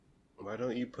Why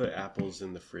don't you put apples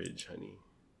in the fridge, honey?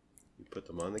 You put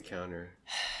them on the counter.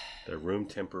 They're room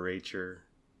temperature.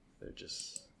 They're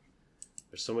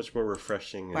so much more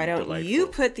refreshing and delightful. Why don't you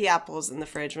put the apples in the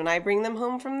fridge when I bring them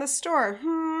home from the store?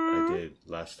 I did.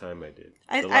 Last time I did.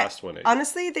 Last one I did.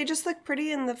 Honestly, they just look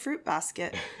pretty in the fruit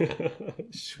basket.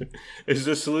 Is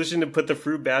the solution to put the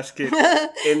fruit basket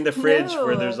in the fridge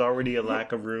where there's already a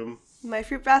lack of room? My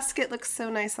fruit basket looks so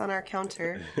nice on our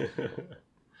counter.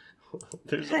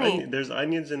 There's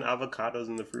onions and avocados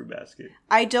in the fruit basket.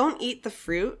 I don't eat the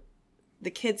fruit.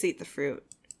 The kids eat the fruit.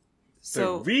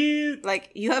 So,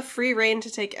 you have free reign to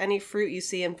take any fruit you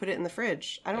see and put it in the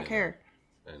fridge. I don't care.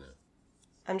 I know.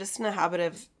 I'm just in a habit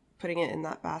of putting it in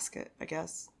that basket, I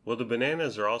guess. Well, the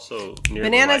bananas are also near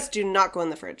Bananas do not go in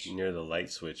the fridge. Near the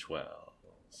light switch. Well,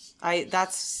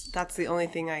 that's the only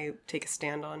thing I take a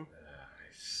stand on.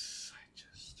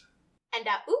 And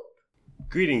oop.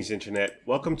 Greetings, Internet.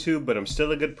 Welcome to But I'm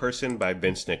Still a Good Person by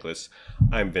Vince Nicholas.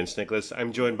 I'm Vince Nicholas.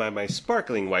 I'm joined by my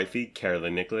sparkling wifey,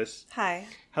 Carolyn Nicholas. Hi.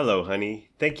 Hello, honey.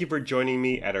 Thank you for joining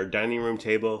me at our dining room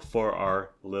table for our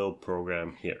little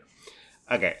program here.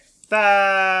 Okay.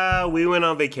 We went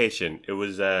on vacation. It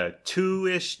was a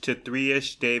 2-ish to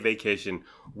 3-ish day vacation.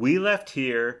 We left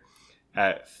here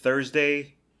at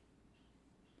Thursday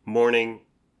morning,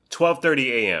 12:30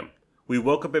 a.m. We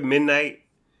woke up at midnight.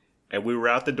 And we were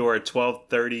out the door at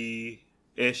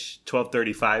 12:30-ish,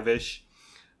 12:35-ish.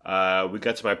 We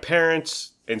got to my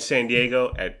parents in San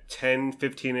Diego at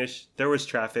 10:15-ish. There was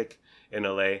traffic in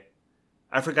LA.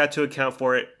 I forgot to account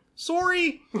for it.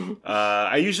 Sorry.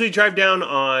 I usually drive down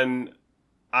on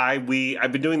I've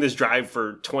been doing this drive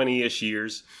for 20-ish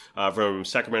years from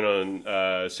Sacramento and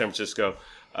San Francisco.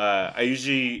 I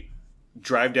usually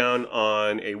drive down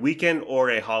on a weekend or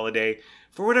a holiday.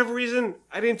 For whatever reason,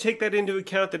 I didn't take that into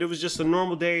account, that it was just a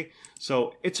normal day.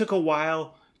 So it took a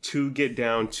while to get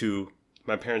down to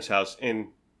my parents' house in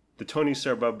the Tony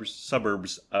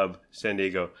suburbs of San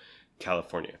Diego,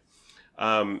 California.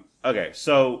 Okay,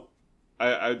 so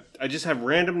I just have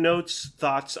random notes,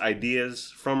 thoughts,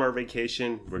 ideas from our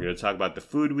vacation. We're going to talk about the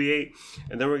food we ate,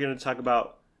 and then we're going to talk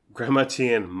about Grandma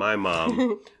Tian, my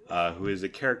mom, who is a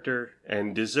character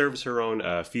and deserves her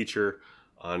own feature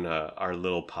on our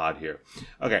little pod here.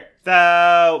 Okay,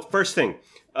 the first thing,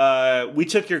 we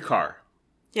took your car.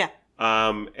 Yeah.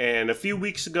 And a few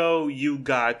weeks ago, you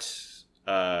got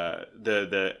not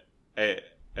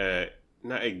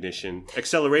ignition,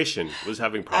 acceleration was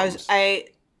having problems.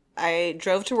 I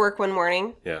drove to work one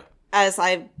morning. Yeah. As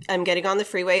I'm getting on the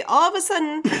freeway, all of a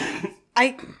sudden,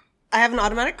 I have an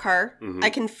automatic car. Mm-hmm.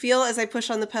 I can feel as I push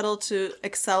on the pedal to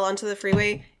excel onto the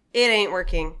freeway, it ain't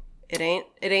working. It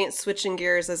ain't switching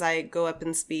gears as I go up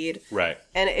in speed. Right.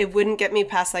 And it wouldn't get me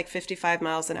past like 55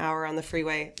 miles an hour on the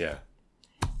freeway. Yeah.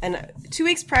 And 2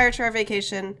 weeks prior to our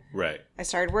vacation, right, I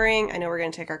started worrying. I know we're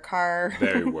going to take our car.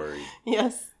 Very worried.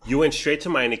 Yes. You went straight to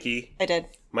Meineke. I did.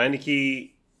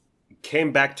 Meineke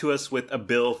came back to us with a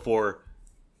bill for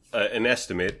an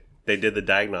estimate. They did the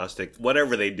diagnostic,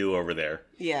 whatever they do over there.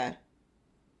 Yeah.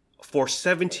 For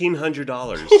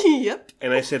 $1,700. Yep.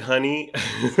 And I said, honey,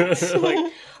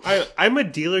 I'm a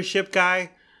dealership guy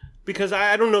because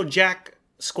I don't know jack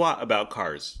squat about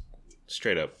cars.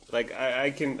 Straight up. Like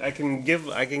I can give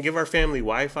our family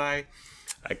Wi-Fi.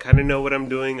 I kind of know what I'm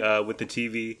doing with the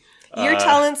TV. Your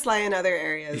talents lie in other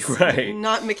areas. Right.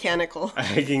 Not mechanical.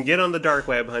 I can get on the dark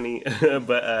web, honey.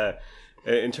 But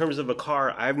in terms of a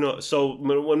car, I have no. So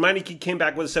when Meineke came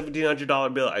back with a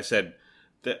 $1,700 bill, I said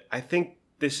that I think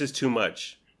this is too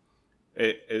much.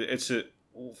 It's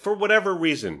for whatever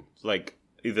reason, like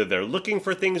either they're looking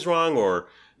for things wrong or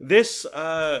this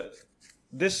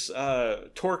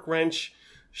torque wrench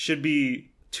should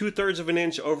be 2/3 of an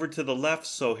inch over to the left.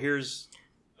 So here's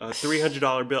a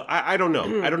 $300 bill. I don't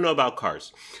know. I don't know about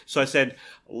cars. So I said,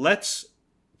 let's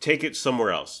take it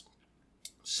somewhere else.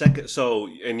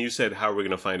 And you said, how are we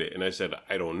going to find it? And I said,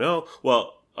 I don't know.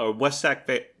 Well, West Sac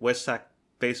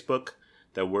Facebook,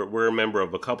 that we're a member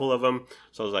of a couple of them.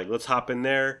 So I was like, let's hop in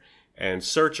there and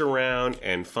search around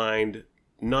and find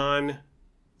non-chain,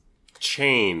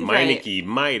 Meineke,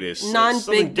 Midas,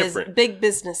 something different. Big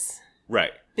business.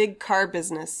 Right. Big car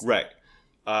business. Right.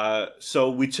 So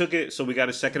we took it, so we got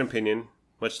a second opinion,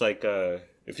 much like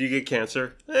if you get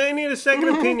cancer, I need a second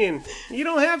opinion. You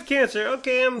don't have cancer.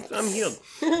 Okay, I'm healed.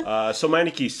 So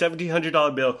Meineke,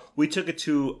 $1,700 bill. We took it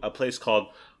to a place called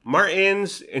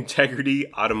Martin's Integrity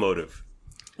Automotive.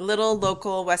 Little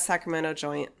local West Sacramento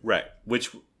joint. Right.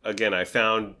 Which, again, I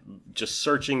found just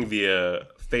searching via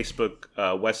Facebook,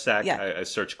 West Sac. Yeah. I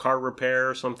searched car repair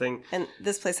or something. And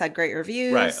this place had great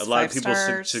reviews. Right. A lot of people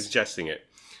stars. suggesting it.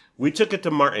 We took it to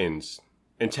Martin's.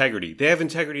 integrity. They have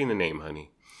integrity in the name,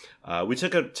 honey. We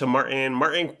took it to Martin,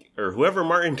 or whoever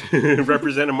Martin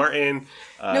represented Martin.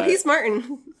 No, he's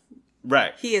Martin.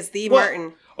 Right. He is the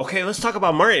Martin. Okay, let's talk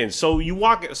about Martin. So you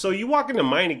walk into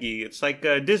Meineke, it's like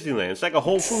Disneyland. It's like a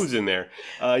Whole Foods in there.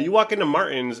 You walk into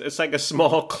Martin's, it's like a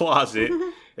small closet.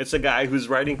 It's a guy who's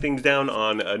writing things down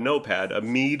on a notepad, a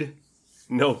Mead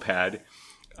notepad,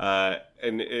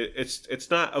 and it's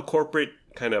not a corporate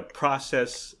kind of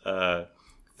process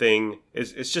thing.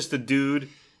 It's just a dude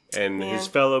and his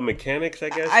fellow mechanics, I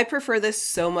guess. I prefer this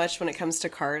so much when it comes to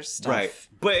cars stuff. Right,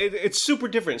 but it's super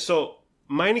different. So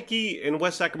Meineke in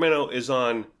West Sacramento is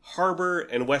on Harbor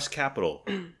and West Capitol.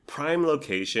 Prime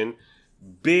location.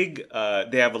 Big,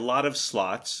 they have a lot of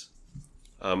slots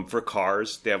for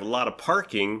cars. They have a lot of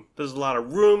parking. There's a lot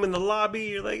of room in the lobby.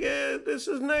 You're like, this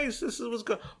is nice. This is what's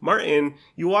going on. Martin,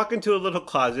 you walk into a little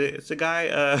closet. It's a guy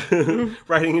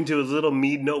writing into his little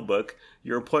Mead notebook,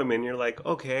 your appointment. You're like,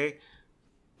 okay.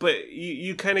 But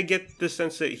you kind of get the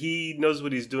sense that he knows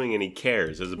what he's doing and he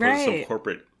cares as opposed to some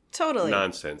corporate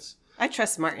nonsense. I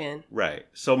trust Martin. Right.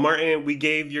 So Martin, we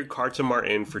gave your car to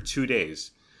Martin for 2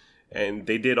 days. And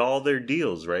they did all their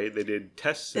deals, right? They did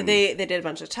tests. They did a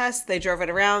bunch of tests. They drove it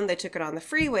around. They took it on the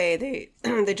freeway.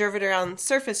 They drove it around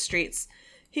surface streets.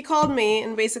 He called me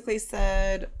and basically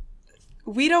said,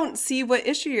 we don't see what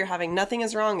issue you're having. Nothing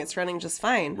is wrong. It's running just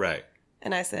fine. Right.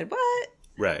 And I said, what?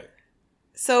 Right.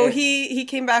 So he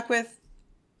came back with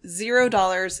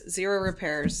 $0, 0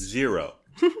 repairs. 0.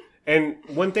 And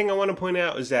one thing I want to point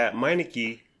out is that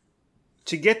Meineke,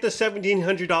 to get the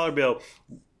 $1,700 bill,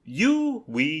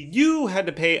 you had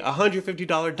to pay a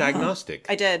 $150 diagnostic.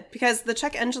 I did, because the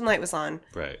check engine light was on.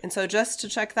 Right. And so just to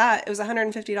check that, it was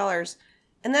 $150.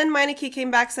 And then Meineke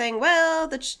came back saying, well,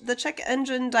 the check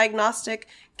engine diagnostic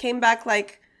came back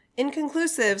like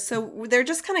inconclusive. So they're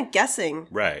just kind of guessing.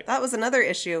 Right. That was another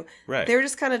issue. Right. They were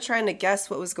just kind of trying to guess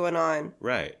what was going on.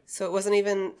 Right. So it wasn't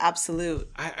even absolute.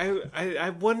 I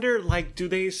wonder, like, do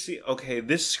they see, okay,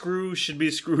 this screw should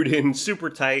be screwed in super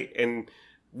tight and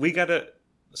we got to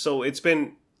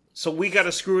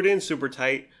screw it in super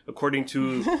tight according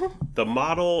to the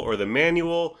model or the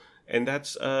manual, and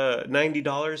that's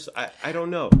 $90. I don't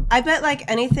know. I bet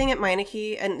like anything at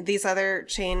Meineke and these other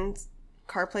chain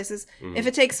car places, if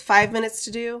it takes 5 minutes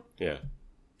to do,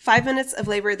 5 minutes of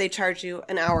labor, they charge you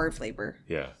an hour of labor.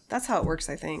 Yeah. That's how it works,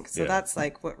 I think. So that's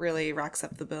like what really racks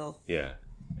up the bill. Yeah.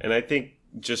 And I think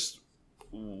just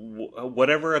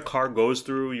whatever a car goes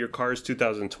through, your car is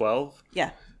 2012.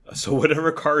 Yeah. So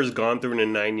whatever car has gone through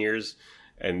in 9 years,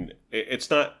 and it's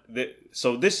not.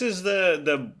 So this is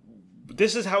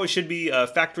this is how it should be,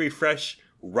 factory fresh,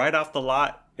 right off the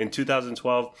lot in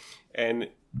 2012, and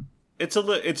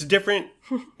it's different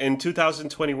in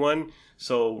 2021.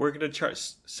 So we're gonna charge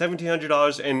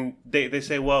 $1,700, and they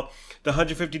say, well, the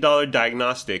 $150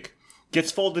 diagnostic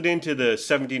gets folded into the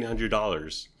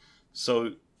 $1,700.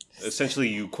 So essentially,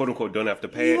 you quote unquote don't have to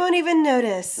pay it. You won't even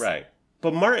notice. Right.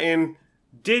 But Martin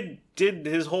did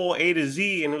his whole A to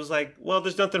Z, and it was like, well,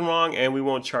 there's nothing wrong, and we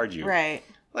won't charge you. Right.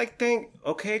 Like,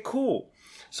 okay, cool.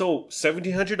 So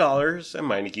 $1,700 at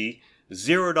Meineke,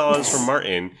 $0 for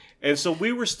Martin, and so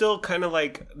we were still kind of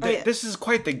like, this is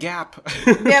quite the gap.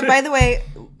 Yeah. By the way,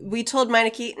 we told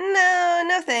Meineke,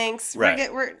 no thanks.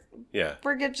 Right. We're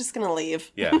just gonna leave.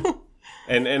 Yeah.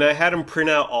 And I had him print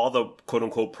out all the quote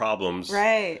unquote problems.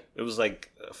 Right. It was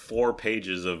like 4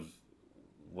 pages of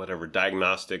whatever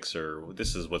diagnostics, or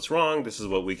this is what's wrong, this is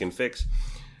what we can fix.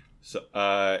 So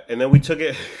and then we took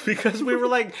it because we were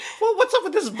like, well, what's up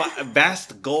with this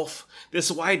vast gulf, this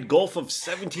wide gulf of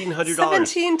 $1,700?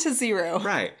 17 to 0.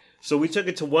 Right. So we took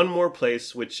it to one more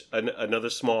place, which another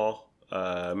small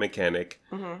mechanic,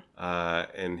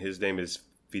 and his name is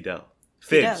Fidel.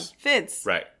 Fids.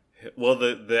 Right. Well,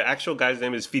 the actual guy's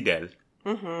name is Fidel,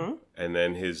 and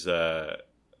then his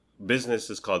business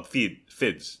is called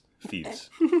Fids. Fids,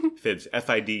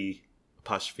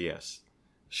 FID''S,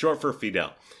 short for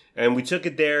Fidel. And we took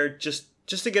it there just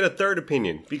to get a third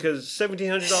opinion, because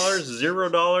 $1,700,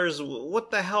 $0, what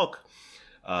the hell?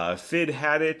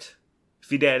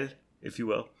 Fidel, if you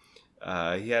will.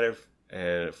 He had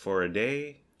it for a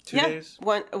day, 2 days?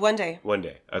 One day. 1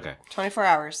 day, okay. 24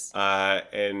 hours.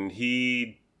 And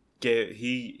he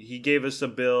gave us a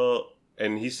bill,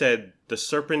 and he said the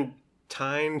serpentine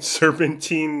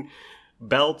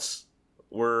belts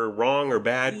were wrong or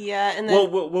bad. Yeah, and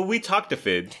then well, we talked to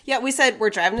Fid. Yeah, we said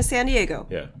we're driving to San Diego.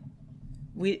 Yeah,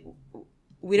 we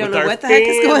don't know what the heck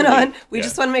is going on. We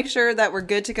just want to make sure that we're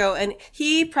good to go. And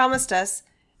he promised us,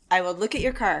 I will look at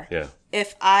your car. Yeah.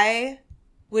 If I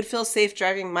would feel safe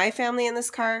driving my family in this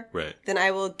car, right, then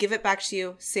I will give it back to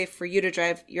you, safe for you to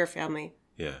drive your family.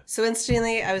 Yeah. So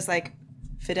instantly, I was like,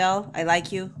 Fidel, I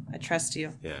like you. I trust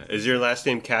you. Yeah. Is your last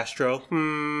name Castro?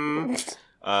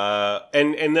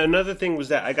 And another thing was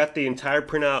that I got the entire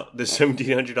printout, the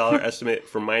 $1,700 estimate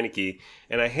from Meineke,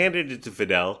 and I handed it to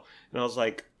Fidel, and I was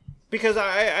like, because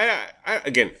I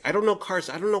don't know cars,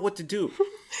 I don't know what to do,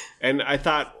 and I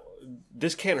thought,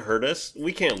 this can't hurt us,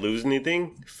 we can't lose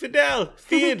anything. Fidel,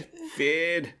 Fid,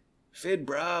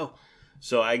 bro.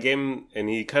 So I gave him, and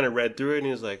he kind of read through it, and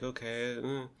he was like,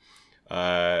 okay.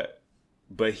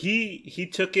 But he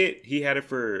took it, he had it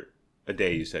for a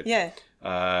day, you said. Yeah.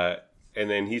 And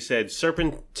then he said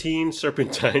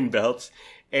serpentine belts,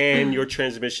 and your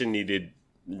transmission needed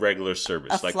regular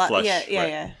service, like flush.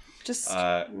 Yeah. Just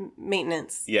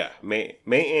maintenance. Yeah,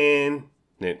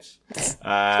 maintenance.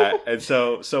 And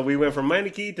so we went from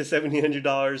Meineke to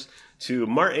 $1,700 to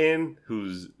Martin,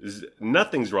 who's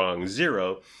nothing's wrong,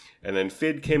 0, and then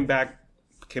Fid came back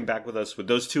with us with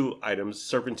those two items,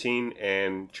 serpentine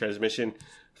and transmission,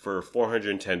 for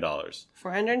 $410.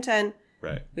 $410.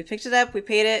 Right. We picked it up. We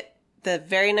paid it. The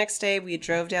very next day, we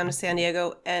drove down to San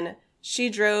Diego, and she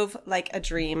drove like a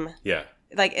dream. Yeah.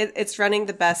 Like, it's running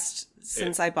the best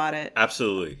since I bought it.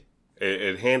 Absolutely.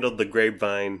 It handled the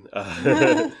grapevine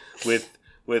with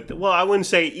well, I wouldn't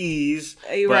say ease.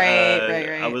 But,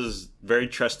 right. I was very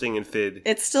trusting in Fid.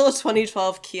 It's still a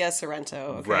 2012 Kia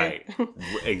Sorento. Okay? Right.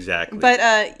 Exactly.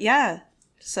 But, yeah.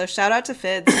 So shout out to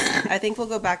Fids. I think we'll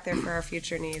go back there for our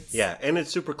future needs. Yeah, and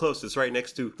it's super close. It's right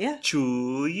next to Yeah.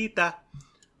 Chuyita,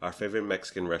 our favorite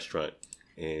Mexican restaurant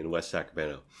in West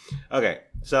Sacramento. Okay,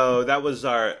 so that was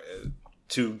our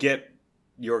to get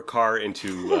your car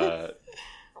into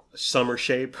summer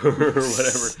shape or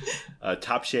whatever,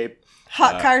 top shape.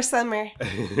 Hot car summer.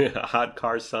 Hot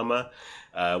car summer.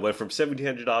 Went from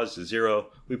 $1,700 to 0.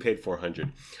 We paid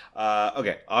 $400.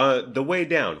 Okay, the way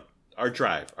down, our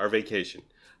drive, our vacation.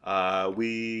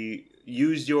 We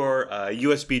used your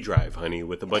USB drive, honey,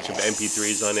 with a bunch of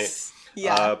MP3s on it.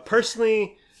 Yeah.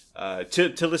 Personally,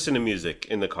 to listen to music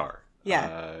in the car.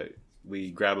 Yeah.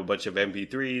 We grab a bunch of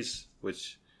MP3s,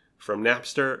 which from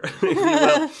Napster, if you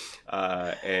will,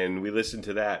 and we listened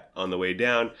to that on the way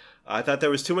down. I thought there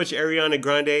was too much Ariana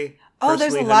Grande. Oh,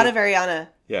 there's a lot of Ariana.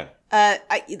 Yeah.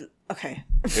 Okay.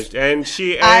 And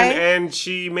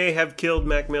she may have killed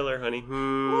Mac Miller, honey.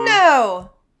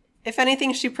 No. If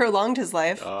anything, she prolonged his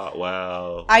life. Oh,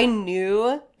 wow. I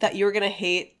knew that you were going to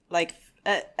hate, like,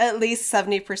 at least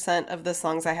 70% of the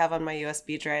songs I have on my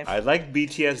USB drive. I like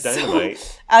BTS Dynamite.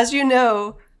 So, as you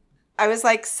know, I was,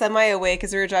 like, semi-awake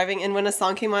as we were driving, and when a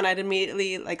song came on, I'd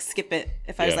immediately, like, skip it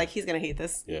if I was like, he's going to hate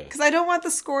this. Yeah. Because I don't want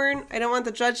the scorn. I don't want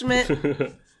the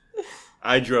judgment.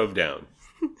 I drove down.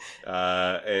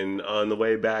 And on the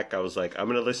way back, I was like, I'm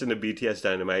going to listen to BTS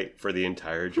Dynamite for the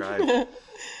entire drive.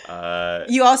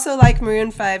 You also like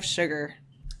Maroon 5 Sugar.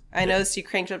 I noticed you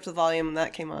cranked up the volume when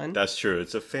that came on. That's true.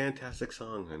 It's a fantastic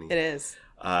song, honey. It is.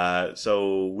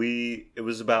 So we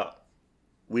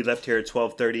left here at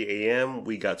 12:30 a.m.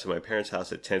 We got to my parents'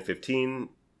 house at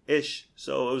 10:15-ish.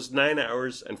 So it was 9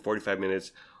 hours and 45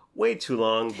 minutes. Way too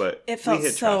long, but it felt we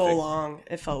hit so traffic. long.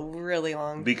 It felt really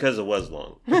long. Because it was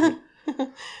long. And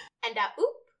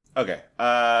oop. Okay.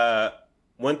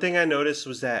 One thing I noticed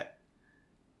was that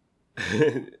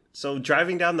so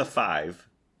driving down the 5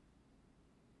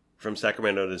 from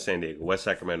Sacramento to San Diego, West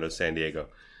Sacramento to San Diego,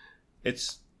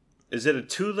 is it a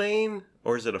 2-lane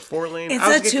or is it a 4-lane?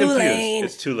 It's a 2-lane.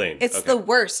 It's 2-lane. It's okay. the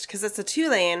worst because it's a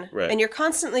 2-lane, right. and you're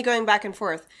constantly going back and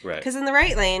forth. Right. Because in the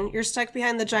right lane, you're stuck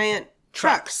behind the giant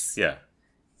trucks. Yeah.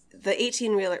 The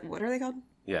 18-wheeler. What are they called?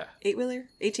 Yeah. 8-wheeler?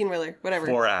 18-wheeler. Whatever.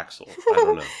 4-axle. I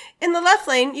don't know. In the left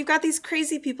lane, you've got these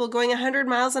crazy people going 100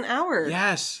 miles an hour.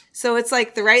 Yes. So it's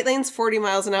like the right lane's 40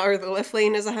 miles an hour. The left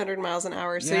lane is 100 miles an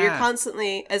hour. So you're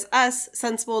constantly, as us,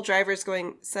 sensible drivers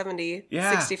going 70,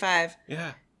 65.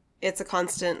 Yeah. It's a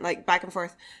constant, like, back and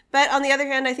forth. But on the other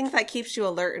hand, I think that keeps you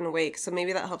alert and awake. So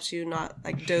maybe that helps you not,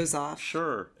 like, doze off.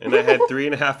 Sure. And I had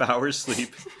 3.5 hours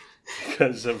sleep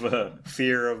because of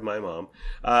fear of my mom.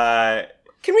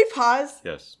 Can we pause?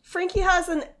 Yes. Frankie has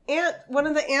one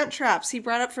of the ant traps he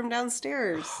brought up from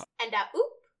downstairs. And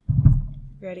oop.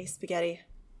 Ready, spaghetti.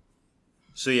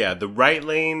 So yeah, the right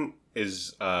lane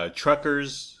is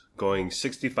truckers going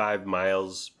 65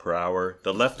 miles per hour.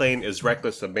 The left lane is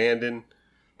reckless abandon.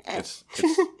 It's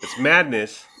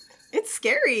madness. It's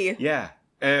scary. Yeah.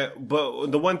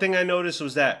 But the one thing I noticed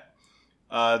was that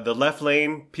the left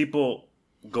lane, people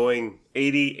going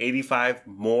 80, 85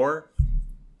 more,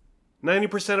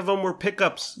 90% of them were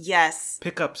pickups. Yes.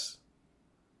 Pickup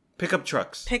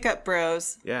trucks. Pickup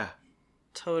bros. Yeah.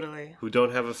 Totally. Who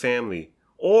don't have a family.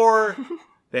 Or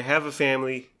they have a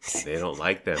family, they don't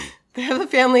like them. They have a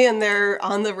family and they're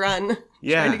on the run,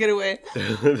 Yeah. trying to get away.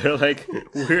 They're like,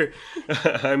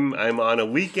 I'm on a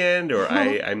weekend, or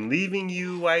I'm leaving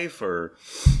you, wife,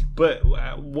 but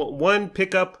one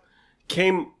pickup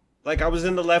came, like I was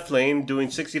in the left lane doing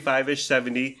 65-ish,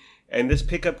 70, and this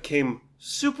pickup came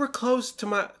super close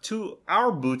to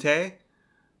our Butte,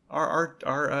 our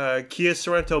Kia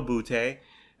Sorento Butte,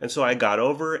 and so I got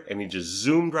over, and he just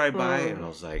zoomed right by, and I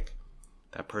was like,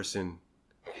 that person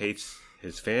hates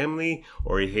his family,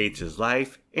 or he hates his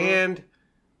life, and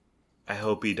I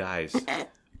hope he dies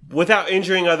without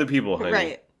injuring other people, honey.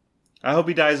 Right. I hope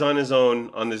he dies on his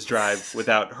own on this drive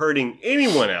without hurting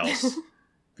anyone else,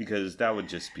 because that would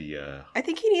just be I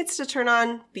think he needs to turn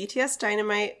on BTS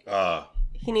Dynamite.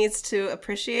 He needs to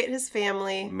appreciate his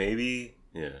family. Maybe,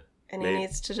 yeah. And he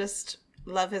needs to just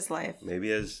love his life. Maybe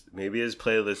his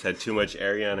playlist had too much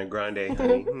Ariana Grande,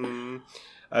 honey.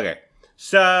 Okay.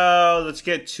 So let's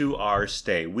get to our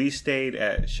stay. We stayed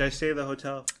at, should I say the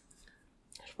hotel?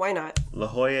 Why not? La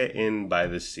Jolla Inn by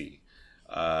the Sea.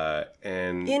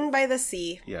 And Inn by the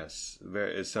Sea. Yes,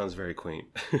 it sounds very quaint.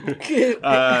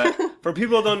 For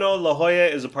people who don't know, La Jolla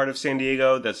is a part of San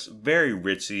Diego that's very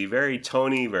ritzy, very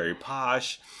Tony, very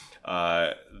posh.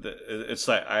 It's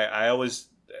like, I always,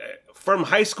 from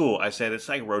high school, I said it's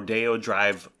like Rodeo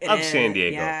Drive of San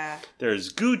Diego. Yeah.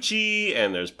 There's Gucci,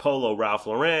 and there's Polo Ralph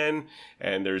Lauren,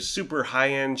 and there's super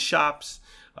high-end shops,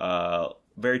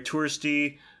 very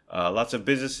touristy, lots of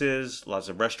businesses, lots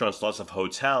of restaurants, lots of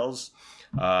hotels.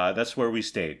 That's where we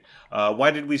stayed. Why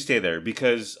did we stay there?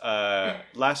 Because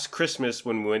last Christmas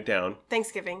when we went down...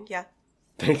 Thanksgiving,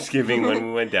 when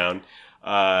we went down,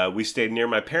 we stayed near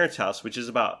my parents' house, which is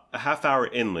about a half hour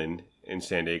inland in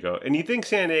San Diego. And you think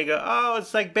San Diego, oh,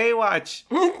 it's like Baywatch.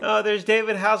 Oh, there's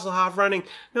David Hasselhoff running.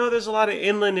 No, there's a lot of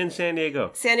inland in San Diego.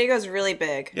 San Diego's really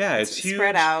big. Yeah, it's huge.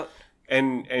 Spread out.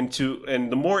 And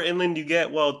the more inland you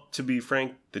get, well, to be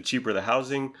frank, the cheaper the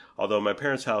housing. Although my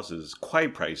parents' house is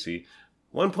quite pricey.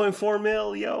 1.4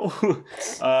 mil, yo.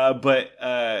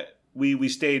 But we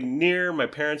stayed near my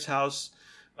parents' house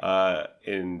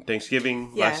in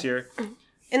Thanksgiving last year.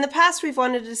 In the past, we've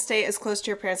wanted to stay as close to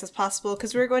your parents as possible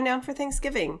because we were going down for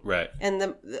Thanksgiving. Right.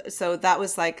 And so that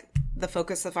was like the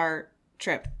focus of our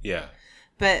trip. Yeah.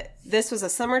 But this was a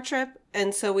summer trip,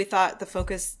 and so we thought the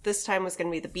focus this time was going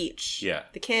to be the beach. Yeah.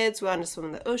 The kids, we wanted to swim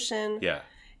in the ocean. Yeah.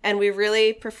 And we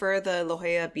really prefer the La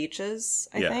Jolla beaches,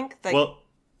 I think. Like, well,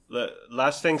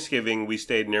 last Thanksgiving, we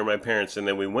stayed near my parents, and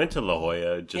then we went to La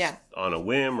Jolla just on a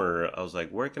whim, or I was like,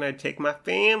 where can I take my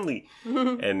family?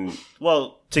 And,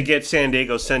 well, to get San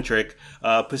Diego-centric,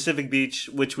 Pacific Beach,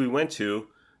 which we went to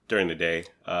during the day,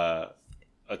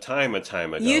 a time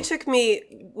ago. You took me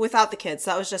without the kids.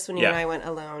 That was just when you and I went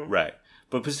alone. Right.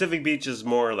 But Pacific Beach is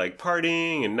more like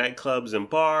partying and nightclubs and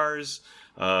bars.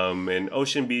 And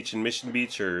Ocean Beach and Mission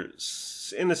Beach are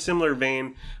in a similar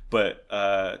vein. But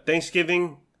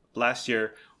Thanksgiving last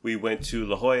year, we went to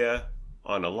La Jolla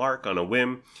on a lark, on a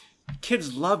whim.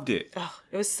 Kids loved it. Oh,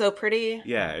 it was so pretty.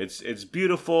 Yeah, it's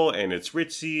beautiful, and it's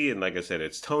ritzy, and like I said,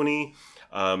 it's Tony.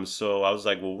 So I was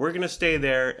like, well, we're going to stay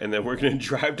there, and then we're going to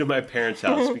drive to my parents'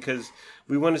 house because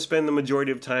we want to spend the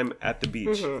majority of time at the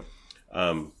beach.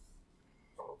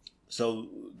 So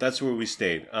that's where we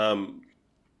stayed.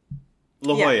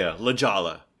 La Jolla, La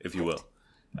Jolla, if you will.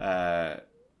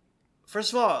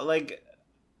 First of all, like,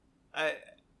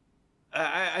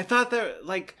 I thought that,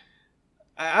 like,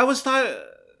 I was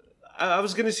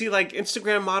going to see, like,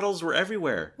 Instagram models were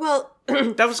everywhere. Well,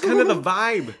 that was kind of the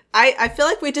vibe. I feel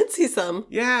like we did see some.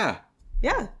 Yeah.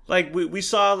 Yeah. Like, we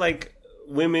saw, like,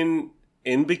 women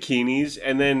in bikinis,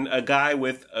 and then a guy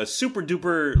with a super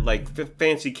duper, like,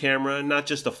 fancy camera, not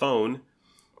just a phone.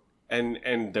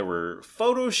 And there were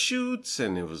photo shoots,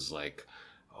 and it was like,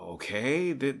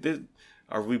 okay,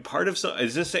 are we part of some?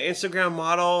 Is this an Instagram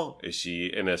model? Is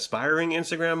she an aspiring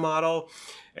Instagram model?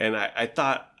 And I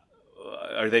thought,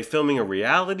 are they filming a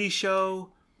reality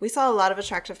show? We saw a lot of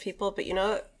attractive people, but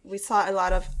we saw a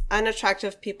lot of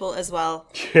unattractive people as well.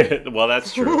 Well,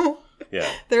 that's true. Yeah.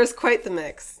 There was quite the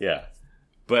mix. Yeah.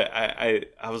 But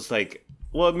I was like,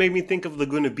 well, it made me think of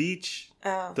Laguna Beach,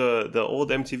 the old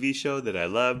MTV show that I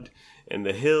loved, and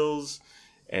the hills,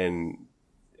 and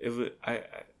I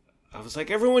was like,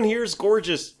 everyone here is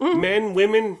gorgeous, men,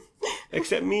 women,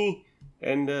 except me.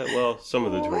 And, well, some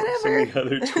of the tourists, some of the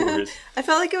other tourists. I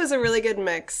felt like it was a really good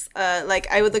mix. Like,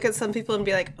 I would look at some people and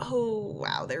be like, oh,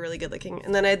 wow, they're really good looking.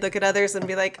 And then I'd look at others and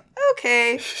be like,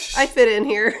 okay, I fit in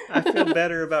here. I feel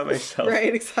better about myself.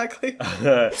 Right, exactly.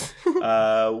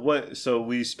 So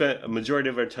we spent a majority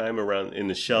of our time around in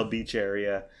the Shell Beach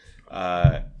area.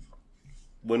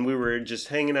 When we were just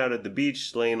hanging out at the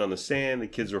beach, laying on the sand, the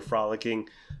kids were frolicking.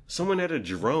 someone had a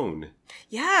drone.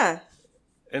 Yeah.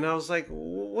 And I was like,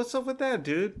 what's up with that,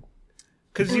 dude?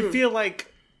 Because you feel like,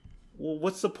 well,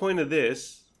 what's the point of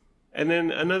this? And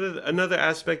then another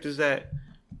aspect is that,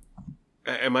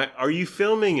 are you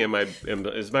filming?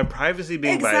 Is my privacy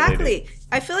being violated?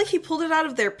 I feel like he pulled it out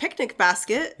of their picnic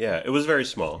basket. Yeah, it was very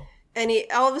small. And he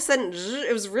all of a sudden,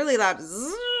 it was really loud.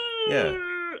 Yeah.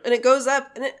 And it goes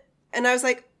up, and I was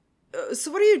like, so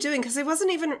what are you doing? Because he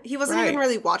wasn't even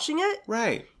really watching it.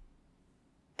 Right.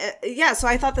 Yeah, so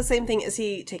I thought the same thing. Is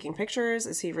he taking pictures?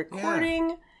 Is he recording?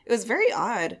 Yeah. It was very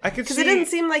odd. Because it didn't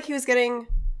seem like he was getting,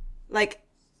 like,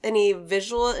 any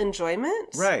visual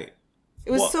enjoyment. Right.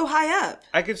 It was so high up.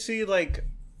 I could see, like,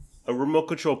 a remote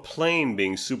control plane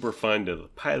being super fun to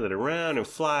pilot around and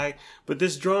fly, but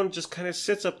this drone just kind of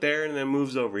sits up there and then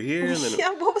moves over here. And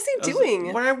then what was he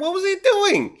doing? What was he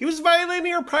doing? He was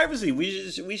violating our privacy.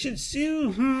 We should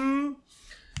sue him.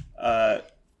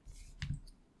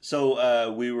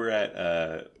 So we were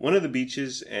at one of the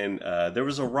beaches, and there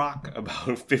was a rock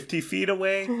about 50 feet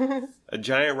away, a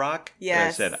giant rock.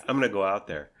 Yes. And I said, I'm going to go out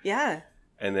there. Yeah.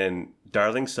 And then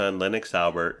darling son, Lennox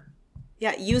Albert.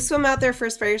 Yeah, you swim out there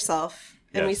first by yourself,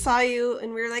 and we saw you,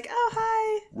 and we were like, oh,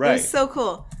 hi. Right. It was so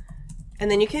cool. And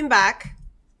then you came back,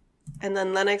 and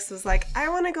then Lennox was like, I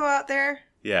want to go out there.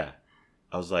 Yeah.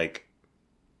 I was like,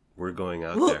 we're going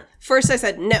out there. First I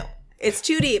said, no. It's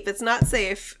too deep. It's not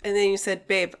safe. And then you said,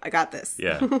 babe, I got this.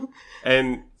 Yeah.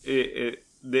 And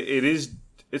it's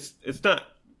not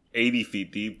 80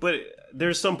 feet deep, but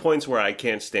there's some points where I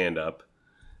can't stand up.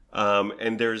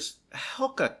 And there's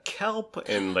helka kelp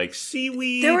and like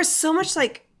seaweed. There was so much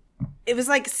it was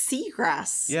like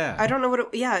seagrass. Yeah. I don't know what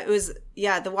it was.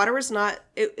 Yeah. The water was not,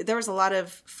 there was a lot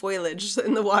of foliage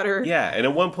in the water. Yeah. And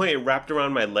at one point it wrapped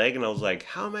around my leg and I was like,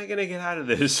 how am I going to get out of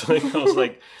this? Like, I was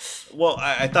like, well,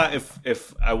 I thought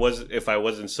if I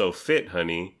wasn't so fit,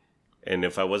 honey, and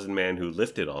if I wasn't a man who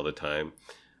lifted all the time,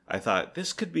 I thought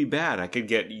this could be bad. I could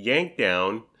get yanked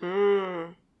down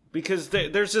because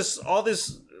there's just all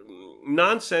this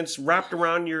nonsense wrapped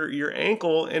around your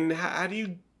ankle, and how do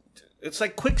you? It's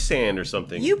like quicksand or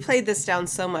something. You played this down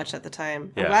so much at the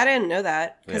time. Yeah. I'm glad I didn't know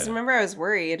that, because remember I was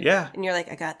worried. Yeah. And you're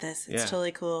like, I got this. It's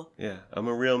totally cool. Yeah, I'm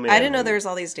a real man. I didn't know there was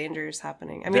all these dangers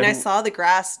happening. I mean, I saw the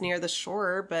grass near the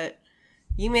shore, but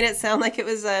you made it sound like it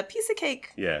was a piece of cake.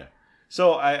 Yeah.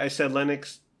 So I said,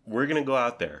 Lennox, we're gonna go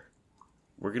out there.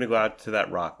 We're gonna go out to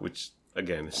that rock, which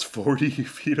again is 40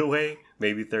 feet away,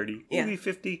 maybe 30, maybe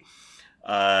 50.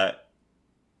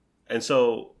 And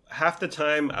so half the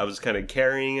time I was kind of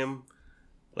carrying him,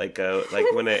 like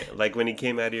when he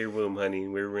came out of your womb, honey.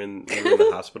 We were in the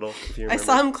hospital. If you remember. I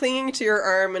saw him clinging to your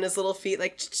arm and his little feet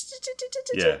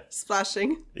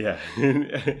splashing. Yeah.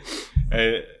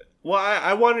 Well,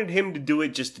 I wanted him to do it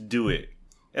just to do it,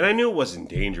 and I knew it wasn't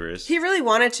dangerous. He really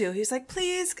wanted to. He's like,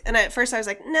 please. And at first I was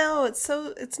like, no, it's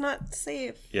not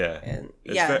safe. Yeah. And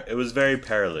it was very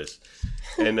perilous.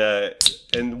 And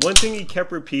one thing he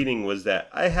kept repeating was that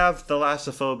I have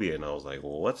thalassophobia, and I was like,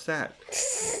 well, what's that?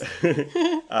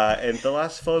 And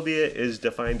thalassophobia is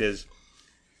defined as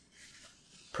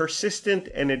persistent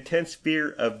and intense fear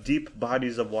of deep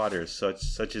bodies of water,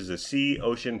 such as the sea,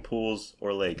 ocean, pools,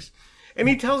 or lakes. And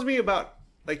he tells me about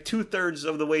like 2/3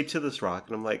 of the way to this rock,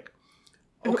 and I'm like,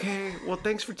 okay, well,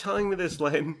 thanks for telling me this,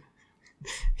 Len.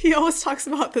 He always talks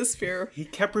about this fear. He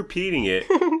kept repeating it,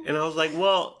 and I was like,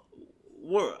 well,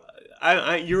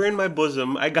 you're in my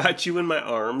bosom. I got you in my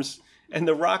arms, and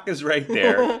the rock is right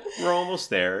there. We're almost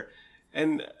there.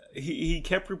 And he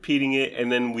kept repeating it,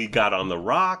 and then we got on the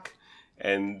rock,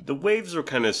 and the waves were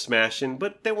kind of smashing,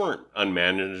 but they weren't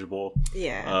unmanageable.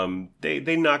 Yeah.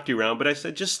 They knocked you around, but I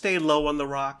said, just stay low on the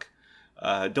rock.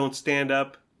 Don't stand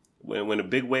up when a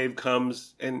big wave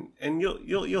comes, and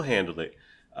you'll handle it.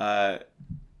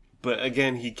 But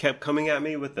again, he kept coming at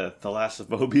me with the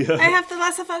thalassophobia. I have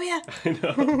thalassophobia. I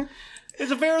know.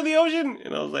 It's a fear of the ocean.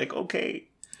 And I was like, okay.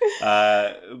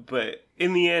 But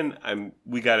in the end,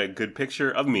 we got a good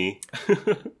picture of me.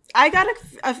 I got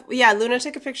Luna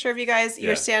took a picture of you guys. You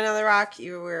were standing on the rock.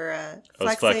 You were flexing. I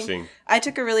was flexing. I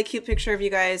took a really cute picture of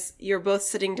you guys. You're both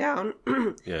sitting down,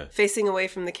 facing away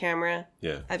from the camera.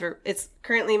 Yeah. It's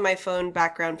currently my phone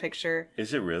background picture.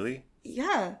 Is it really?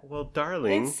 Yeah. Well,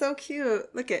 darling. It's so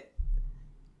cute. Look at.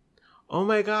 Oh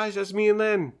my gosh, that's me and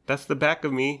Len. That's the back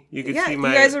of me. You can see my...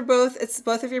 you guys are it's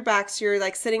both of your backs. You're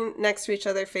like sitting next to each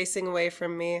other, facing away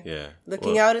from me. Yeah.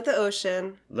 Looking out at the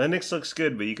ocean. Lennox looks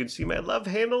good, but you can see my love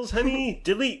handles, honey.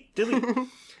 delete.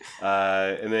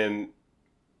 And then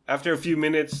after a few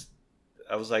minutes,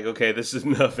 I was like, okay, this is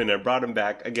enough. And I brought him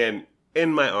back again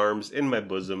in my arms, in my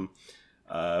bosom.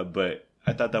 But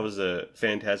I thought that was a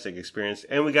fantastic experience.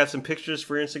 And we got some pictures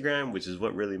for Instagram, which is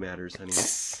what really matters, honey.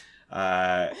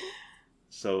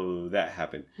 So that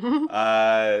happened.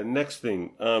 Next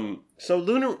thing.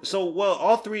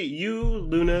 All three, you,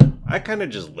 Luna, I kind of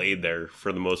just laid there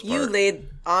for the most part. You laid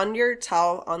on your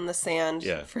towel on the sand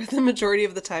for the majority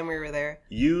of the time we were there.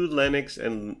 You, Lennox,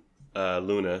 and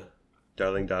Luna,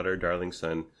 darling daughter, darling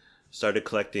son, started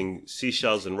collecting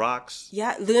seashells and rocks.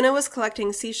 Yeah, Luna was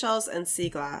collecting seashells and sea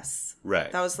glass. Right.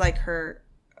 That was like her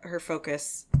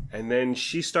focus. And then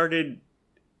she started...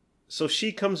 So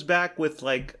she comes back with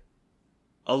like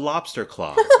a lobster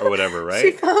claw or whatever,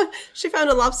 right? She found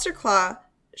a lobster claw.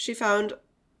 She found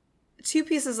 2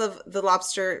 pieces of the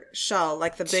lobster shell,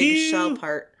 like the big shell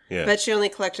part. Yeah. But she only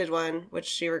collected one, which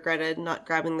she regretted not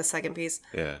grabbing the second piece.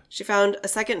 Yeah. She found a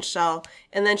second shell,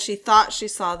 and then she thought she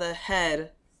saw the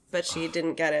head, but she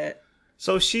didn't get it.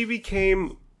 So she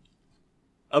became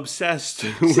obsessed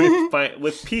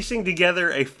with piecing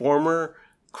together a former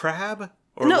crab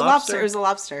or lobster. It was a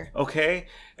lobster. Okay.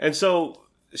 And so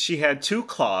she had 2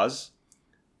 claws,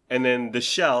 and then the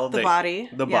shell. The body.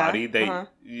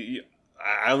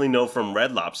 I only know from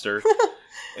Red Lobster.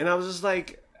 And I was just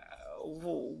like,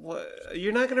 what?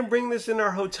 You're not going to bring this in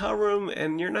our hotel room,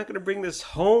 and you're not going to bring this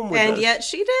home with us. And yet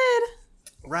she did.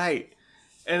 Right.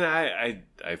 And I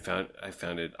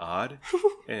found it odd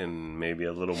and maybe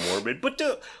a little morbid. But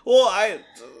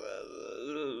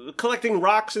collecting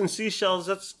rocks and seashells,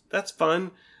 that's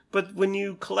fun. But when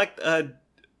you collect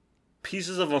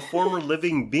pieces of a former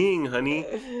living being, honey,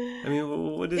 I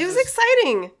mean, what is this? It was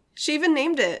exciting. She even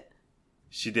named it.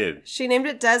 She did. She named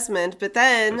it Desmond, but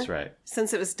then, that's right.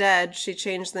 Since it was dead, she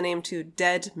changed the name to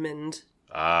Deadmond.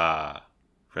 Ah,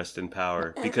 rest in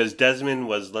power. Because Desmond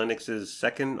was Lennox's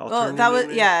second alternative. Well, that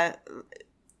was, yeah.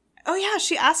 Oh, yeah,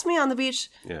 she asked me on the beach.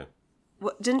 Yeah.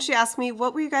 Didn't she ask me,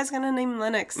 what were you guys going to name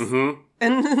Lennox? Mm-hmm.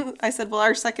 And I said, well,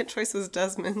 our second choice was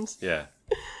Desmond. Yeah.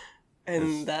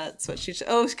 And that's what she...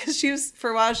 Oh, because for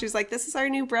a while, she was like, this is our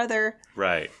new brother.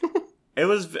 Right. It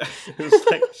was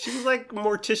like... She was like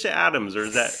Morticia Adams, or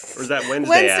is that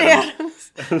Wednesday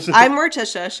Adams? I'm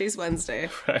Morticia. She's Wednesday.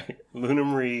 Right. Luna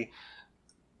Marie,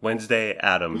 Wednesday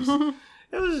Adams.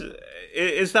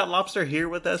 Is that lobster here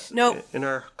with us? No. In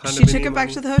our condominium? She took it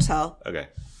back to the hotel. Okay.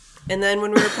 And then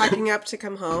when we were packing up to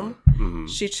come home,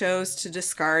 she chose to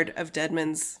discard of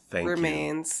Deadman's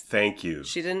remains. Thank you.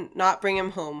 She did not bring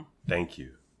him home. Thank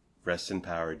you. Rest in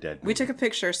power, Deadman. We took a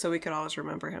picture so we could always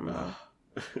remember him.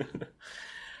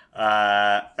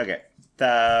 Okay.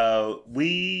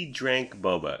 We drank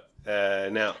boba.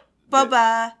 Now.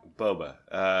 Boba.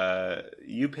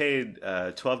 You paid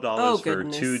 $12 for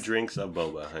 2 drinks of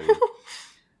boba,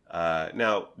 honey.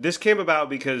 Now, this came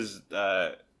about because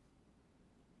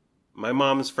my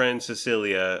mom's friend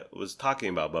Cecilia was talking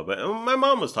about boba. And my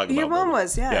mom was talking about boba. Your mom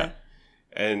was, yeah.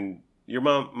 And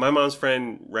my mom's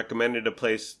friend recommended a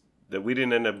place that we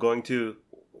didn't end up going to.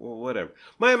 Whatever.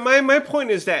 My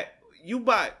point is that you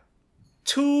bought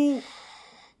 2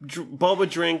 boba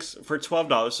drinks for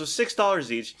 $12, so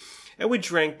 $6 each. And we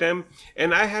drank them,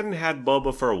 and I hadn't had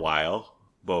boba for a while.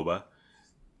 Boba.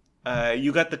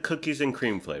 You got the cookies and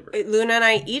cream flavor. Luna and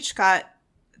I each got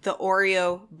the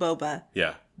Oreo boba.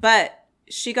 Yeah. But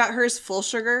she got hers full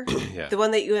sugar. Yeah. The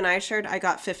one that you and I shared, I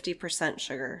got 50%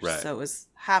 sugar. Right. So it was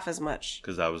half as much.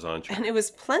 Because I was on track. And it was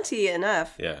plenty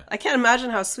enough. Yeah. I can't imagine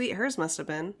how sweet hers must have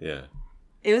been. Yeah.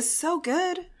 It was so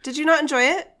good. Did you not enjoy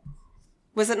it?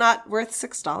 Was it not worth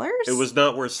 $6? It was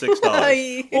not worth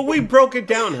 $6. Well, we broke it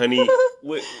down, honey.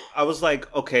 I was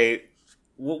like, okay,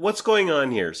 what's going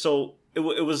on here? So it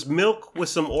was milk with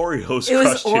some Oreos. It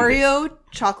was Oreo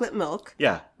chocolate milk.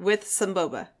 Yeah. With some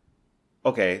boba.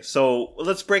 Okay, so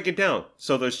let's break it down.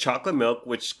 So there's chocolate milk,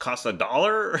 which costs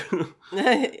 $1.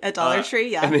 A Dollar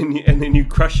Tree, yeah. And then you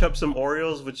crush up some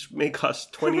Oreos, which may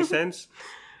cost 20 cents.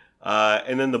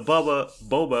 And then the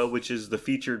boba, which is the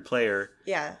featured player.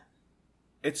 Yeah.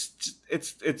 It's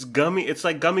gummy. It's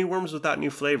like gummy worms without any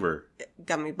flavor.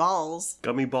 Gummy balls.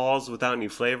 Gummy balls without any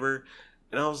flavor.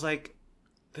 And I was like,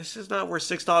 this is not worth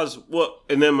 $6. Well,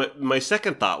 and then my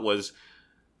second thought was,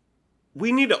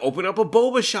 we need to open up a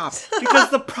boba shop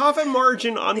because the profit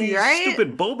margin on these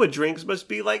stupid boba drinks must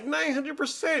be like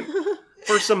 900%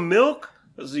 for some milk.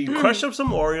 So you crush up some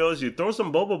Oreos, you throw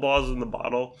some boba balls in the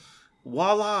bottle.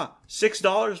 Voila,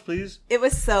 $6, please. It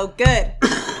was so good.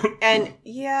 And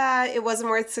yeah, it wasn't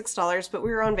worth $6, but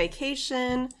we were on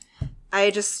vacation. I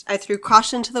threw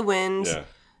caution to the wind. Yeah.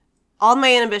 All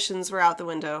my inhibitions were out the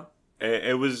window.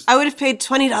 It was. I would have paid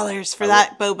 $20 for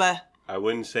that boba. I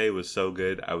wouldn't say it was so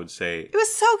good. I would say it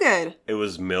was so good. It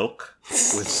was milk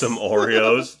with some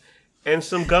Oreos and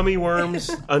some gummy worms,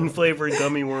 unflavored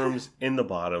gummy worms in the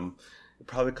bottom. It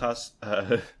probably costs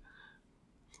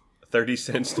 30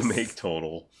 cents to make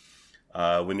total.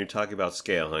 When you're talking about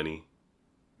scale, honey,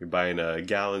 you're buying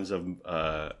gallons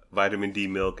of vitamin D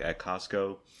milk at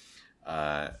Costco.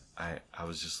 I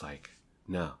was just like,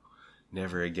 no,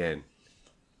 never again.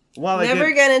 Well, never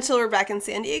again until we're back in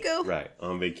San Diego. Right,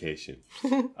 on vacation.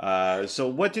 So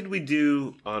what did we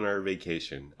do on our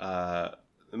vacation? The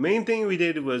main thing we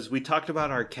did was we talked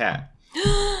about our cat.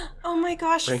 Oh my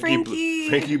gosh, Frankie.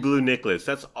 Frankie Blue Nicholas.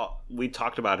 That's all. We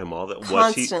talked about him all that.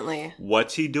 Constantly.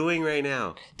 What's he doing right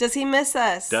now? Does he miss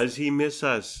us? Does he miss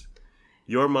us?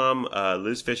 Your mom,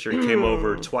 Liz Fisher, came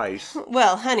over twice.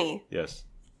 Well, honey. Yes.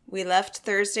 We left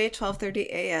Thursday, 12:30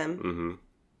 a.m. Mm-hmm.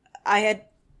 I had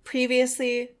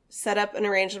previously set up an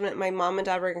arrangement. My mom and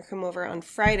dad were going to come over on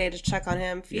Friday to check on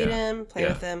him, feed him, play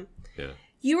with him. Yeah.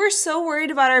 You were so worried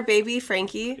about our baby,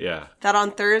 Frankie, that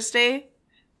on Thursday,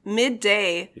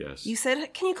 midday, you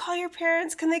said, "Can you call your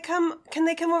parents? Can they come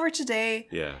over today?"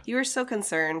 Yeah. You were so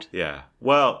concerned. Yeah.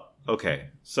 Well, okay.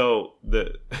 So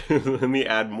let me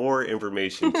add more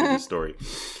information to the story.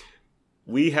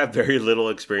 We have very little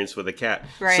experience with a cat.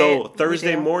 Right, so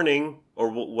Thursday morning, or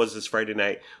was this Friday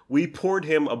night, we poured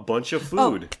him a bunch of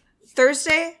food. Oh,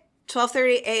 Thursday,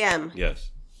 12:30 a.m. Yes.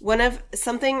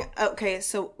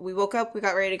 So we woke up, we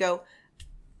got ready to go.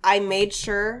 I made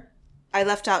sure I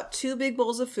left out 2 big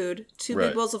bowls of food, 2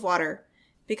 big bowls of water,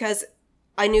 because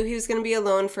I knew he was going to be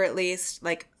alone for at least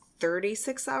like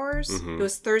 36 hours. Mm-hmm. It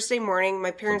was Thursday morning.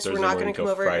 My parents were not going to come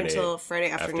over until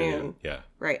Friday afternoon. Yeah.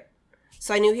 Right.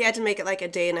 So I knew he had to make it like a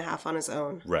day and a half on his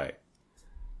own. Right.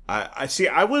 I see.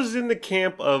 I was in the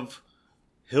camp of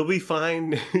he'll be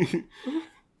fine.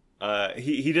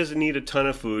 He doesn't need a ton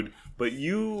of food, but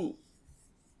you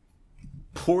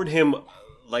poured him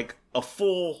like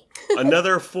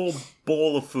another full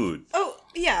bowl of food. Oh,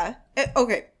 yeah.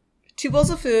 Okay. 2 bowls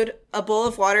of food, a bowl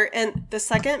of water, and the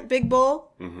second big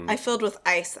bowl I filled with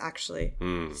ice, actually.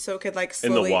 So it could like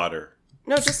slowly... In the water?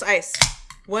 No, just ice.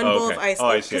 One bowl of ice.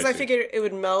 Because I figured it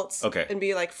would melt and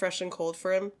be like fresh and cold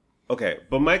for him. Okay,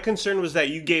 but my concern was that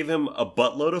you gave him a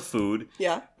buttload of food.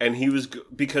 Yeah. And he was...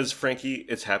 Because, Frankie,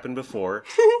 it's happened before,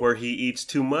 where he eats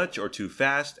too much or too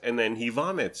fast, and then he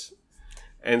vomits.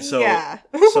 And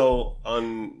so,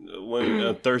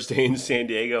 on Thursday in San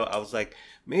Diego, I was like,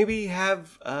 maybe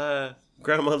have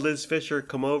Grandma Liz Fisher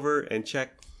come over and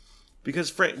check,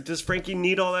 because does Frankie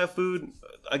need all that food?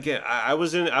 Again, I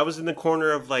was in the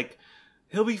corner of like,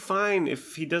 he'll be fine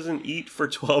if he doesn't eat for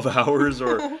 12 hours,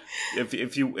 or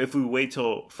if we wait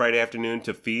till Friday afternoon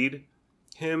to feed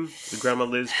him. The Grandma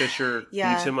Liz Fisher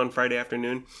feeds him on Friday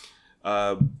afternoon.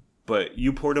 But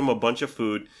you poured him a bunch of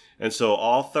food, and so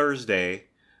all Thursday,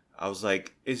 I was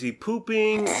like, is he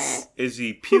pooping? Is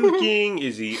he puking?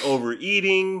 Is he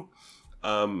overeating?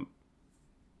 But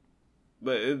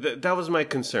that was my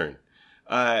concern.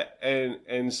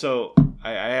 And so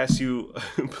I asked you,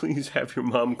 please have your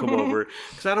mom come over,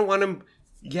 because I don't want him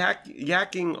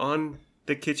yakking on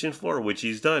the kitchen floor, which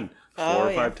he's done 4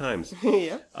 or 5 times.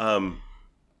 Yeah.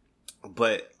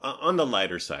 But on the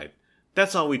lighter side,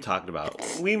 that's all we talked about.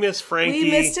 We miss Frankie.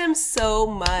 We missed him so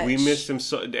much. We missed him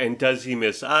so... And does he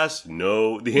miss us?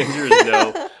 No. The answer is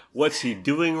no. What's he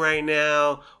doing right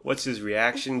now? What's his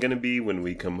reaction going to be when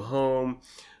we come home?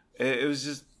 It was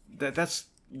just... That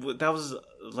was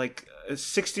like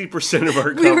 60% of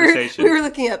our conversation. We were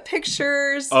looking at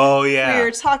pictures. Oh, yeah. We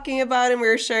were talking about him. We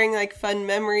were sharing like fun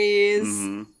memories.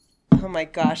 Mm-hmm. Oh my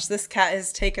gosh. This cat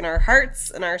has taken our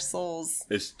hearts and our souls.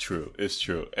 It's true. It's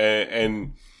true.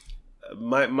 And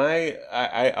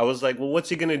I was like, well, what's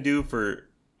he gonna do for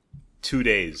 2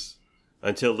 days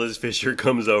until Liz Fisher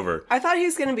comes over? I thought he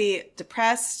was gonna be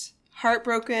depressed,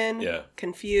 heartbroken,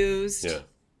 confused. Yeah,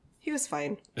 he was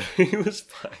fine. He was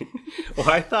fine. Well,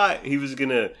 I thought he was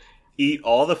gonna eat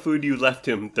all the food you left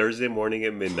him Thursday morning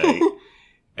at midnight,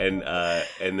 and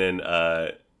then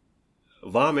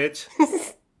vomit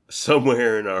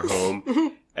somewhere in our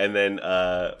home. And then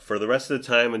for the rest of the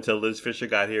time until Liz Fisher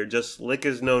got here, just lick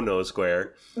his no-no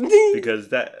square. Because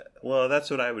that's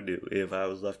what I would do if I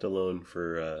was left alone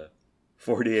for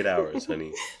 48 hours,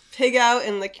 honey. Pig out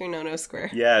and lick your no-no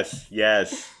square.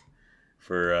 Yes.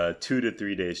 For 2 to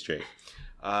 3 days straight.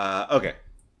 Okay,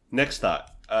 next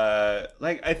thought.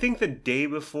 I think the day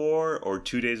before or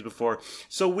 2 days before.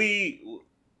 So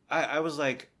I was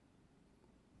like,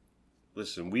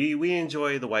 listen, we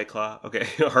enjoy the White Claw, okay,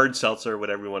 hard seltzer,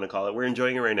 whatever you want to call it. We're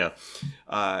enjoying it right now.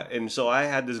 And so I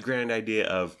had this grand idea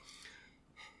of,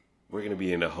 we're going to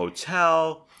be in a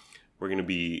hotel. We're going to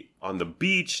be on the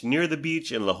beach, near the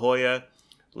beach in La Jolla.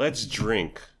 Let's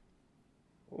drink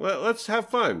well, let's have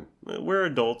fun. We're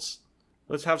adults.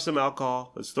 Let's have some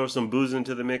alcohol. Let's throw some booze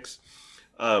into the mix.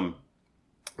 And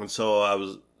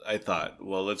so I thought,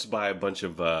 well, let's buy a bunch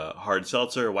of hard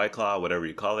seltzer, White Claw, whatever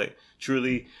you call it,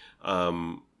 Truly,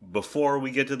 before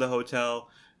we get to the hotel,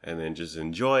 and then just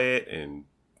enjoy it. And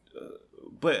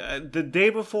but the day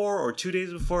before or 2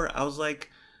 days before, I was like,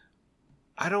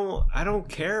 I don't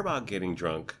care about getting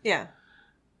drunk. Yeah.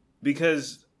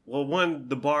 Because, well, one,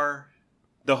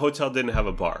 the hotel didn't have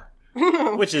a bar.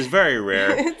 Which is very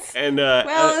rare. It's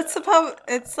a pub.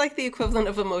 It's like the equivalent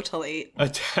of a Motel 8. A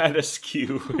tad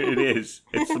askew. It is.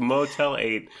 It's the Motel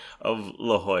 8 of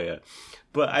La Jolla.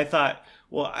 But I thought,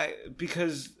 well,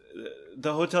 because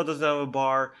the hotel doesn't have a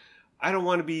bar, I don't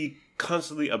want to be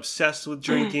constantly obsessed with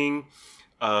drinking.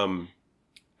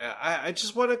 I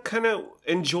just want to kind of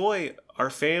enjoy our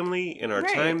family and our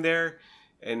time there.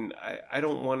 And I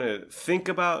don't want to think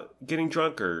about getting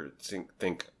drunk or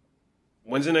think,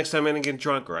 when's the next time I'm going to get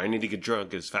drunk? Or I need to get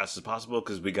drunk as fast as possible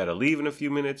because we got to leave in a few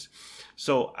minutes.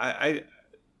 So I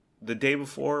the day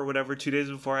before or whatever, 2 days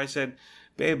before, I said,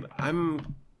 babe,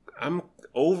 I'm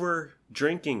over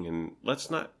drinking, and let's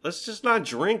just not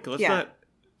drink. Let's not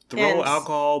throw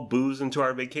alcohol, booze into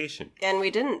our vacation. And we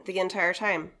didn't the entire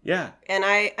time. Yeah. And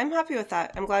I'm happy with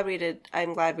that. I'm glad we did.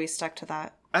 I'm glad we stuck to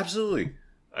that. Absolutely.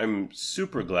 I'm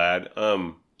super glad.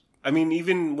 I mean,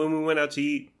 even when we went out to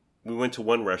eat, we went to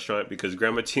one restaurant because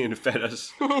Grandma Tina fed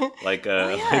us like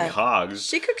hogs.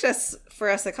 She cooked for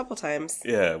us a couple times.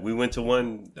 Yeah, we went to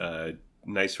one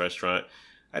nice restaurant.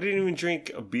 I didn't even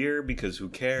drink a beer because who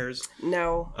cares?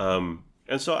 No.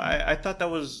 And so I thought that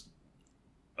was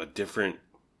a different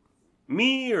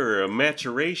me, or a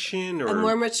maturation, or a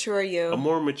more mature you. A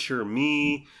more mature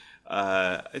me.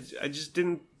 I just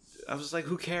didn't. I was like,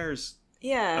 who cares?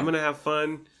 Yeah. I'm gonna have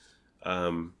fun.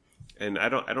 And I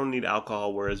don't need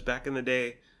alcohol. Whereas back in the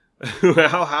day,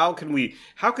 how can we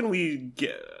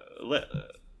get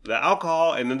the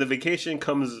alcohol, and then the vacation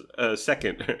comes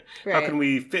second? Right. How can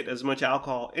we fit as much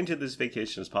alcohol into this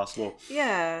vacation as possible?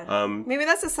 Yeah. Maybe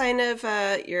that's a sign of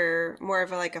you're more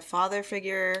of a father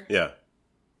figure. Yeah.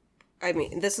 I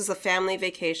mean, this was a family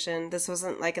vacation. This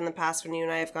wasn't like in the past when you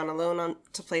and I have gone alone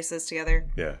to places together.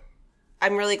 Yeah.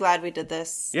 I'm really glad we did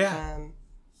this. Yeah.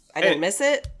 I didn't miss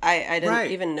it. I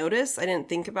didn't even notice. I didn't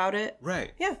think about it.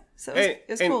 Right. Yeah. So it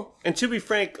was cool. And to be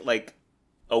frank, like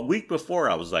a week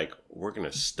before, I was like, we're going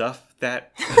to stuff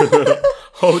that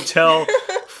hotel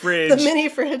fridge. The mini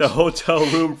fridge. The hotel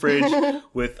room fridge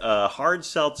with hard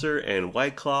seltzer and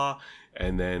White Claw.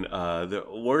 And then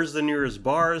where's the nearest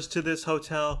bars to this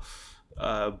hotel?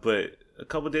 But a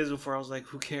couple days before, I was like,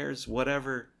 who cares?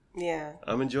 Whatever. Yeah.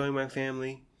 I'm enjoying my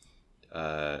family.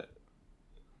 I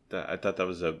thought that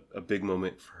was a big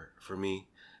moment for me,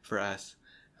 for us,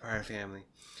 for our family.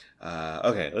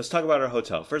 Okay, let's talk about our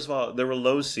hotel. First of all, there were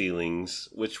low ceilings,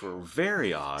 which were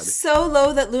very odd. So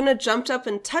low that Luna jumped up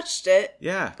and touched it.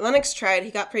 Yeah. Lennox tried.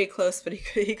 He got pretty close, but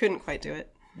he couldn't quite do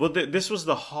it. Well, this was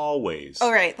the hallways.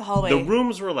 Oh, right, the hallway. The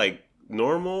rooms were like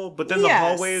normal, but then the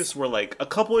hallways were like a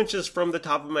couple inches from the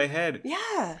top of my head.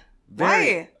 Yeah.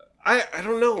 Why? I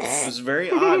don't know. It was very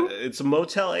odd. It's a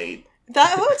Motel 8.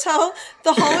 That hotel,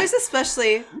 the hallways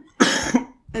especially,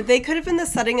 they could have been the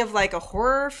setting of like a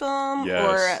horror film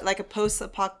or like an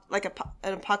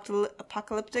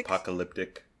apocalyptic.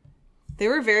 Apocalyptic. They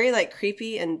were very like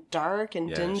creepy and dark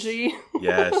and dingy.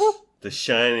 Yes. The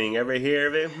Shining. Ever hear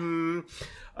of it?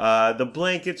 The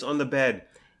blankets on the bed.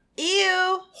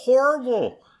 Ew.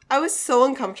 Horrible. I was so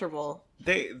uncomfortable.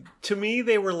 To me,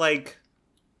 they were like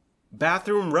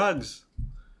bathroom rugs.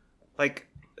 Like,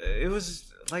 it was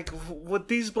like, what,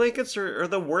 these blankets are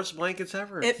the worst blankets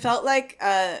ever. It felt like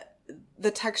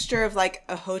the texture of like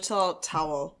a hotel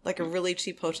towel, like a really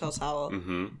cheap hotel towel.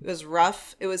 Mm-hmm. It was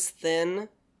rough. It was thin.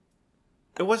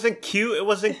 It wasn't cute. It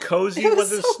wasn't cozy. It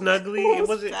wasn't so snuggly. Cool. It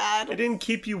wasn't bad. It didn't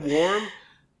keep you warm.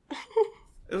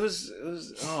 It was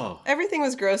Everything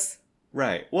was gross.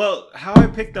 Right. Well, how I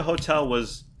picked the hotel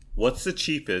was what's the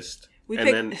cheapest.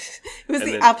 It was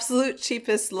the absolute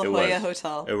cheapest La Jolla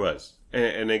hotel. It was.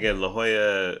 And again, La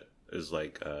Jolla is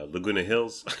like Laguna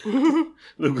Hills,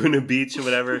 Laguna Beach or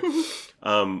whatever.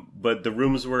 But the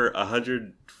rooms were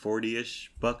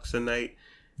 $140-ish a night.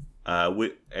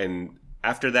 And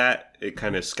after that, it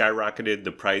kind of skyrocketed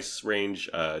the price range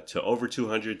to over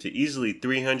 $200 to easily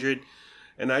 $300.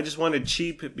 And I just wanted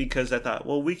cheap because I thought,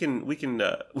 well, we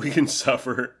can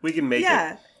suffer, we can make it.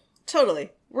 Yeah,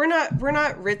 totally. We're not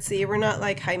ritzy. We're not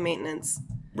like high maintenance.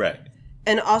 Right.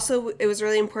 And also, it was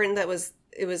really important that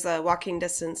it was a walking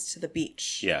distance to the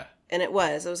beach. Yeah. And it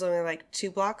was only like 2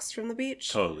 blocks from the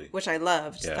beach. Totally. Which I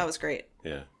loved. Yeah. That was great.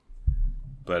 Yeah.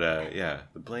 But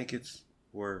the blankets,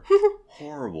 were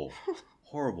horrible.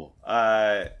 Horrible.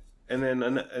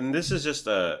 And this is just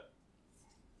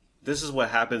this is what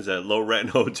happens at low rent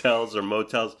hotels or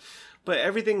motels. But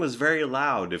everything was very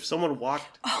loud. If someone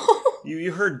walked,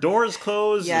 you heard doors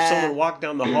close. Yeah. If someone walked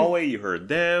down the hallway, you heard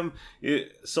them.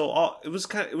 It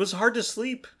was hard to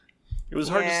sleep. It was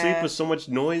hard to sleep with so much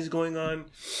noise going on.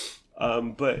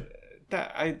 But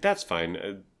that's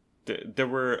fine. There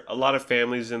were a lot of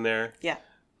families in there. Yeah.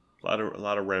 A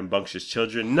lot of rambunctious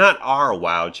children. Not our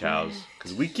Wow Chows,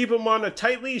 because we keep them on a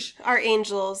tight leash. Our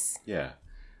angels. Yeah.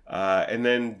 And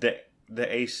then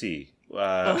the AC.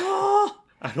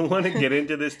 I don't want to get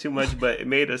into this too much, but it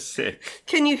made us sick.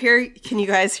 Can you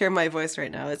guys hear my voice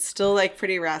right now? It's still like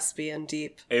pretty raspy and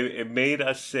deep. It made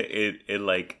us sick.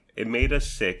 It made us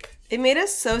sick. It made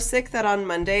us so sick that on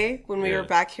Monday when we were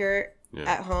back here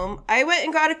at home, I went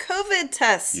and got a COVID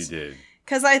test. You did.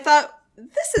 Because I thought,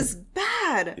 this is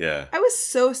bad. Yeah. I was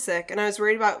so sick and I was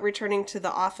worried about returning to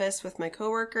the office with my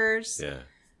coworkers. Yeah.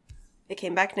 It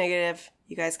came back negative.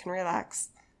 You guys can relax.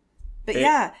 But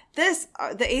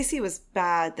the AC was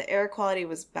bad. The air quality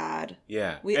was bad.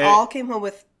 Yeah. We all came home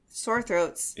with sore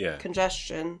throats,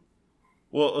 congestion.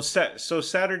 Well, so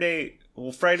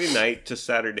Friday night to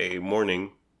Saturday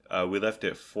morning, we left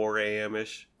at 4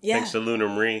 a.m.-ish. Yeah. Thanks to Luna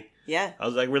Marie. Yeah. I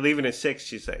was like, we're leaving at 6.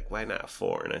 She's like, why not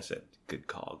 4? And I said, good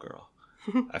call, girl.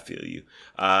 I feel you.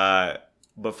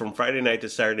 But from Friday night to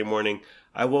Saturday morning,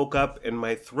 I woke up and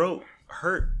my throat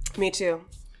hurt. Me too.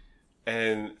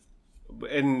 And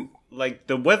like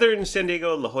the weather in San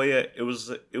Diego, La Jolla, it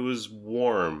was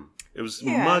warm. It was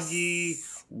muggy,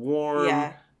 warm.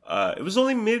 Yeah. It was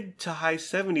only mid to high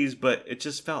 70s, but it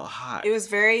just felt hot. It was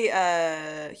very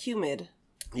humid.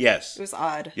 Yes. It was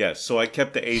odd. Yes. So I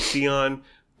kept the AC on,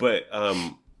 but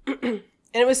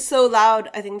and it was so loud.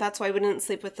 I think that's why we didn't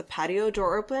sleep with the patio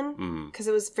door open, because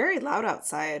it was very loud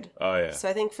outside. Oh yeah. So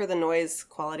I think for the noise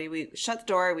quality, we shut the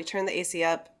door, we turned the AC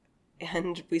up,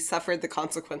 and we suffered the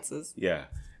consequences. Yeah.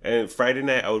 And Friday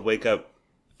night, I would wake up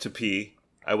to pee.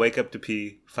 I wake up to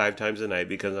pee 5 times a night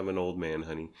because I'm an old man,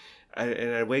 honey.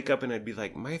 And I'd wake up and I'd be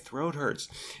like, my throat hurts.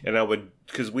 And I would,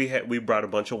 because we brought a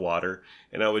bunch of water,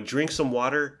 and I would drink some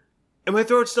water, and my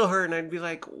throat still hurt. And I'd be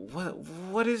like,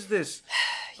 what is this?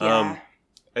 Yeah.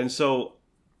 And so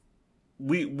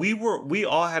we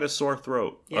all had a sore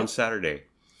throat on Saturday.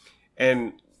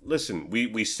 And listen,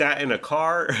 we sat in a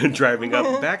car driving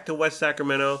up back to West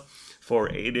Sacramento for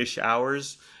 8-ish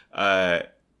hours,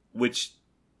 which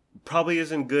probably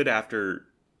isn't good after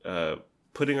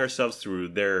putting ourselves through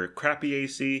their crappy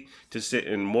AC to sit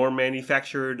in more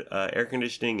manufactured air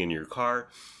conditioning in your car.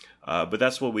 But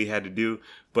that's what we had to do.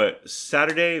 But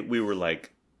Saturday, we were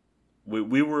like,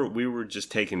 we were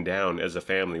just taken down as a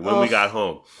family when we got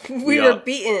home. We were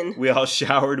beaten. We all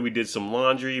showered. We did some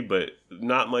laundry, but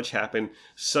not much happened.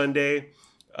 Sunday,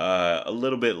 a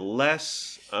little bit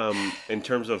less in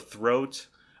terms of throat,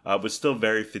 but still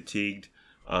very fatigued.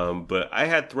 But I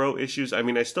had throat issues. I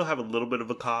mean, I still have a little bit of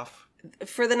a cough.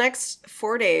 For the next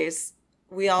 4 days,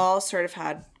 we all sort of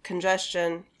had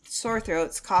congestion, sore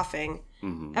throats, coughing.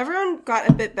 Mm-hmm. Everyone got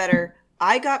a bit better.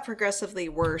 I got progressively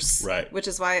worse, right? Which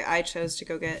is why I chose to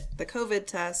go get the COVID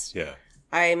test. Yeah.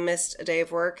 I missed a day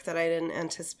of work that I didn't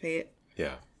anticipate.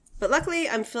 Yeah. But luckily,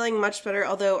 I'm feeling much better,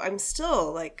 although I'm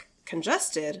still, like,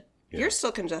 congested. Yeah. You're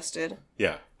still congested.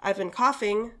 Yeah. I've been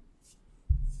coughing.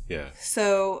 Yeah.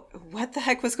 So, what the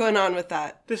heck was going on with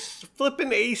that? This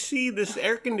flipping AC, this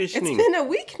air conditioning. It's been a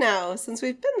week now since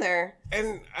we've been there.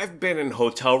 And I've been in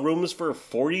hotel rooms for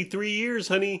 43 years,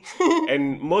 honey.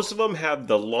 And most of them have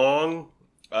the long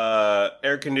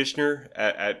air conditioner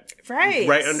at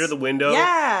right under the window.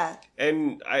 Yeah.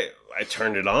 And I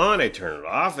turned it on, I turned it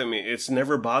off. I mean, it's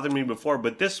never bothered me before.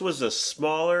 But this was a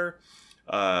smaller...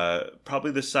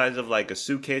 probably the size of like a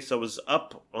suitcase that was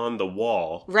up on the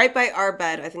wall. Right by our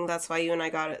bed. I think that's why you and I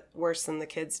got it worse than the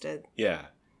kids did. Yeah.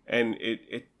 And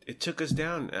it took us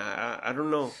down. I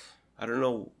don't know. I don't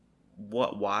know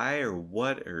why or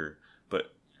what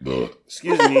but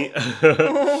excuse me.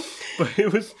 But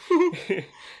it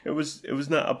was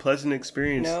not a pleasant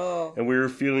experience. No. And we were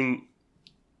feeling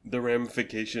the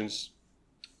ramifications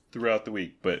throughout the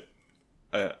week, but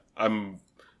I'm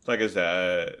like I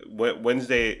said,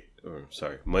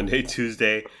 Monday,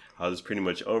 Tuesday, I was pretty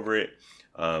much over it.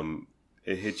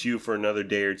 It hit you for another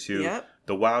day or two. Yep.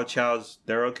 The Wow Chows,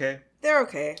 they're okay? They're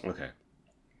okay. Okay.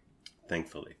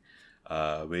 Thankfully.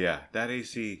 But yeah, that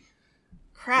AC.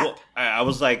 Crap. Well, I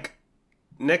was like,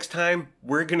 next time,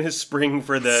 we're going to spring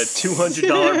for the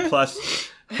 $200 plus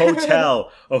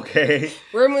hotel, okay?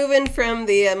 We're moving from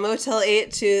the Motel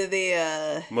 8 to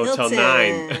the Motel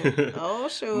Hilton. 9. Oh,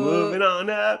 sure. Moving on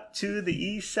up to the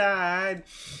east side.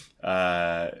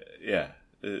 Yeah.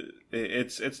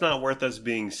 It's not worth us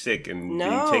being sick and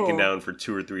being taken down for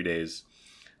 2 or 3 days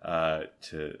for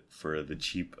the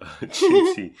chintzy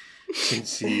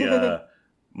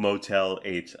Motel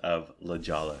 8 of La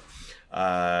Jolla.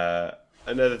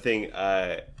 Another thing,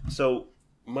 so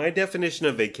my definition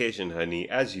of vacation, honey,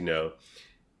 as you know,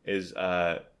 is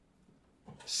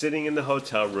sitting in the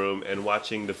hotel room and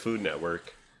watching the Food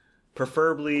Network,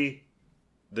 preferably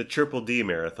the Triple D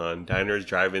marathon, diners,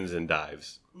 drive-ins, and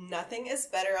dives. Nothing is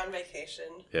better on vacation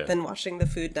than watching the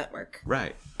Food Network.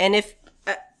 Right. And if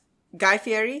Guy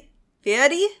Fieri,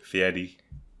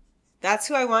 that's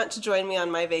who I want to join me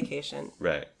on my vacation.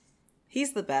 Right.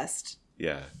 He's the best.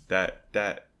 Yeah,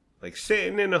 that like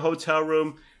sitting in a hotel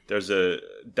room. There's a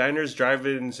diners,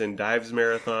 drive-ins, and dives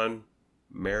marathon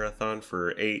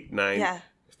for 8, 9,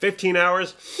 15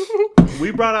 hours.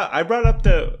 I brought up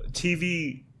the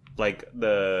TV, like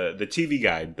the TV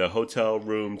guide, the hotel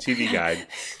room TV guide,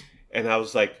 and I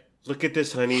was like, "Look at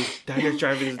this, honey, diners,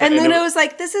 drive-ins." And Luna was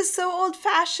like, "This is so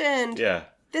old-fashioned." Yeah.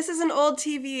 This is an old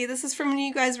TV. This is from when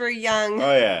you guys were young.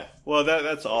 Oh, yeah. Well,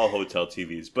 that's all hotel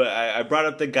TVs. But I brought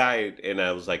up the guide, and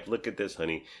I was like, look at this,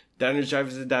 honey. Diners,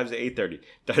 drives, and dives at 8:30.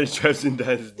 Diners, drives, and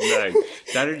dives at 9.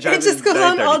 Diners, drives, it just goes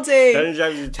on all day. Diners,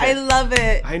 drives, and 10. I love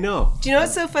it. I know. Do you know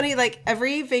what's so funny? Like,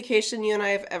 every vacation you and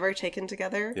I have ever taken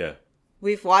together, yeah,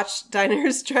 we've watched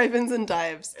diners, drive-ins, and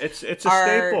dives. It's a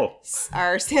staple.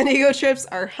 Our San Diego trips,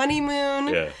 our honeymoon.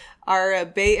 Yeah. Our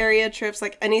Bay Area trips,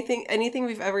 like anything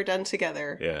we've ever done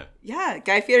together. Yeah. Yeah,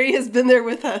 Guy Fieri has been there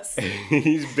with us.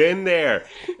 He's been there.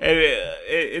 And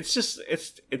it's just,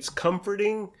 it's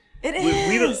comforting. It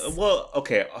is. Well,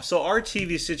 okay, so our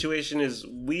TV situation is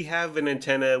we have an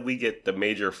antenna. We get the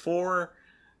major 4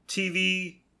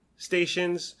 TV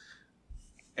stations,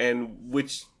 and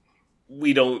which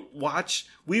we don't watch.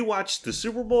 We watch the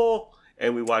Super Bowl,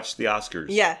 and we watch the Oscars.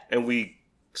 Yeah. And we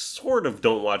sort of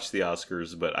don't watch the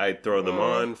Oscars, but I throw them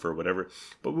on for whatever.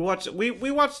 But we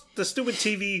watch the stupid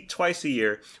TV twice a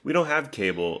year. We don't have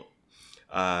cable,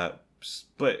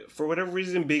 but for whatever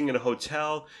reason, being in a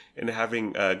hotel and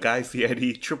having Guy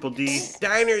Fieri, Triple D,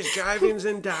 diners, drive-ins,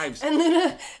 and dives.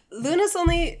 And Luna's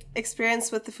only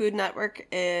experience with the Food Network,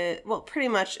 pretty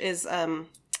much is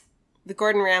the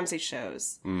Gordon Ramsay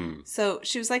shows. So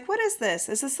she was like, "What is this?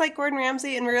 Is this like Gordon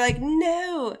Ramsay?" And we were like,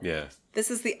 "No." Yeah. This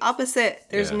is the opposite.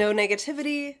 There's no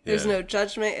negativity. There's no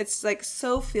judgment. It's like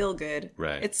so feel good.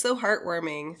 Right. It's so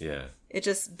heartwarming. Yeah. It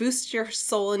just boosts your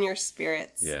soul and your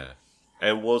spirits. Yeah.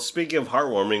 And well, speaking of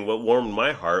heartwarming, what warmed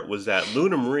my heart was that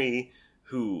Luna Marie,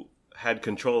 who had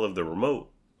control of the remote,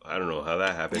 I don't know how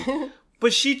that happened,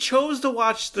 but she chose to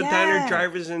watch the Diner,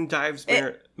 Drivers, and Dives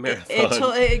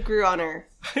marathon. It grew on her.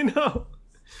 I know.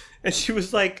 And she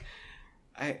was like,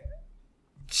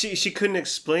 she couldn't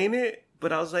explain it,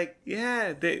 but I was like,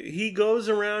 yeah, he goes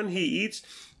around, he eats.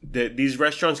 These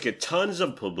restaurants get tons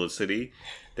of publicity.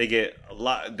 They get a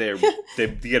lot. They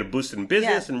get a boost in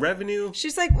business and revenue.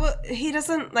 She's like, well, he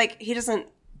doesn't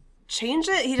change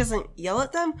it. He doesn't yell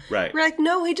at them. Right. We're like,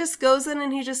 no, he just goes in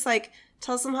and he just like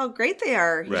tells them how great they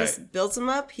are. He right. just builds them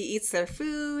up. He eats their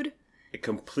food. It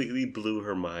completely blew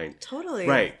her mind. Totally.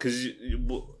 Right, because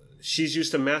she's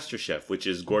used to MasterChef, which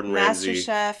is Gordon Ramsay.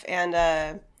 MasterChef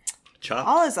and Chopped?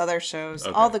 All his other shows,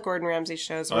 all the Gordon Ramsay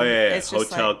shows. Oh yeah, it's just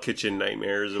Hotel like... Kitchen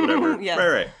Nightmares or whatever. Yeah.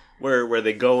 Right. Where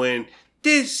they go in.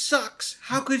 This sucks.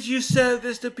 How could you sell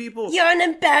this to people? You're an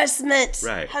embarrassment.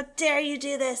 Right. How dare you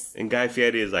do this? And Guy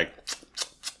Fieri is like,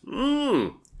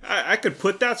 I could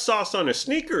put that sauce on a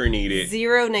sneaker and eat it.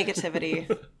 Zero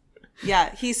negativity.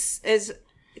 Yeah, is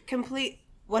complete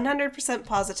 100%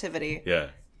 positivity. Yeah.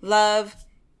 Love.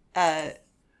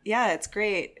 Yeah, it's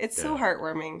great. It's so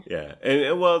heartwarming. Yeah.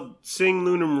 And well, seeing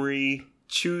Luna Marie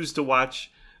choose to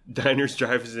watch Diners,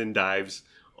 Drive-Ins, and Dives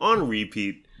on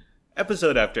repeat,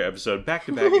 episode after episode, back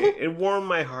to back, it warmed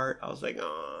my heart. I was like,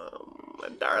 oh, my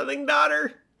darling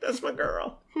daughter. That's my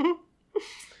girl.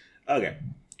 Okay.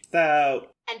 So,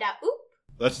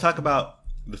 let's talk about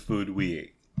the food we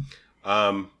ate.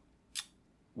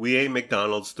 We ate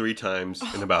McDonald's 3 times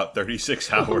in about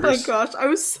 36 hours. Oh my gosh, I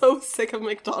was so sick of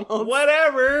McDonald's.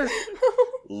 Whatever.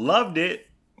 Loved it.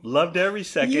 Loved every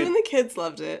second. You and the kids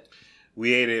loved it.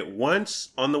 We ate it once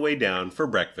on the way down for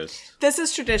breakfast. This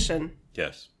is tradition.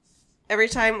 Yes. Every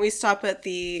time we stop at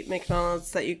the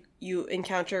McDonald's that you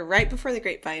encounter right before the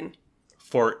Grapevine.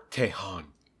 Fort Tejon.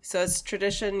 So it's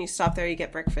tradition. You stop there, you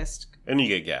get breakfast. And you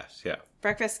get gas, yeah.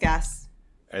 Breakfast, gas.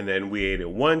 And then we ate it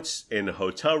once in a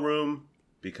hotel room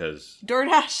because...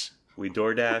 DoorDash. We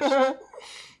DoorDashed.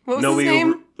 What was No, his we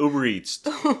name? Uber Eats.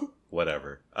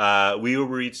 Whatever. We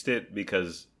Uber Eats it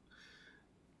because.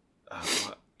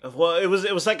 Well, it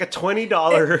was like a $20.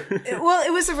 Well,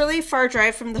 it was a really far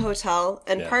drive from the hotel,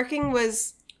 and Yeah. parking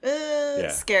was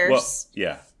Yeah. scarce.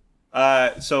 Well,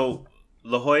 yeah. So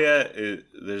La Jolla,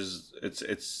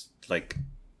 it's like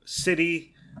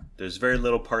city. There's very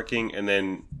little parking, and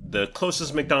then the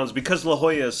closest McDonald's, because La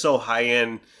Jolla is so high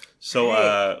end, so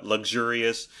Right.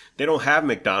 luxurious. They don't have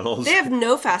McDonald's. They have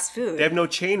no fast food. They have no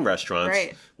chain restaurants.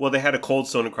 Right. Well, they had a Cold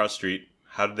Stone across the street.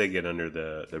 How did they get under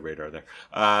the radar there?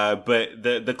 But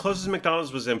the closest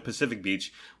McDonald's was in Pacific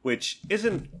Beach, which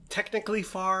isn't technically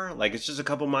far. Like, it's just a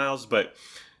couple miles. But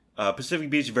Pacific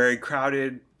Beach, very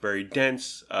crowded, very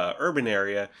dense, urban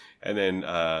area. And then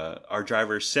our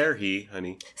driver, Serhi,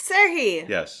 honey. Serhi.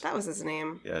 Yes. That was his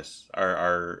name. Yes.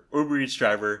 Our Uber Eats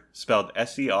driver, spelled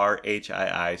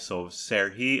Serhii. So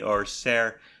Serhi or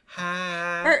Serha.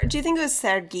 Or do you think it was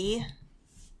Sergi?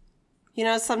 You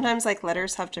know, sometimes like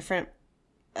letters have different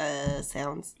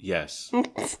sounds. Yes. So,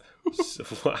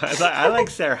 I like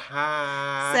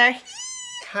Serha.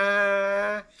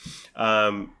 Serhi.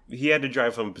 He had to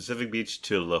drive from Pacific Beach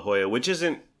to La Jolla, which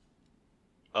isn't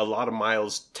a lot of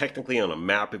miles technically on a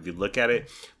map if you look at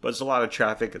it, but it's a lot of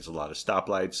traffic. It's a lot of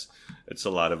stoplights. It's a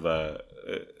lot of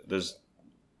there's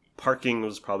parking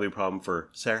was probably a problem for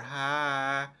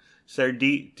Serha.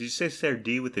 Serdi. Did you say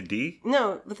Serdi with a D?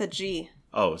 No, with a G.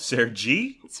 Oh,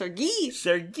 Sergi. Sergi.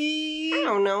 Sergi. I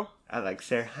don't know. I like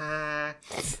Serha.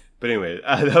 But anyway,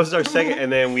 that was our second, and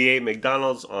then we ate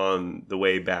McDonald's on the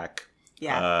way back.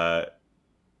 Yeah.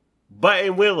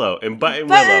 Button Willow.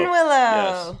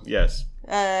 Willow. Yes.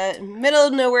 Middle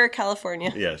of nowhere,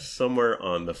 California. Yes. Somewhere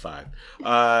on the 5.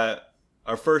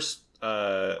 Our first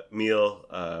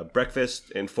meal,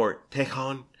 breakfast in Fort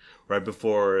Tejon, right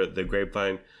before the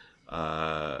Grapevine.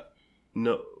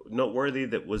 Noteworthy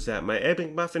that was that my Egg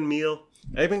McMuffin meal,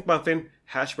 Egg McMuffin,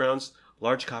 hash browns,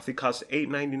 large coffee cost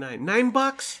 $8.99.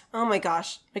 $9? Oh my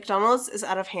gosh, McDonald's is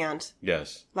out of hand.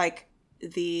 Yes. Like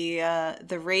the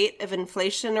rate of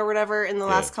inflation or whatever in the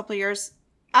last couple of years,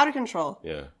 out of control.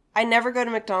 Yeah. I never go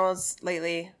to McDonald's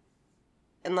lately,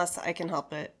 unless I can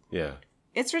help it. Yeah.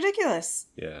 It's ridiculous.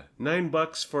 Yeah.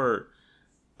 $9 for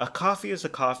a coffee is a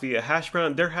coffee. A hash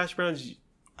brown, their hash browns.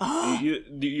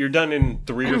 You're done in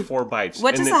 3 or 4 bites.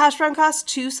 What does the hash brown cost?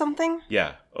 $2 something?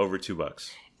 Yeah, over $2.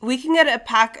 We can get a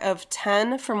pack of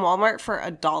 10 from Walmart for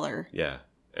 $1. Yeah,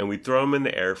 and we throw them in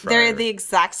the air fryer. They're the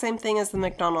exact same thing as the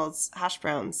McDonald's hash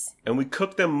browns. And we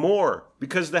cook them more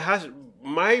because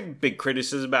my big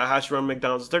criticism about hash brown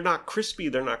McDonald's, they're not crispy,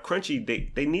 they're not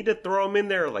crunchy. They need to throw them in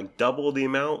there like double the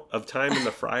amount of time in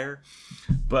the fryer.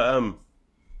 But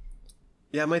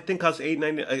yeah, my thing costs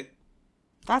 $8.90.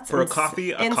 That's for a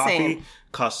coffee. insane. Coffee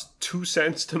costs 2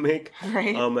 cents to make.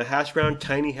 Right. A hash brown,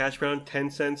 tiny hash brown,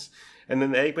 10 cents. And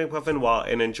then the Egg McMuffin, while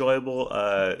an enjoyable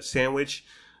sandwich,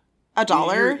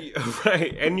 $1?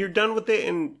 Right. And you're done with it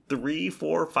in 3,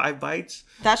 4, 5 bites.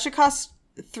 That should cost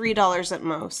 $3 at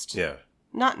most. Yeah.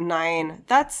 Not $9.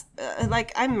 That's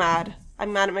I'm mad.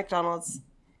 I'm mad at McDonald's.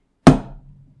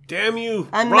 Damn you,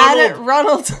 I'm Ronald. mad at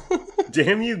Ronald.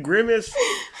 Damn you, Grimace.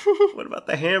 What about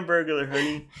the hamburger,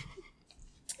 honey?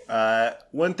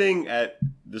 One thing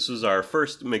this was our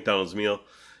first McDonald's meal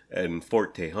in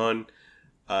Fort Tejon.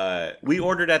 We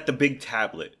ordered at the big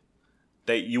tablet.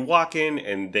 That you walk in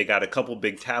and they got a couple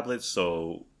big tablets,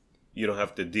 so you don't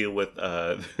have to deal with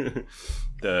the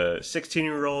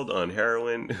 16-year-old on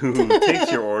heroin who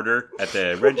takes your order at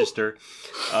the register.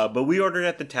 But we ordered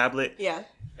at the tablet. Yeah.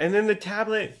 And then the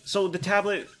tablet,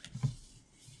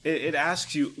 it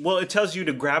asks you, well, it tells you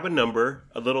to grab a number,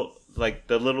 the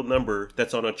little number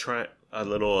that's on a like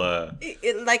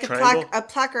triangle? a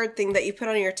placard thing that you put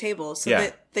on your table so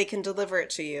that they can deliver it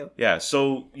to you. Yeah,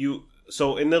 so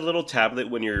in the little tablet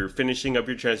when you're finishing up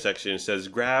your transaction, it says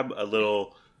grab a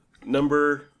little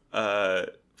number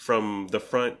from the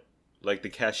front, like the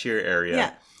cashier area.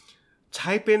 Yeah.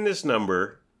 Type in this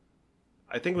number.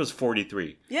 I think it was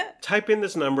 43. Yeah. Type in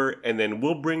this number and then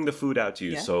we'll bring the food out to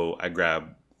you. Yeah. So I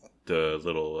grab the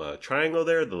little triangle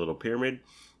there, the little pyramid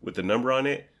with the number on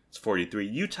it. It's 43.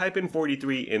 You type in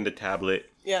 43 in the tablet.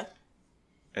 Yeah.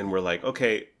 And we're like,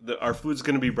 okay, our food's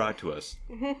going to be brought to us.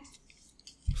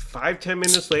 5-10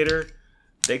 minutes later,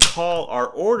 they call our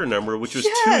order number, which was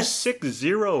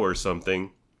 260 or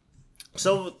something.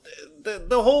 So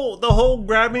the whole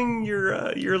grabbing your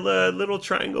little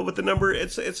triangle with the number,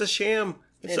 it's a sham.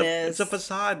 It's a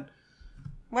facade.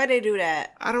 Why'd they do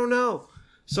that? I don't know.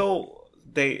 So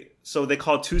they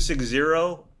called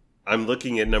 260 I'm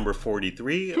looking at number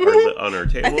 43 on our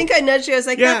table. I think I nudged you. I was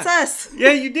like, Yeah. that's us.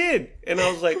 Yeah, you did. And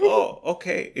I was like, oh,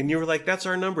 okay. And you were like, that's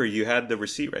our number. You had the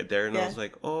receipt right there. And I Yeah. was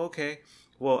like, oh, okay.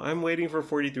 Well, I'm waiting for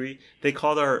 43. They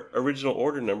called our original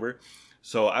order number.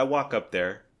 So I walk up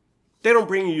there. They don't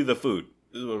bring you the food,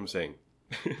 is what I'm saying.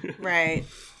 Right.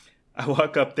 I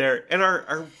walk up there, and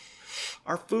our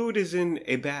food is in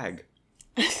a bag.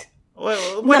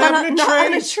 Well, what happened to Not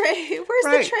on a trays? tray. Where's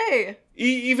Right. the tray?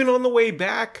 Even on the way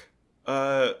back, in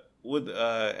At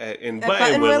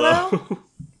Button Willow, Buttonwillow?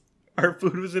 our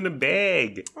food was in a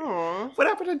bag. Aw. What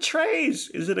happened to trays?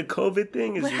 Is it a COVID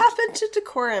thing? What happened to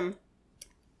decorum?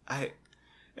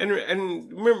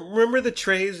 Remember the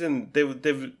trays, and there would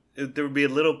be a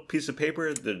little piece of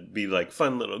paper. There'd be like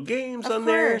fun little games Of on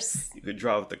course. there. You could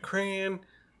draw with the crayon.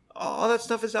 All that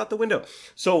stuff is out the window.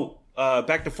 So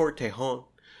back to Fort Tejon.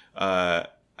 I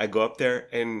go up there,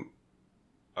 and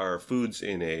our food's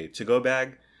in a to-go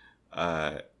bag,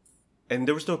 and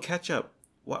there was no ketchup.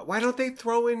 Why don't they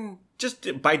throw in,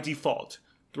 just by default,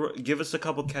 give us a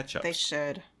couple ketchups? They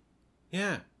should.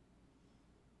 Yeah.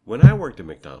 When I worked at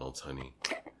McDonald's, honey,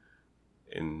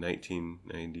 in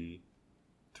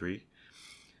 1993,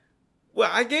 well,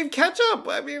 I gave ketchup.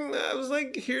 I mean, I was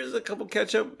like, here's a couple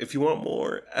ketchup. If you want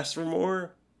more, ask for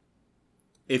more.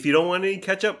 If you don't want any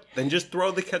ketchup, then just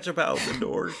throw the ketchup out the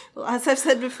door. Well, as I've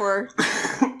said before,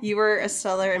 you were a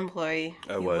stellar employee.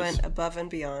 I You was. went above and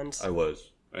beyond. I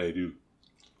do.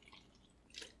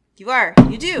 You are.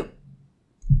 You do.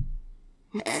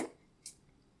 I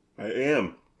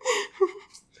am.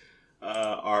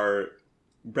 Our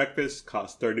breakfast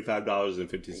cost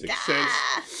 $35.56.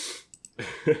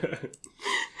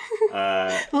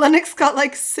 Lennox got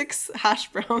like 6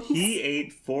 hash browns. He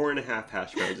ate 4.5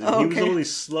 hash browns, and Oh, he was okay. only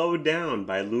slowed down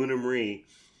by Luna Marie,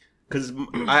 because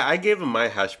I gave him my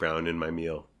hash brown in my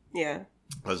meal. Yeah.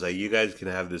 I was like, you guys can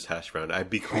have this hash brown. I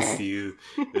bequeath to you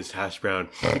this hash brown,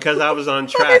 because I was on I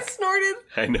track. snorted.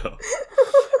 I know.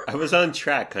 I was on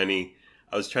track, honey.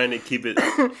 I was trying to keep it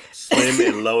slim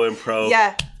and low and pro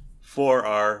Yeah. for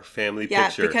our family Yeah,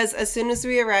 picture. because as soon as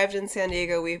we arrived in San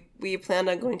Diego, we planned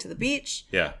on going to the beach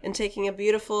Yeah, and taking a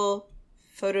beautiful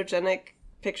photogenic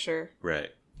picture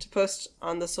right, to post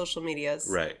on the social medias.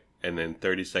 right. And then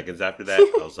 30 seconds after that,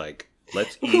 I was like,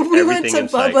 let's eat We everything went to in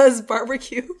sight. Bubba's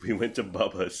barbecue. We went to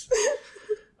Bubba's.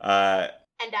 And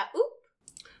oop.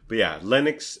 But yeah,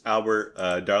 Lennox, our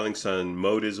darling son,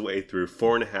 mowed his way through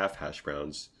 4.5 hash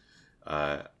browns.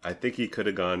 I think he could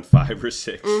have gone 5 or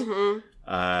 6. Mm-hmm.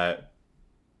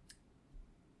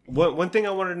 One thing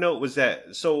I wanted to note was that,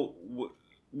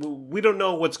 we don't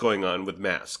know what's going on with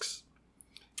masks.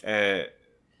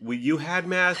 You had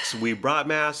masks, we brought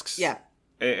masks. Yeah.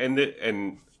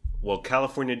 And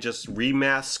California just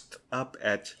remasked up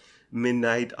at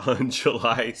midnight on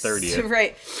July 30th.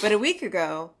 Right. But a week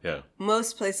ago, Yeah,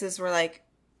 most places were like,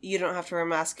 you don't have to wear a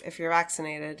mask if you're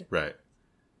vaccinated. right.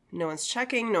 No one's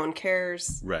checking. No one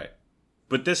cares. Right.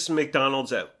 But this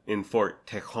McDonald's in Fort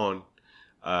Tejon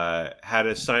had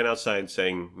a sign outside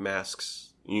saying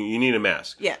masks. You need a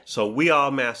mask. Yeah. So we all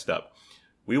masked up.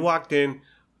 We walked in.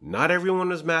 Not everyone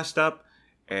was masked up.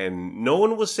 And no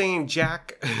one was saying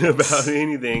jack about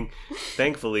anything,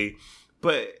 thankfully.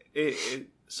 But the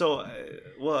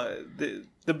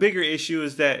bigger issue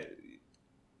is that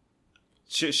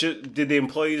did the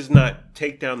employees not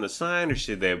take down the sign, or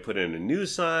should they have put in a new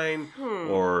sign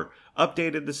or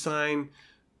updated the sign?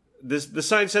 The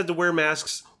sign said to wear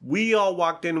masks. We all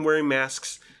walked in wearing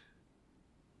masks.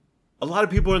 A lot of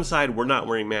people inside were not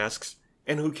wearing masks,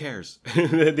 and who cares?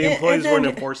 The employees weren't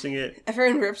enforcing it.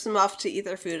 Everyone rips them off to eat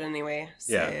their food anyway.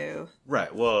 So. Yeah.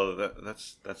 Right. Well,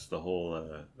 that's the whole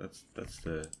that's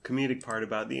the comedic part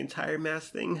about the entire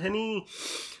mask thing, honey.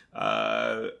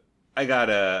 I got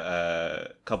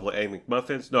a couple of Egg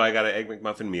McMuffins. No, I got an Egg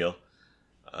McMuffin meal.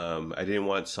 I didn't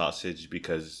want sausage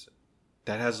because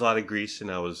that has a lot of grease,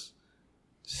 and I was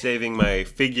saving my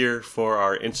figure for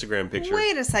our Instagram picture.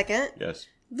 Wait a second. Yes.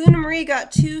 Luna Marie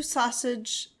got 2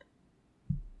 sausage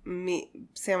meat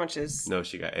sandwiches. No,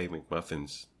 she got Egg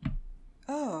McMuffins.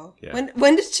 Oh. Yeah.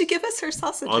 When did she give us her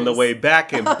sausages? On the way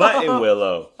back in Button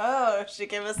Willow. Oh, she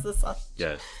gave us the sausage.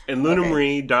 Yes. And Luna Okay.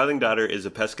 Marie, darling daughter, is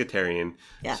a pescatarian.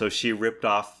 Yeah. So she ripped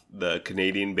off the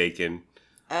Canadian bacon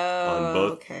Oh, on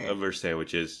both okay. of her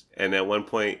sandwiches. And at one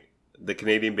point, the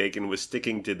Canadian bacon was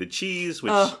sticking to the cheese,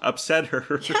 which upset her.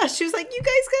 Yeah, she was like, you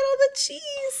guys got all the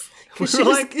cheese. 'Cause We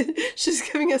were she's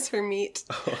giving us her meat.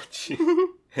 Oh, gee.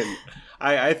 And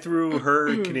I threw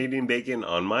her Canadian bacon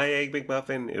on my Egg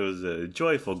McMuffin. It was a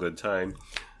joyful good time.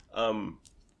 And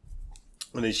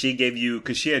then she gave you,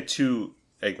 because she had 2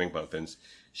 Egg McMuffins,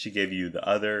 she gave you the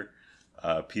other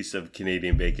piece of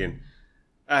Canadian bacon.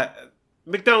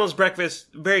 McDonald's breakfast,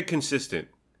 very consistent.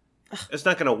 It's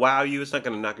not going to wow you. It's not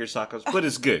going to knock your socks off, but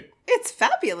it's good. It's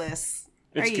fabulous.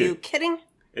 Are you kidding?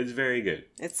 It's very good.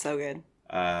 It's so good.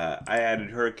 I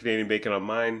added her Canadian bacon on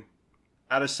mine.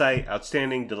 Out of sight,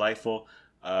 outstanding, delightful.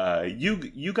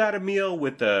 You got a meal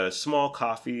with a small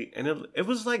coffee, and it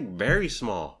was like very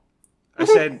small. I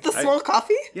said the small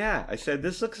coffee? Yeah, I said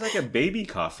this looks like a baby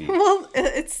coffee. Well,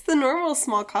 it's the normal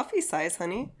small coffee size,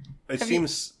 honey. It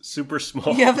seems super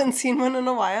small. You haven't seen one in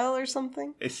a while or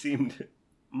something? It seemed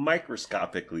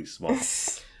microscopically small.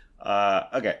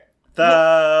 Okay.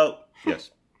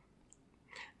 Yes.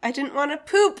 I didn't want to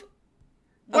poop.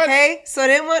 What? Okay, so I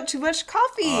didn't want too much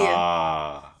coffee.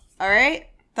 All right?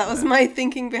 That was my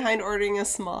thinking behind ordering a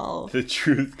small. The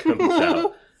truth comes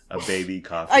out. A baby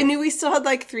coffee. I knew we still had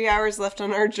like 3 hours left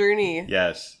on our journey.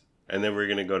 Yes. And then we were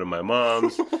going to go to my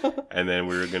mom's. And then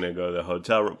we were going to go to the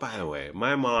hotel room. By the way,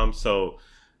 my mom, so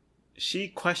she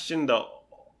questioned the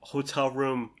hotel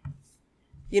room.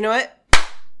 You know what?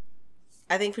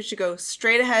 I think we should go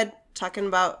straight ahead talking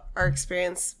about our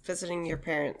experience visiting your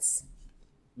parents.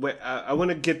 Wait, I want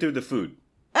to get through the food.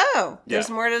 Oh, there's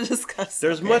more to discuss.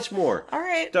 There's much more. All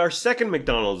right. Our second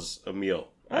McDonald's meal.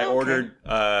 I ordered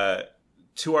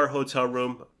to our hotel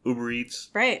room, Uber Eats.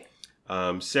 Right.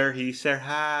 Serhi.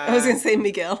 I was going to say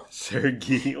Miguel.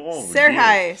 Sergi. Oh,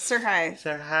 Serhi.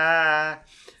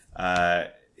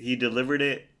 He delivered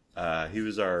it. He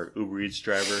was our Uber Eats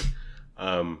driver.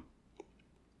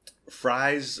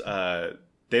 Fries,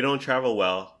 they don't travel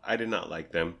well. I did not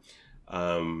like them.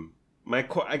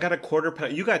 I got a quarter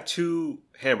pound. You got 2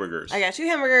 hamburgers. I got 2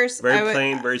 hamburgers. Very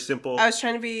plain, very simple. I was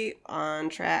trying to be on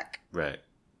track. Right.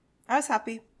 I was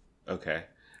happy. Okay.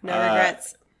 No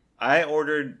regrets. I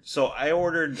ordered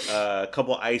a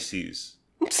couple ices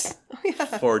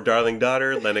for darling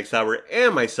daughter, Lennox Albert,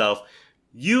 and myself.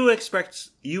 You expressed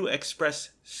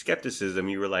skepticism.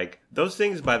 You were like, those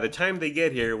things by the time they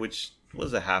get here, which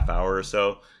was a half hour or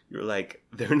so, you were like,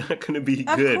 they're not going to be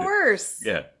good. Of course.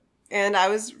 Yeah. And I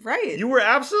was right. You were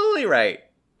absolutely right.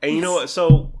 And you know what?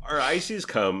 So our ices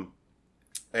come,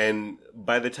 and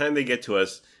by the time they get to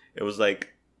us, it was like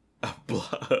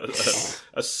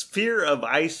a sphere of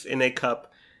ice in a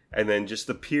cup, and then just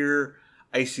the pure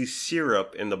icy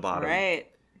syrup in the bottom. Right.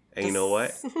 And you know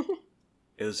what?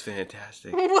 It was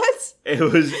fantastic. What? It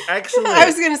was excellent. I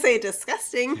was going to say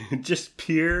disgusting. Just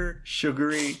pure,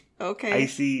 sugary,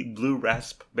 icy blue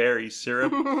raspberry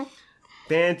syrup.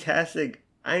 Fantastic.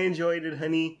 I enjoyed it,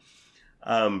 honey.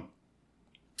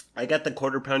 I got the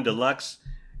quarter pound deluxe.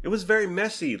 It was very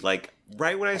messy. Like,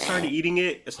 right when I started eating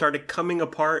it, it started coming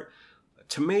apart.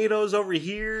 Tomatoes over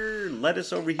here,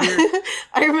 lettuce over here.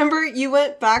 I remember you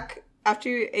went back, after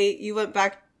you ate, you went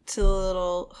back to the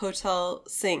little hotel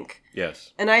sink.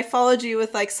 Yes. And I followed you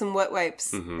with, like, some wet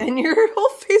wipes. Mm-hmm. And your whole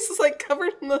face was, like,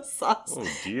 covered in the sauce. Oh,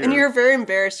 dear. And you were very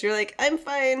embarrassed. You're like, I'm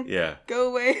fine. Yeah. Go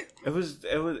away.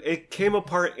 It came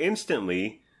apart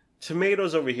instantly.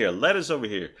 Tomatoes over here, lettuce over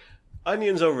here,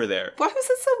 onions over there. Why was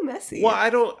it so messy? Well,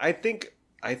 I think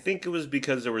it was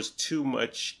because there was too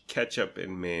much ketchup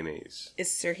and mayonnaise. Is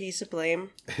Serhi to blame?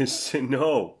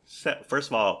 No. First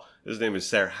of all, his name is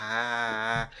Sarah.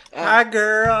 Hi,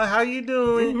 girl. How you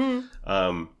doing?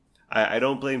 Mm-hmm. I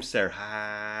don't blame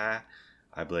Sarah.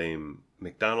 I blame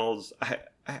McDonald's.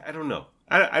 I don't know.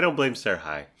 I don't blame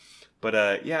Sarah.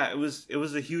 But yeah, it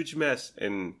was a huge mess,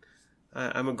 and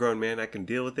I'm a grown man. I can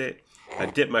deal with it. I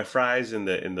dipped my fries in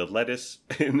the lettuce,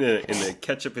 in the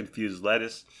ketchup infused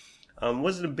lettuce.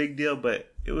 Wasn't a big deal,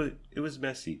 but it was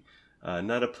messy.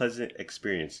 Not a pleasant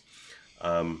experience.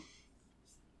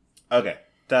 Okay,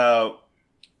 the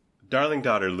darling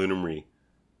daughter Luna Marie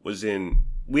was in.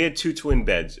 We had 2 twin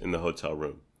beds in the hotel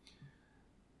room.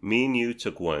 Me and you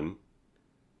took one.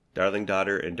 Darling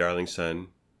daughter and darling son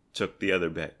took the other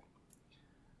bed.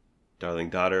 Darling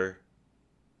daughter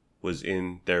was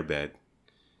in their bed,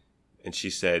 and she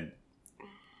said,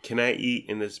 "Can I eat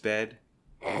in this bed?"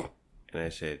 And I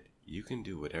said, "You can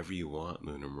do whatever you want,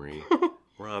 Luna Marie.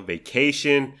 We're on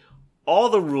vacation. All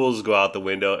the rules go out the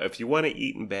window. If you want to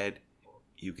eat in bed,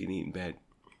 you can eat in bed."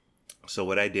 So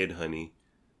what I did, honey,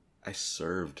 I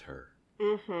served her.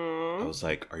 Mm-hmm. I was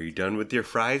like, "Are you done with your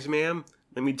fries, ma'am?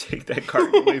 Let me take that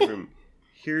carton away from.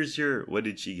 Here's your." What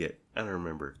did she get? I don't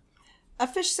remember. A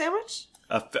fish sandwich?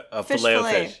 A filet of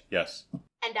fish. Yes.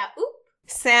 And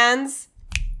sans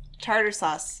tartar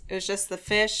sauce. It was just the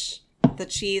fish, the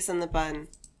cheese, and the bun.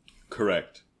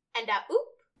 Correct. And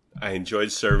I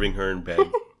enjoyed serving her in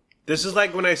bed. This is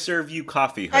like when I serve you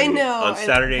coffee, honey, I know, on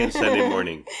Saturday and Sunday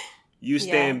morning. You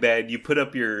stay in bed. You put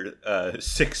up your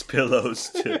 6 pillows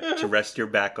to rest your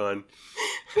back on.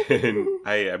 And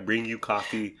I bring you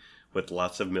coffee with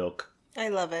lots of milk. I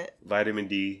love it. Vitamin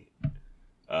D,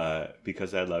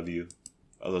 because I love you.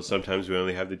 Although sometimes we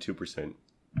only have the 2%.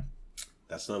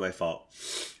 That's not my fault.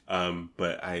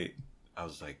 But I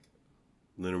was like,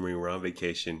 Little Marie, we're on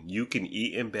vacation. You can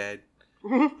eat in bed,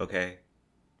 okay?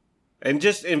 And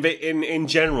just in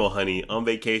general, honey, on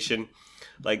vacation,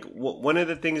 like one of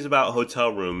the things about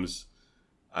hotel rooms,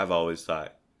 I've always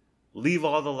thought, leave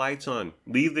all the lights on,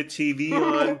 leave the TV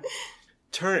on,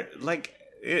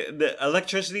 the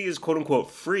electricity is quote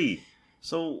unquote free,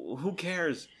 so who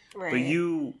cares? Right. But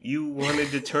you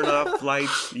wanted to turn off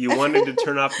lights, you wanted to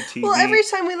turn off the TV. Well, every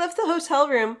time we left the hotel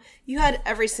room, you had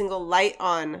every single light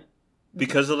on.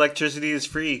 Because electricity is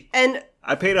free. And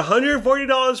I paid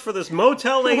 $140 for this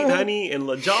Motel 8, honey, in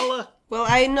La Jolla. Well,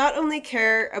 I not only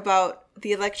care about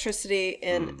the electricity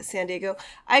in San Diego,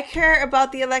 I care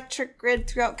about the electric grid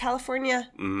throughout California.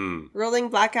 Rolling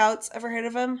blackouts, ever heard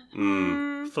of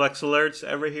them? Flex alerts,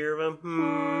 ever hear of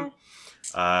them?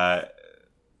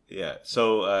 Yeah,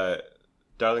 so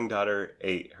darling daughter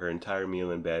ate her entire meal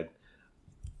in bed.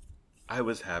 I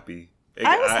was happy.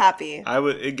 Happy.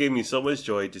 It gave me so much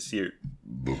joy to see her,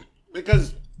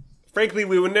 because frankly,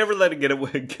 we would never let her get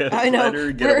away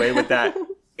with that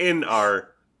in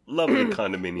our lovely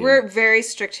condominium. We're very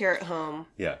strict here at home.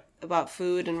 Yeah. About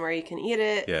food and where you can eat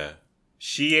it. Yeah.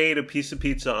 She ate a piece of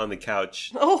pizza on the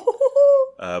couch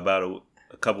about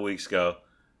a couple weeks ago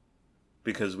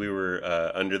because we were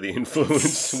under the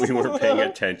influence. We weren't paying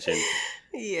attention.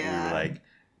 Yeah. We were like,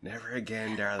 never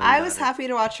again, darling. I was happy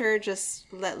to watch her just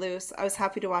let loose. I was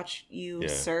happy to watch you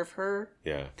serve her.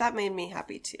 Yeah. That made me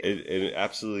happy too. It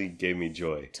absolutely gave me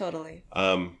joy. Totally.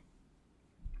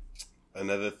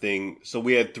 Another thing, so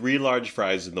we had 3 large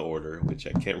fries in the order, which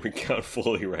I can't recount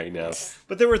fully right now.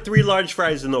 But there were 3 large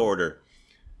fries in the order.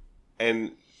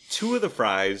 And 2 of the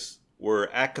fries were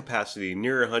at capacity,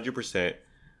 near 100%.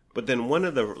 But then one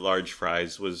of the large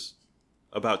fries was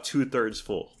about 2/3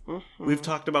 full. We've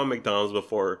talked about McDonald's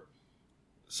before.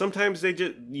 Sometimes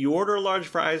you order large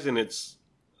fries and it's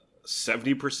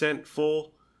 70%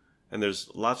 full. And there's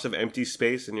lots of empty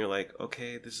space. And you're like,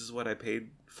 okay, this is what I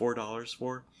paid $4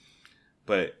 for.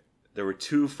 But there were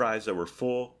 2 fries that were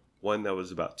full, one that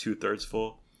was about 2/3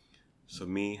 full. So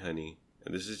me, honey,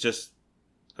 and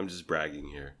I'm just bragging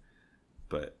here,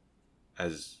 but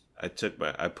as I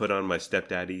put on my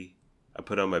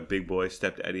big boy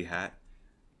stepdaddy hat,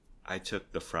 I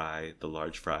took the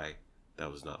large fry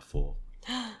that was not full.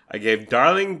 I gave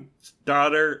darling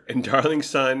daughter and darling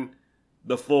son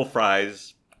the full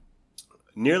fries,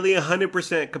 nearly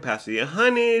 100% capacity,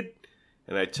 100,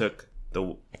 and I took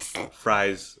the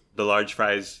large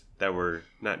fries that were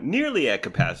not nearly at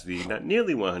capacity, not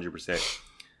nearly 100%.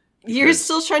 You're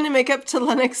still trying to make up to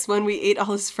Lennox when we ate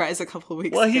all his fries a couple weeks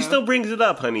ago. Well, he still brings it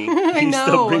up, honey. I know.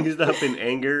 Still brings it up in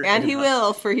anger. And he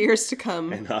will for years to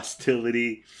come. And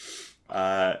hostility.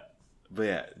 But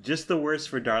yeah, just the worst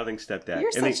for darling stepdad.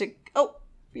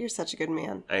 You're such a good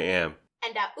man. I am.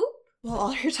 And oop. Well,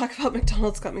 all your talk about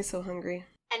McDonald's got me so hungry.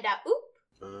 And oop.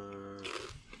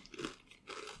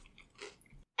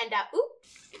 And oop.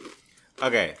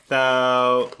 Okay,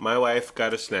 so my wife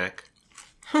got a snack.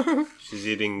 She's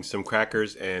eating some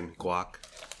crackers and guac.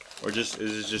 Or is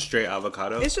it just straight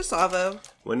avocado? It's just avo.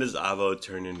 When does avo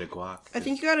turn into guac? I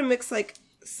think you gotta mix like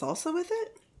salsa with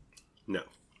it. No.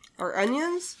 Or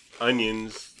onions?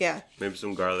 Onions. Yeah. Maybe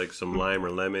some garlic, some lime or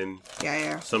lemon.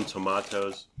 Yeah. Some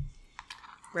tomatoes.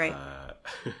 Right.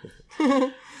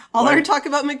 All our talk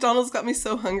about McDonald's got me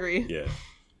so hungry. Yeah.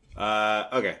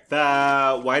 Okay.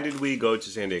 Why did we go to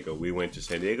San Diego? We went to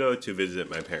San Diego to visit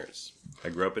my parents. I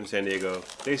grew up in San Diego.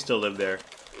 They still live there.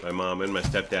 My mom and my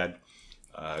stepdad.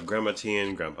 Grandma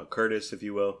Tian, Grandpa Curtis, if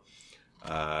you will.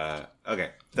 Okay.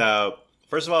 So,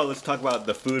 first of all, let's talk about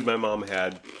the food my mom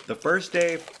had. The first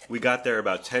day, we got there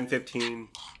about 10:15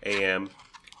 a.m.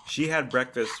 She had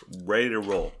breakfast ready to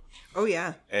roll. Oh,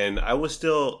 yeah. And I was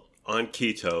still on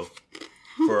keto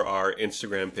for our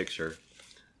Instagram picture.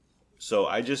 So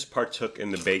I just partook in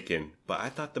the bacon, but I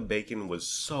thought the bacon was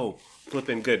so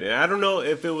flippin' good. And I don't know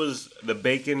if it was the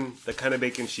bacon, the kind of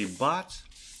bacon she bought.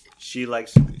 She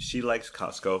likes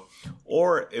Costco,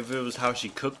 or if it was how she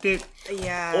cooked it.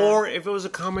 Yeah. Or if it was a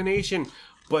combination.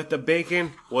 But the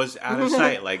bacon was out of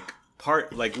sight.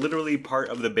 Literally part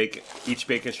of the bacon, each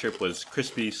bacon strip was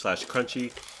crispy /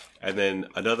 crunchy. And then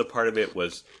another part of it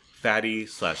was fatty /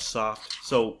 soft.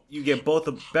 So you get both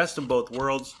the best of both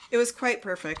worlds. It was quite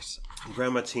perfect.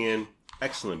 Grandma Tian,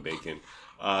 excellent bacon.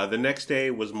 The next day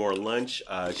was more lunch.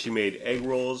 She made egg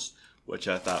rolls, which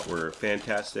I thought were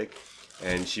fantastic.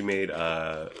 And she made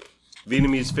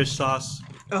Vietnamese fish sauce.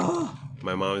 Oh,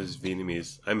 My mom is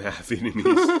Vietnamese. I'm half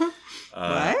Vietnamese.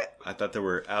 what? I thought they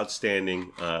were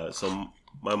outstanding. So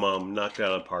my mom knocked it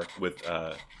out of the park with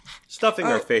stuffing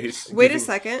our face. Wait a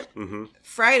second.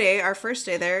 Friday, our first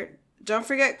day there. Don't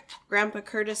forget Grandpa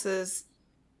Curtis's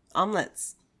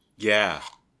omelets. Yeah.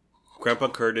 Grandpa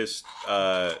Curtis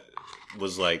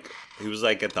was like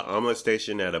at the omelet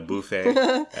station at a buffet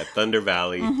at Thunder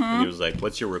Valley. And he was like,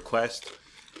 what's your request?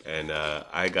 And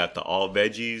I got the all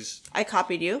veggies. I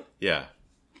copied you. Yeah.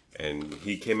 And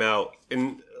he came out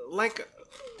in like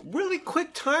really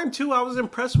quick time too. I was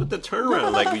impressed with the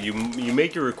turnaround. Like you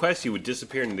make your request, he would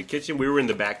disappear into the kitchen. We were in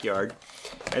the backyard.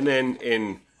 And then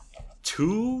in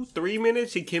 2-3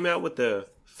 minutes he came out with the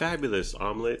fabulous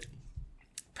omelet.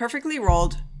 Perfectly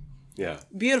rolled. Yeah.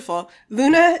 Beautiful.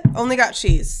 Luna only got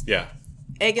cheese. Yeah.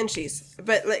 Egg and cheese.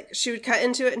 But like she would cut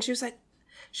into it and she was like,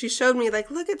 she showed me like,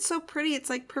 look, it's so pretty. It's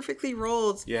like perfectly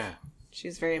rolled. Yeah. She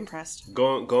was very impressed.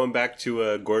 Going back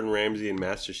to Gordon Ramsay and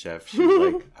MasterChef, she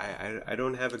was like, I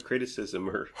don't have a criticism.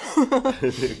 Or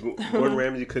Gordon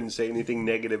Ramsay couldn't say anything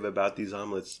negative about these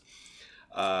omelets.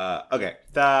 Okay.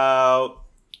 The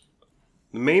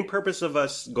main purpose of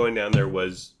us going down there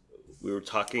was we were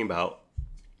talking about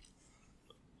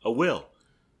a will.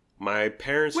 My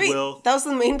parents' will. That was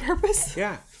the main purpose?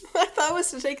 Yeah. I thought it was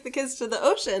to take the kids to the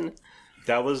ocean.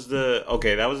 That was the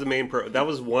main that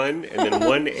was one, and then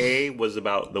 1A was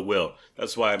about the will.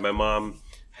 That's why my mom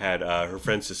had her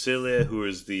friend Cecilia, who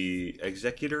is the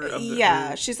executor of the...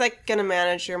 Yeah, she's like going to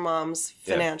manage your mom's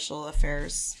financial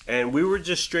affairs. And we were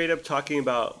just straight up talking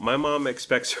about, my mom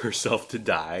expects herself to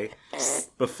die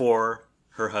before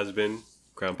her husband,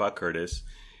 Grandpa Curtis.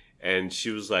 And she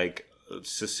was like,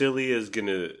 Cecilia is going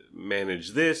to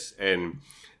manage this, and...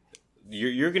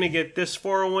 You're going to get this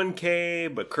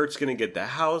 401k, but Kurt's going to get the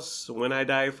house when I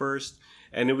die first.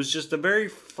 And it was just a very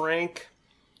frank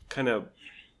kind of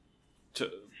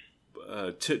to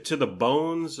the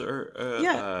bones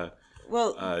or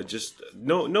just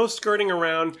no skirting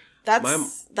around.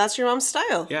 That's your mom's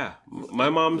style. Yeah. My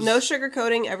mom's no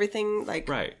sugarcoating, everything like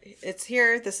right. It's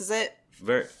here, this is it.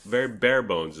 Very very bare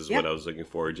bones is what I was looking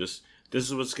for. Just this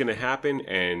is what's going to happen,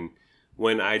 and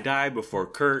when I die before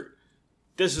Kurt,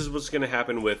 this is what's going to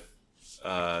happen with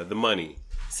the money.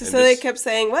 So they kept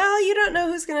saying, well, you don't know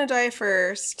who's going to die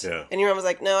first. Yeah. And your mom was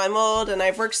like, no, I'm old and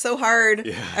I've worked so hard.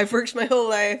 Yeah. I've worked my whole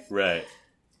life. Right.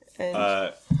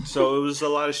 And so it was a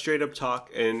lot of straight up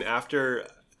talk. And after,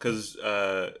 because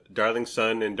darling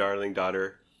son and darling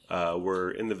daughter were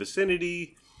in the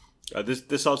vicinity,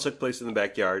 this all took place in the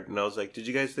backyard. And I was like, did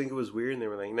you guys think it was weird? And they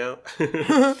were like, no.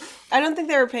 I don't think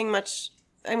they were paying much.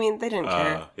 I mean, they didn't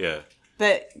care. Yeah.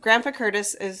 But Grandpa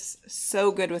Curtis is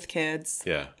so good with kids.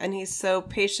 Yeah. And he's so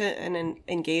patient and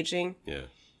engaging. Yeah.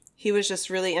 He was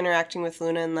just really interacting with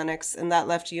Luna and Lennox, and that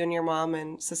left you and your mom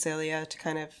and Cecilia to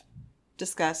kind of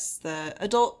discuss the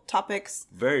adult topics.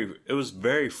 It was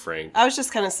very frank. I was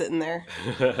just kind of sitting there.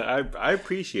 I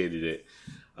appreciated it.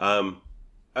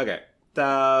 Okay.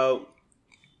 Now,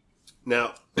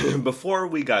 before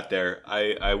we got there,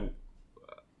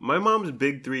 my mom's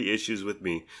big 3 issues with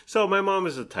me. So my mom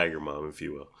is a tiger mom, if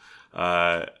you will.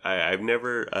 I've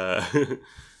never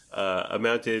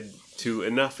amounted to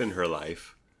enough in her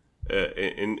life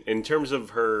in terms of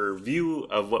her view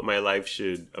of what my life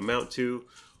should amount to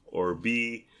or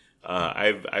be.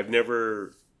 I've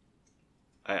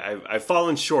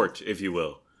fallen short, if you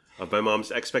will, of my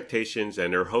mom's expectations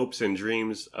and her hopes and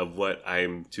dreams of what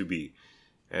I'm to be,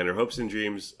 and her hopes and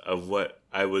dreams of what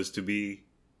I was to be.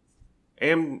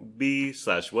 Am be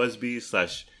 / was be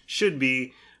 / should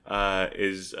be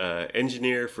is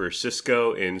engineer for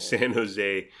Cisco in San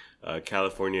Jose,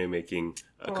 California, making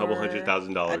a couple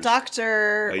 $100,000. A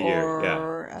doctor a year.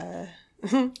 Or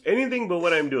anything but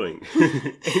what I'm doing.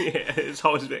 It's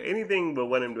always been anything but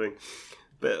what I'm doing.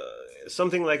 But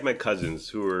something like my cousins,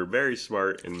 who are very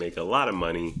smart and make a lot of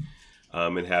money,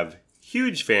 and have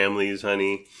huge families,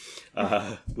 honey,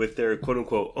 with their quote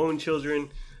unquote own children.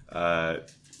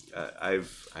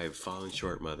 I've fallen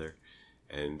short, mother,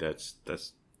 and that's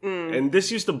and this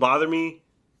used to bother me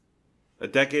a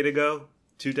decade ago,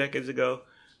 2 decades ago,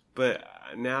 but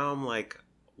now I'm like,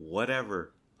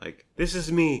 whatever. Like, this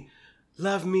is me.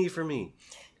 Love me for me.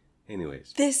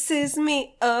 Anyways. This is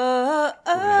me.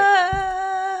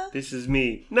 This is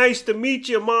me. Nice to meet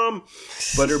you, Mom.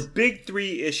 But her big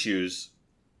 3 issues.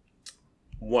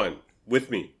 One,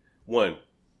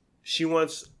 she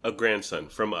wants a grandson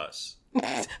from us.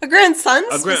 A grandson?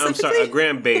 I'm sorry, a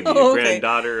grandbaby, Oh, a okay.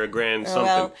 granddaughter, a grand something.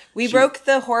 Well, we broke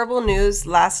the horrible news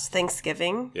last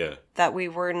Thanksgiving. Yeah. That we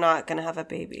were not going to have a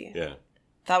baby. Yeah.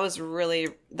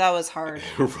 That was hard.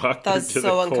 Rocked That her was to so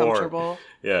the core. uncomfortable.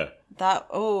 Yeah.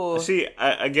 See,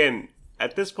 again,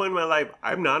 at this point in my life,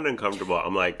 I'm not uncomfortable.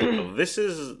 I'm like, this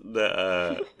is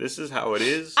how it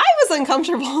is. I was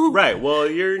uncomfortable. Right. Well,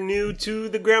 you're new to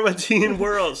the grandma teen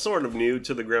world, sort of new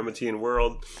to the grandma teen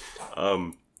world.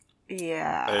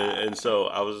 Yeah. And so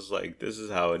I was just like, this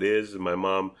is how it is. And my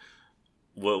mom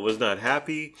was not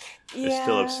happy. Is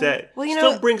still upset. Well,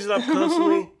 still brings it up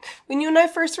constantly. When you and I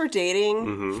first were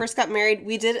dating, first got married,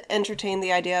 we did entertain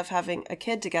the idea of having a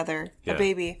kid together, a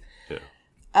baby.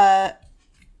 Yeah.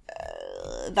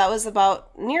 That was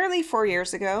about nearly 4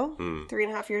 years ago,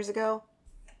 3.5 years ago.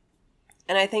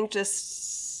 And I think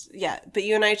but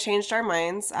you and I changed our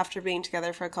minds after being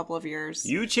together for a couple of years.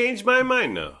 You changed my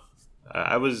mind, though.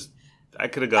 I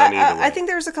could have gone either way. I think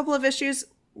there was a couple of issues.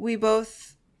 We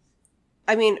both,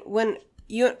 I mean,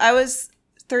 I was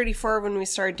 34 when we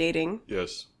started dating.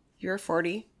 Yes. You were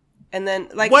 40. And then,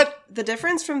 like, what? The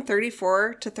difference from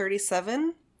 34 to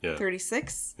 37,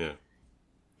 36,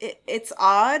 it's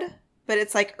odd, but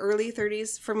it's like early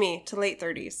 30s for me to late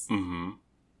 30s. Mm-hmm.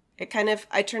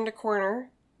 I turned a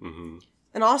corner. Mm-hmm.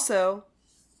 And also,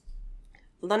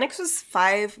 Lennox was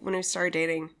 5 when we started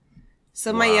dating.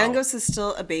 So my youngest is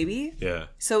still a baby. Yeah.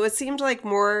 So it seemed like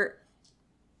more,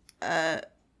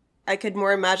 I could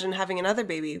more imagine having another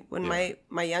baby when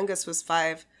my youngest was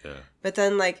 5. Yeah. But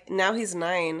then, like, now he's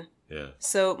 9. Yeah.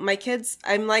 So my kids,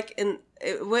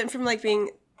 it went from like being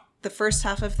the first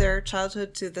half of their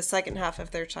childhood to the second half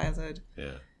of their childhood.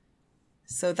 Yeah.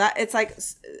 So that, it's like,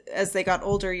 as they got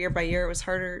older year by year, it was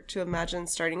harder to imagine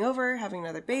starting over, having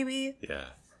another baby. Yeah.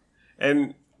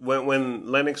 And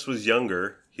when Lennox was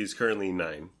younger, he's currently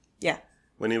 9. Yeah.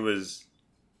 When he was,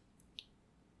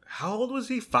 how old was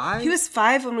he? 5? He was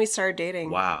 5 when we started dating.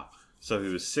 Wow. So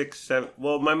he was 6, 7.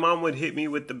 Well, my mom would hit me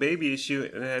with the baby issue,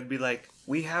 and I'd be like,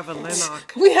 we have a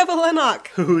Lennox. We have a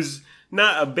Lennox. Who's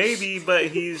not a baby, but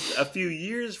he's a few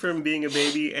years from being a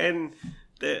baby, and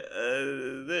there's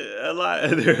a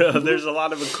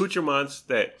lot of accoutrements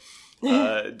that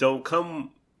don't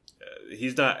come.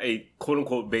 He's not a quote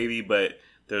unquote baby, but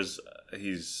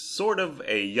he's sort of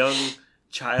a young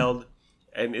child,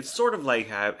 and it's sort of like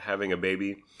having a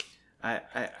baby. I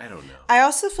don't know. I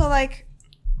also feel like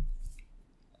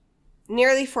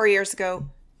nearly 4 years ago,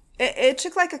 it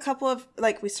took like a couple of,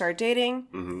 like, we started dating.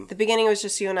 Mm-hmm. The beginning was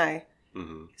just you and I.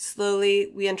 Mm-hmm.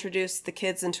 Slowly, we introduced the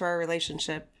kids into our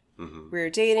relationship. Mm-hmm. We were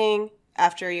dating.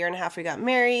 After a year and a half, we got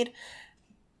married.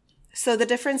 So the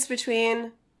difference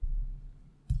between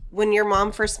when your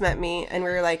mom first met me and we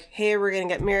were like, hey, we're going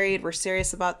to get married. We're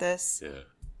serious about this. Yeah.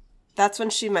 That's when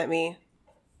she met me.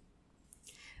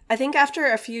 I think after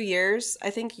a few years, I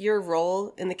think your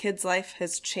role in the kid's life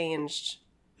has changed.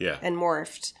 Yeah. And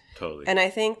morphed. Totally. And I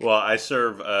think... Well, I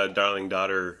serve a darling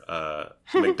daughter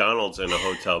McDonald's in a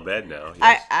hotel bed now.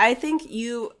 Yes. I think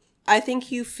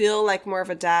you feel like more of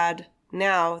a dad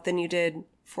now than you did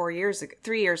 3 years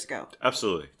ago.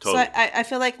 Absolutely. Totally. So I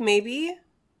feel like maybe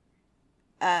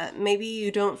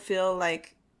you don't feel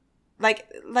like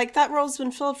that role's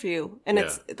been filled for you. And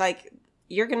it's like,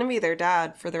 you're going to be their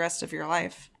dad for the rest of your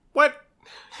life. What?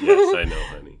 Yes, I know,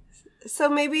 honey. So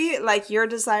maybe, like, your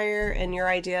desire and your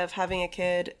idea of having a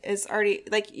kid is already,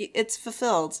 like, it's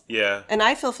fulfilled. Yeah. And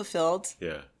I feel fulfilled.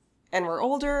 Yeah. And we're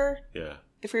older. Yeah.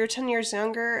 If we were 10 years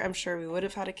younger, I'm sure we would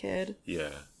have had a kid.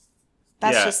 Yeah.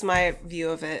 That's just my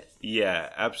view of it. Yeah.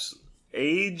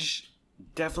 Age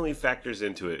definitely factors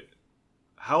into it.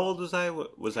 How old was I?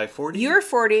 Was I 40? You were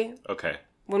 40. Okay.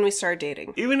 When we started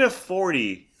dating. Even at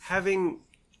 40, having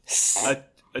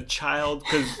a child,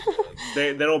 because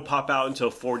they don't pop out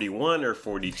until 41 or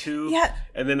 42. Yeah.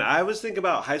 And then I was thinking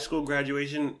about high school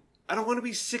graduation. I don't want to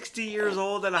be 60 years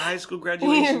old at a high school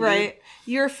graduation. Right.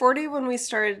 You were 40 when we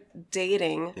started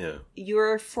dating. Yeah. You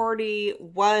were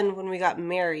 41 when we got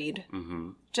married. Mm-hmm.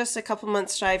 Just a couple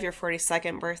months shy of your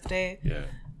 42nd birthday. Yeah.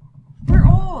 We're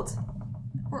old.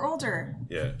 We're older.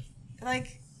 Yeah.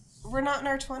 Like, we're not in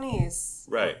our 20s.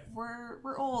 Right.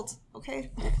 We're old,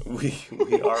 okay?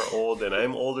 We are old, and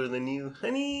I'm older than you,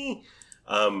 honey.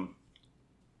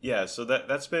 Yeah, so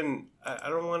that's been, I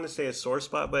don't want to say a sore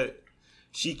spot, but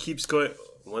she keeps going,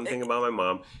 one thing about my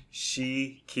mom,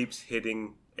 she keeps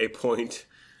hitting a point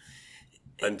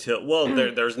until, well,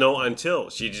 there's no until.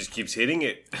 She just keeps hitting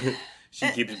it. She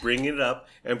keeps bringing it up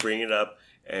and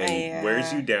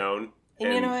wears you down.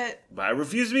 And you know what? But I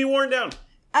refuse to be worn down.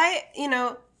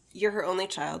 You're her only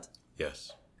child.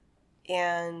 Yes.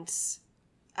 And so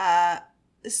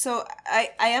I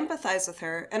empathize with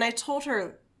her. And I told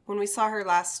her when we saw her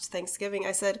last Thanksgiving,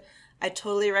 I said, I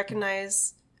totally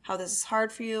recognize how this is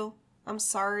hard for you. I'm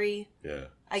sorry. Yeah.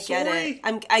 I get Sorry.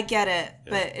 it. I get it.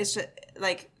 But it's just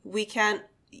like we can't.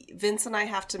 Vince and I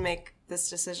have to make this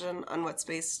decision on what's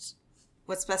best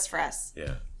for us.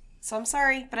 Yeah. So I'm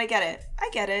sorry, but I get it. I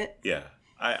get it. Yeah.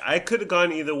 I could have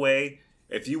gone either way.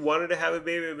 If you wanted to have a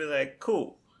baby, I'd be like,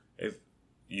 cool. If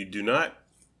you do not,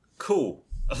 cool.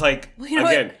 Like, Well, you know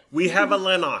again, what? we have a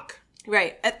Lennox.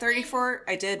 Right. At 34,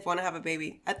 I did want to have a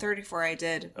baby. At 34, I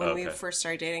did when we Okay. first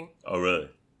started dating. Oh, really?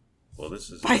 Well, this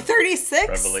is By a 36,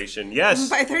 revelation. Yes.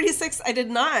 By 36, I did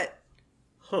not.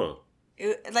 Huh.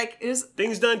 It was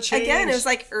Things done change. again. It was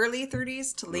like early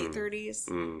 30s to late 30s.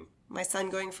 Mm. My son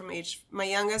going from my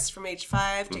youngest from age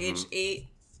 5 to age 8.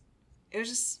 It was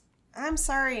just. I'm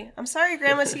sorry,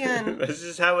 Grandma Tian. That's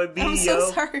just how it be, I'm yo.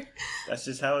 so sorry. That's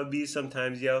just how it be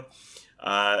sometimes, yo.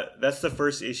 That's the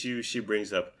first issue she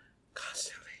brings up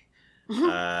constantly.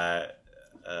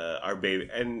 Our baby,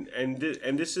 and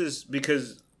this is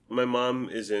because my mom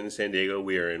is in San Diego.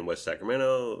 We are in West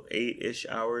Sacramento, 8-ish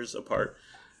hours apart.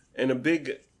 And a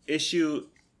big issue,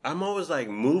 I'm always like,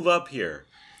 move up here.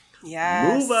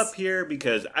 Yes. Move up here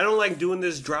because I don't like doing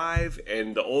this drive.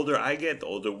 And the older I get, the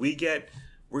older we get.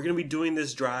 We're going to be doing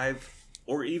this drive,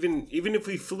 or even if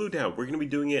we flew down, we're going to be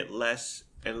doing it less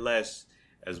and less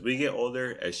as we get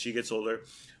older, as she gets older.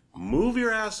 Move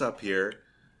your ass up here.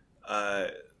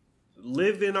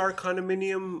 Live in our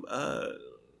condominium,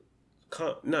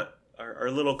 not our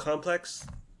little complex,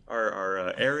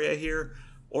 our area here,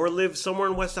 or live somewhere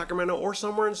in West Sacramento or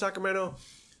somewhere in Sacramento,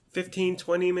 15,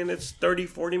 20 minutes, 30,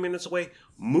 40 minutes away.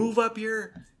 Move up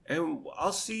here, and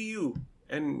I'll see you.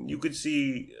 And you could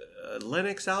see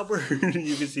Lennox Albert.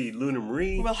 You can see Luna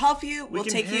Marie. We'll help you. We'll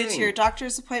can take you to hang. your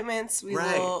doctor's appointments. We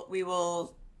Right.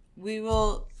 will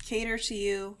cater to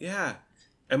you. Yeah.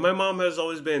 And my mom has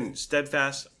always been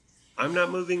steadfast. I'm not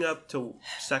moving up to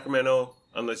Sacramento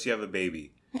unless you have a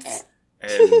baby.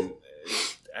 And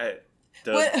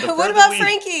What about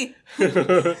Frankie?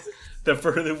 The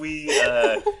further we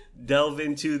delve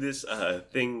into this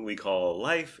thing we call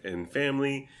life and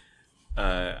family,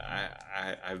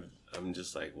 I'm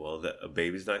just like, well, a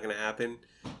baby's not going to happen.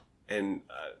 And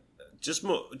just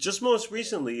most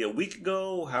recently, a week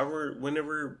ago,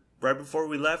 whenever, right before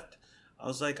we left, I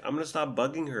was like, I'm going to stop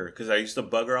bugging her because I used to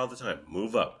bug her all the time.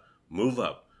 Move up, move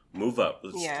up, move up.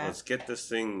 Let's get this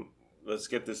thing. Let's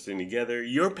get this thing together.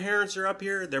 Your parents are up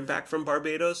here. They're back from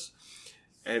Barbados.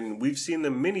 And we've seen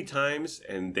them many times.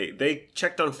 And they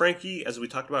checked on Frankie, as we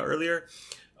talked about earlier.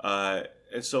 And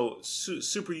so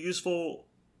super useful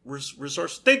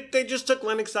resource. They just took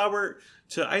Lennox Albert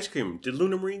to ice cream. Did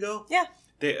Luna Marie go? Yeah.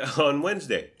 On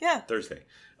Wednesday. Yeah. Thursday.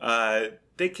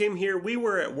 They came here. We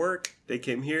were at work. They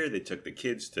came here. They took the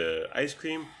kids to ice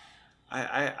cream.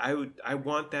 I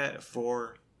want that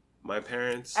for my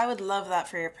parents. I would love that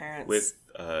for your parents. With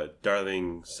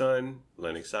darling son,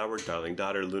 Lennox Albert, darling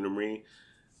daughter, Luna Marie.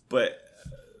 But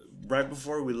right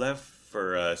before we left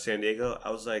for San Diego,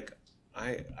 I was like,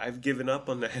 I've given up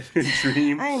on that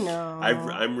dream. I know.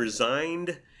 I'm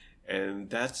resigned, and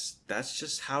that's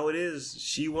just how it is.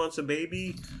 She wants a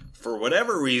baby for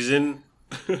whatever reason.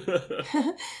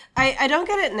 I don't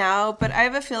get it now, but I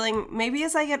have a feeling maybe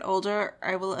as I get older,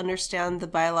 I will understand the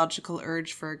biological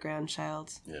urge for a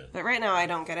grandchild. Yeah. But right now, I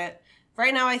don't get it.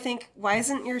 Right now, I think, why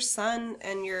isn't your son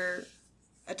and your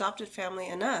adopted family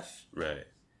enough? Right.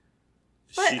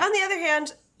 But on the other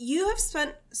hand, you have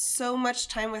spent so much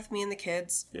time with me and the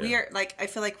kids. Yeah. We are I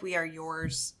feel like we are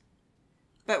yours.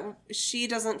 But she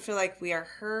doesn't feel like we are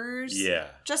hers. Yeah.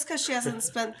 Just because she hasn't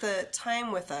spent the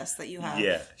time with us that you have.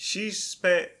 Yeah. She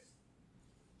spent,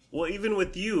 well, even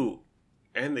with you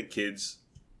and the kids,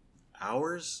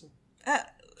 hours?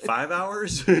 5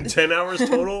 hours? 10 hours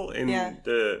total in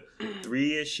the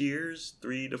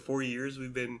 3 to 4 years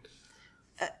we've been.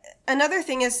 Another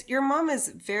thing is your mom is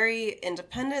very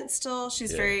independent still.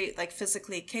 She's very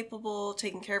physically capable,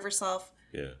 taking care of herself.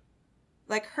 Yeah.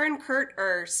 Like her and Kurt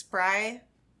are spry.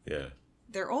 Yeah.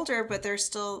 They're older, but they're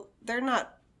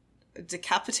not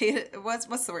decapitated. What's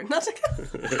the word? Not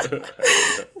decapitated.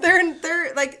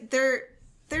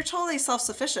 they're totally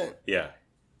self-sufficient. Yeah.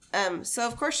 So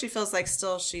of course she feels like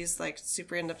still she's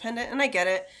super independent, and I get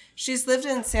it. She's lived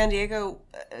in San Diego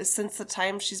since the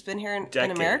time she's been here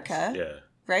in America. Yeah.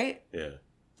 Right?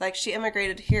 Yeah. She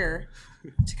immigrated here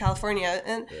to California,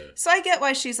 and so I get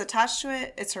why she's attached to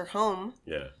it. It's her home.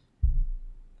 Yeah.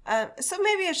 So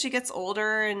maybe as she gets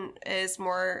older and is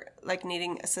more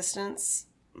needing assistance.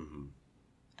 Mm-hmm.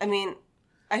 I mean,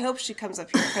 I hope she comes up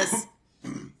here because.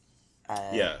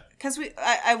 Because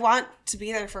I want to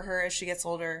be there for her as she gets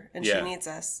older and she needs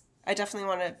us. I definitely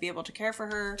want to be able to care for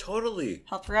her. Totally.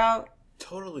 Help her out.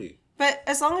 Totally. But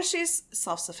as long as she's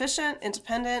self-sufficient,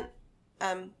 independent,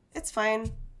 It's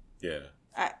fine. Yeah.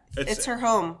 It's her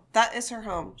home. That is her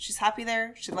home. She's happy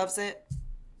there. She loves it.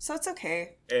 So it's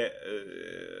okay.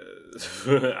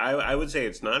 I would say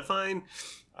it's not fine,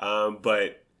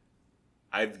 but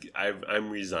I'm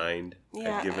resigned.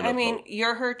 Yeah, I've given up hope.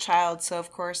 you're her child, so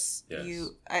of course Yes.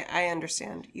 I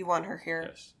understand. You want her here.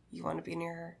 Yes. You want to be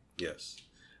near her. Yes.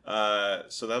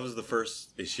 So that was the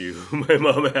first issue my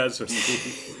mom has with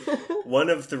me. One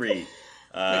of three.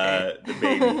 Okay. The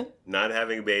baby. Not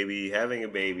having a baby, having a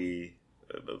baby.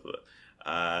 Blah, blah,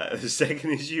 blah. The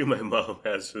second issue my mom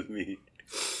has with me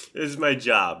is my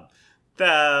job.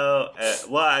 Well,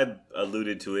 I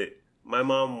alluded to it. My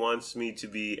mom wants me to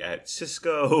be at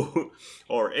Cisco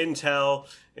or Intel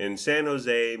in San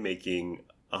Jose making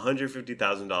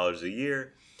 $150,000 a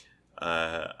year.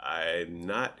 I'm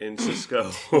not in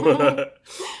Cisco.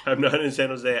 I'm not in San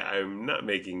Jose. I'm not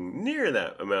making near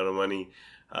that amount of money.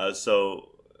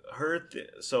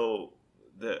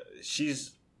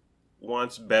 She's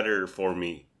wants better for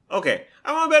me. Okay,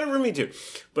 I want better for me too.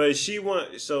 But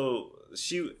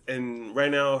and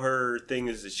right now her thing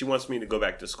is that she wants me to go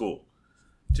back to school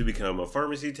to become a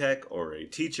pharmacy tech or a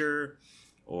teacher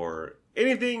or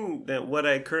anything that what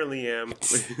I currently am,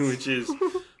 which is,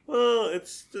 well,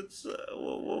 it's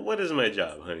what is my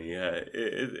job, honey?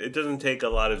 It doesn't take a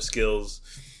lot of skills,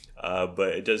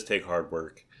 but it does take hard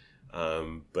work.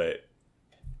 But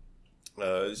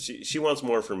she wants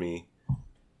more for me.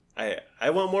 I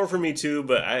want more for me too,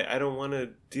 but I don't want to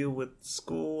deal with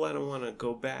school. I don't want to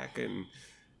go back, and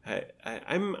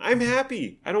I'm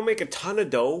happy. I don't make a ton of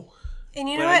dough, and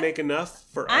you but know what? I make enough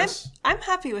for us. I'm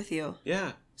happy with you.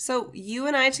 Yeah. So you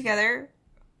and I together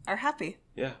are happy.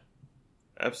 Yeah,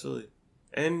 absolutely.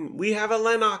 And we have a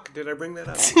Lennox. Did I bring that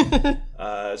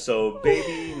up? So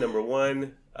baby number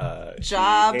one.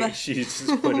 Job. She's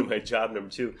disappointed my job. Number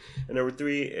two. And number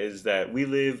three is that we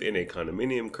live in a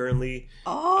condominium currently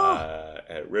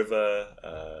at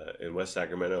Riva in West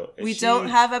Sacramento. And we don't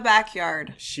have a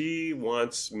backyard. She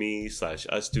wants me /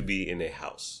 us to be in a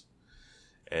house.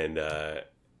 And I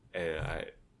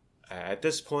at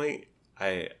this point,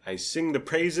 I sing the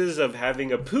praises of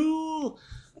having a pool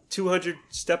 200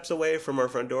 steps away from our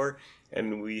front door.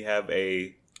 And we have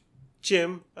a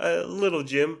gym, a little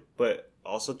gym, but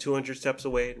also 200 steps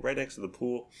away, right next to the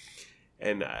pool.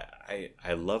 And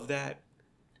I love that.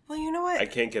 Well, you know what? I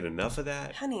can't get enough of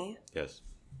that. Honey. Yes.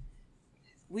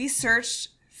 We searched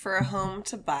for a home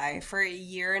to buy for 1.5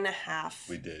 years.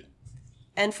 We did.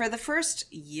 And for the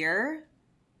first year,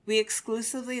 we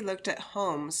exclusively looked at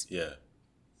homes. Yeah.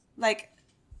 Like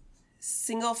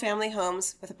single family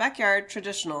homes with a backyard,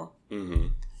 traditional. Mm-hmm.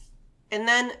 And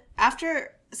then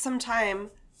after some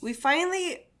time, we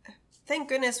finally... Thank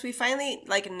goodness we finally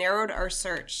narrowed our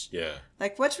search. Yeah.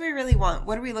 Like, what do we really want?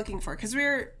 What are we looking for? Because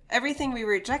everything we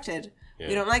rejected. Yeah.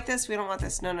 We don't like this. We don't want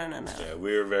this. No. Yeah,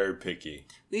 we were very picky.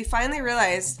 We finally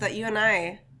realized that you and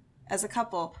I, as a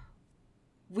couple,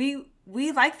 we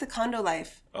like the condo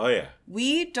life. Oh yeah.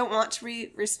 We don't want to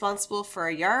be responsible for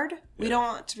a yard. Yeah. We don't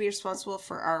want to be responsible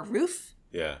for our roof.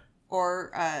 Yeah.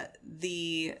 Or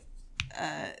the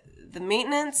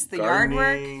maintenance, the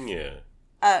gardening, yard work.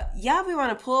 Yeah. Yeah, we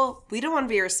want a pool. We don't want to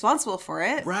be responsible for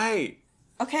it. Right.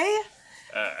 Okay?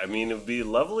 I mean, it would be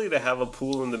lovely to have a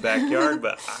pool in the backyard,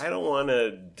 but I don't want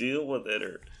to deal with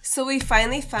it. So we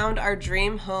finally found our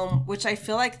dream home, which I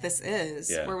feel like this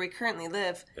is, where we currently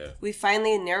live. Yeah. We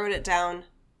finally narrowed it down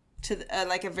to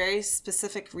a very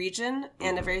specific region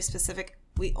and a very specific,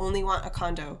 we only want a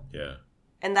condo. Yeah.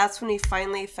 And that's when we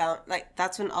finally found,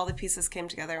 that's when all the pieces came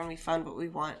together and we found what we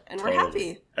want. And totally. We're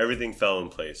happy. Everything fell in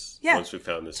place once we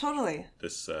found this. Totally.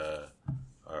 This,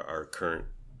 our current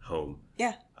home.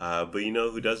 Yeah. But you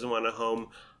know who doesn't want a home?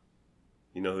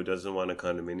 You know who doesn't want a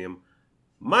condominium?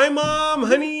 My mom,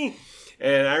 honey!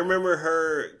 And I remember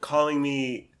her calling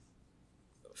me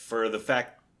for the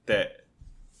fact that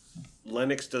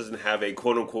Lennox doesn't have a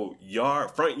quote-unquote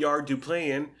front yard to play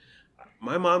in.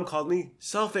 My mom called me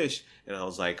selfish. And I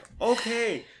was like,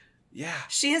 okay, yeah.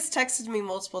 She has texted me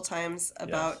multiple times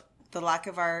about the lack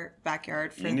of our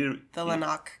backyard for the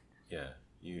Lennox. Yeah,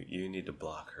 you need to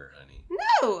block her, honey.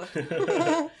 No!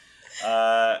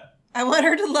 I want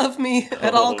her to love me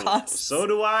at all costs. So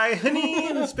do I, honey.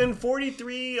 It's been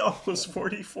 43, almost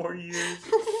 44 years.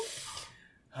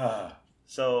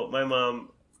 So my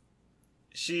mom...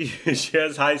 She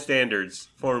has high standards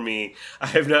for me. I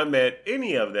have not met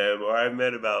any of them, or I've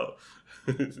met about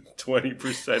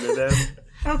 20% of them.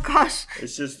 Oh, gosh.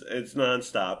 It's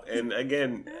nonstop. And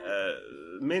again,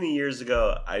 many years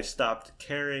ago, I stopped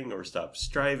caring or stopped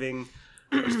striving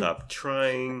or stopped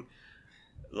trying.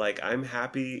 I'm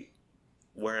happy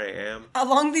where I am.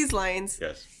 Along these lines.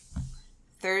 Yes.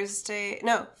 Friday.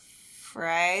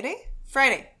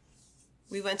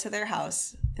 We went to their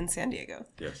house in San Diego.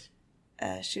 Yes.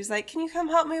 She was like, can you come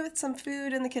help me with some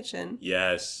food in the kitchen?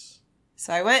 Yes.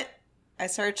 So I went. I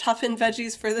started chopping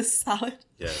veggies for this salad.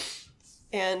 Yes.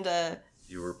 And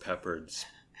you were peppered.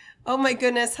 Oh my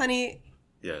goodness, honey.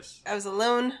 Yes. I was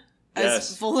alone. I Yes.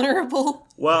 was vulnerable.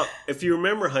 Well, if you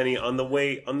remember, honey, on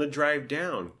the drive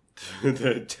down,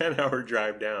 the 10-hour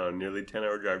drive down, nearly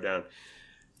 10-hour drive down,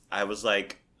 I was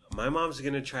like, my mom's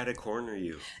going to try to corner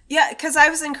you. Yeah, because I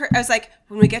was like,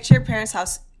 when we get to your parents'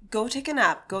 house, go take a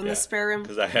nap. Go in the spare room.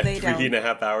 Because I had lay down.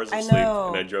 3.5 hours of I sleep, know.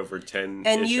 and I drove for 10-ish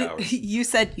and you, hours. you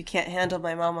said you can't handle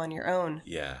my mom on your own.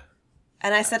 Yeah.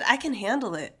 And I said, I can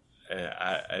handle it.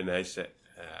 I said,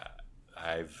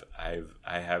 I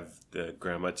have the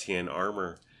Grandma Tien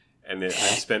armor, and I've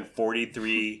spent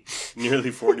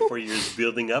nearly 44 years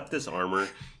building up this armor.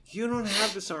 You don't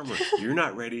have this armor. You're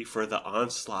not ready for the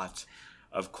onslaught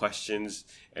of questions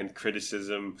and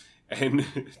criticism and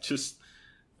just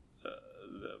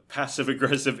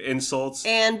passive-aggressive insults.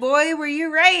 And boy, were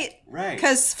you right. Right.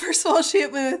 Because first of all, she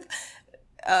hit me with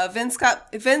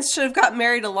Vince should have got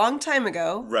married a long time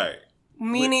ago. Right.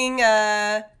 Meaning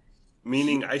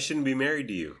Meaning I shouldn't be married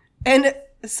to you. And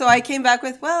so I came back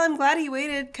with, well, I'm glad he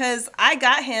waited because I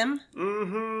got him.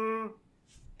 Mm-hmm.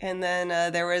 And then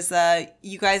there was,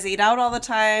 you guys eat out all the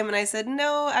time. And I said,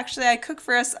 no, actually, I cook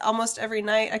for us almost every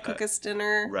night. I cook us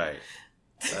dinner. Right.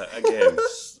 Again,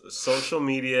 social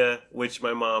media, which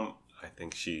my mom, I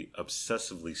think she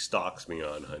obsessively stalks me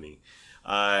on, honey.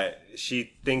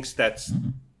 She thinks that's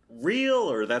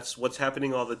real or that's what's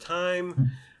happening all the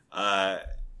time.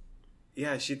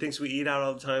 Yeah, she thinks we eat out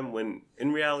all the time when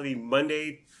in reality,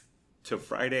 Monday to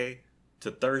Friday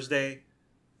to Thursday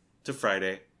to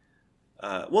Friday.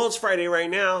 Well, it's Friday right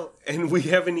now, and we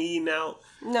haven't eaten out.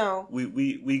 No.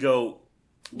 We go,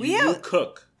 We you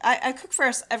cook. I cook for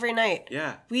us every night.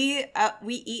 Yeah. We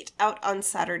eat out on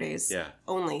Saturdays. Yeah.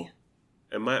 Only.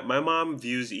 And my mom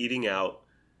views eating out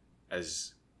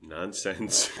as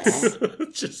nonsense.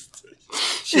 Just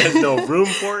she has no room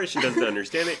for it. She doesn't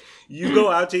understand it. You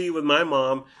go out to eat with my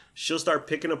mom, she'll start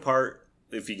picking apart.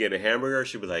 If you get a hamburger,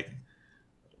 she'll be like,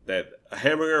 that a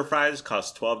hamburger and fries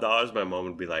cost $12. My mom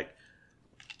would be like,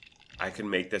 I can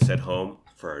make this at home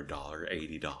for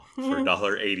 $1.80, for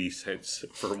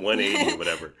 $1.80, for $1.80,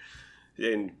 whatever.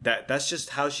 And that's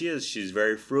just how she is. She's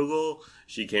very frugal.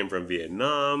 She came from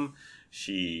Vietnam.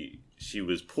 She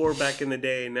was poor back in the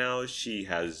day. Now she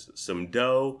has some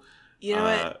dough. You know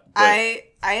what? I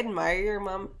admire your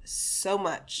mom so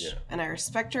much, and I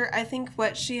respect her. I think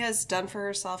what she has done for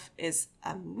herself is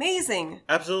amazing.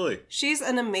 Absolutely. She's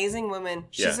an amazing woman.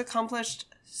 She's accomplished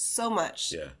so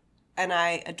much. Yeah. And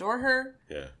I adore her.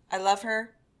 Yeah. I love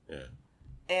her. Yeah.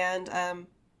 And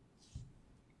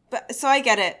but so I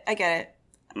get it.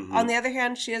 Mm-hmm. On the other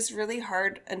hand, she is really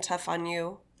hard and tough on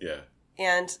you. Yeah.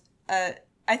 And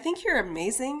I think you're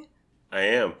amazing. I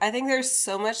am. I think there's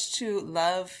so much to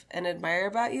love and admire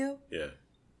about you. Yeah.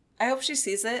 I hope she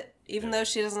sees it, even though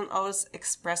she doesn't always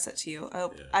express it to you.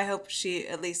 I hope she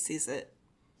at least sees it.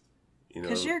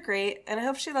 Because you're great, and I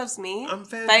hope she loves me. I'm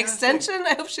fantastic. By extension,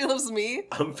 I hope she loves me.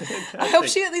 I'm fantastic. I hope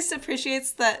she at least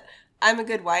appreciates that I'm a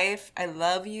good wife. I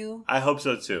love you. I hope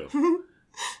so, too.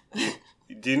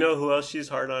 Do you know who else she's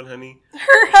hard on, honey?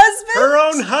 Her husband? Her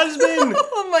own husband!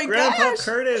 Oh my Grandpa gosh.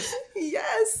 Curtis!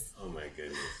 Yes. Oh my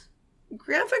goodness.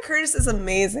 Grandpa Curtis is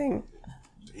amazing.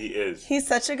 He is. He's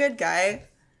such a good guy.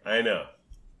 I know.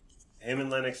 Him and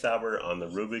Lennox Sauber on the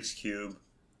Rubik's Cube.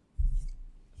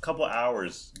 A couple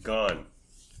hours gone.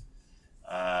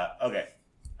 Okay.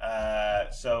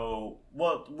 So,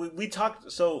 well, we talked.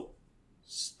 So,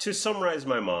 to summarize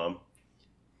my mom,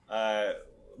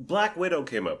 Black Widow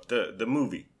came up, the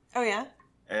movie. Oh, yeah?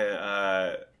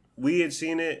 And we had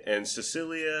seen it, and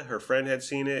Cecilia, her friend, had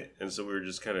seen it. And so we were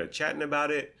just kind of chatting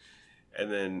about it. And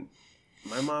then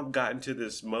my mom got into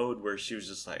this mode where she was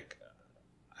just like,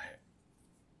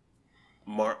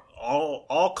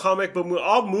 all comic book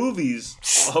movies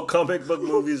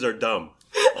are dumb.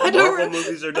 All Marvel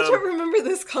movies are dumb. I don't remember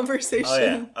this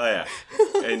conversation. Oh yeah.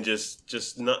 And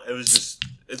just not. It was just.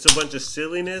 It's a bunch of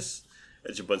silliness.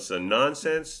 It's a bunch of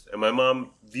nonsense. And my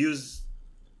mom views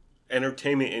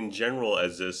entertainment in general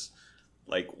as this.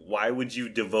 Like, why would you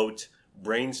devote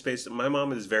brain space? My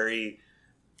mom is very.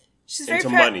 She's into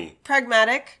very money.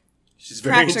 Pragmatic. She's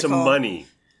very practical. into money.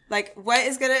 Like, what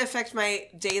is going to affect my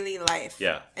daily life?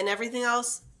 Yeah. And everything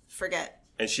else, forget.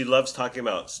 And she loves talking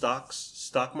about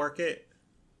stock market,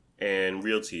 and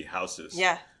realty, houses.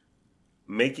 Yeah.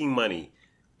 Making money.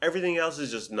 Everything else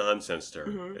is just nonsense to her.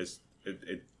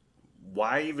 Mm-hmm.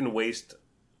 Why even waste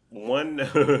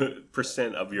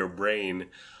 1% of your brain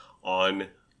on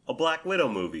a Black Widow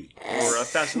movie or a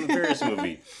Fast and the Furious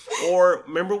movie. Or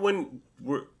remember when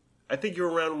I think you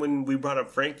were around when we brought up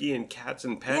Frankie and Cats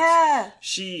and Pets. Yeah.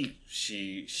 She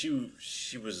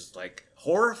was like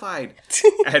horrified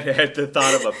at the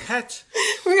thought of a pet.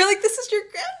 We were like, this is your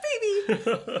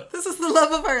grandbaby. This is the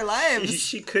love of our lives.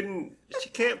 She can't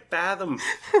fathom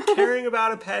caring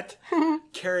about a pet,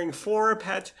 caring for a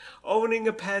pet, owning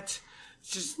a pet.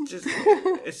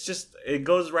 It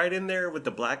goes right in there with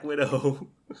the Black Widow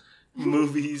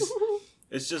movies.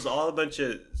 It's just all a bunch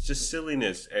of just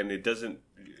silliness, and it doesn't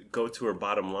go to her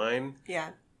bottom line.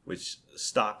 Yeah. Which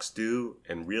stocks do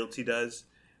and realty does,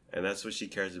 and that's what she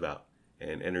cares about.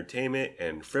 And entertainment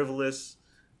and frivolous,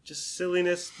 just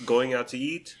silliness, going out to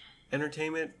eat,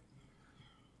 entertainment.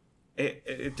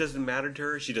 It doesn't matter to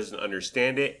her. She doesn't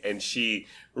understand it, and she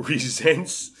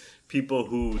resents people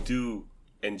who do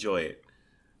enjoy it.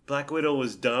 Black Widow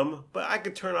was dumb, but I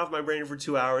could turn off my brain for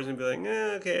 2 hours and be like,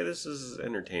 okay, this is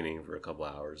entertaining for a couple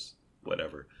hours,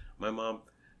 whatever. My mom,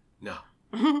 no,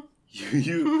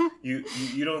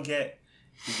 you don't get.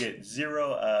 You get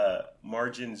zero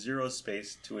margin, zero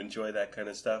space to enjoy that kind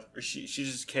of stuff. Or she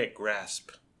just can't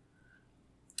grasp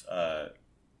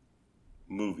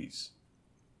movies.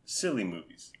 Silly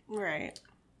movies. Right.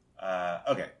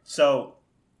 Okay, so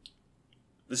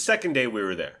the second day we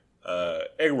were there,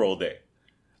 egg roll day.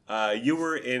 You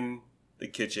were in the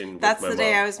kitchen with That's my the mom.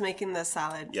 day I was making the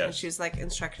salad. Yes. And she was like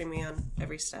instructing me on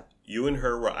every step. You and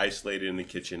her were isolated in the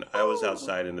kitchen. I was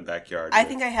outside in the backyard. I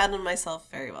think I handled myself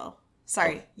very well.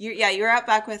 Sorry. You were out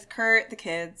back with Kurt, the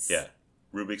kids. Yeah.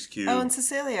 Rubik's Cube. Oh, and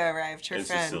Cecilia arrived, her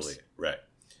friend. Cecilia, right.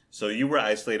 So you were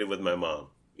isolated with my mom.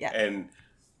 Yeah. And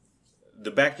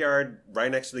the backyard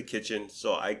right next to the kitchen.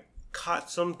 So I caught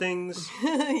some things.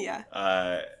 Yeah.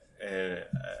 And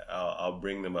I'll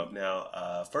bring them up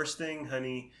now. First thing,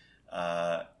 honey,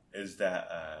 is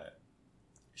that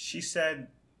she said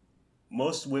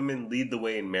most women lead the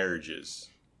way in marriages.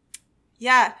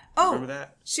 Yeah. Oh, remember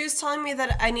that? She was telling me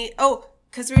that I need... Oh,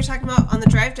 because we were talking about on the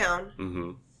drive down.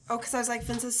 Mm-hmm. Oh, because I was like,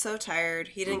 Vince is so tired.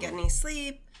 He didn't get any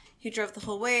sleep. He drove the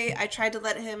whole way. I tried to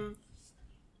let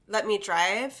me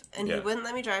drive, and he wouldn't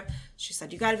let me drive. She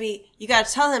said, you gotta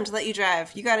tell him to let you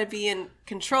drive. You gotta be in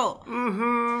control.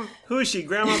 Mm-hmm. Who is she,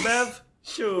 Grandma Bev?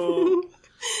 Sure.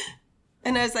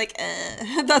 And I was like,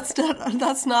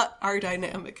 that's not our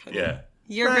dynamic, honey. Yeah.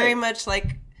 You're right. very much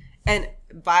like, and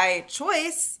by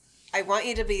choice, I want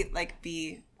you to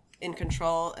be in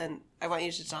control, and I want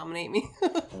you to dominate me.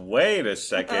 Wait a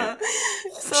second.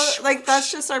 So, that's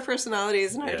just our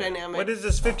personalities and our dynamic. What is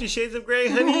this, 50 Shades of Grey,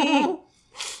 honey?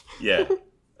 Yeah.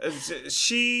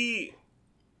 She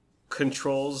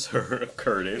controls her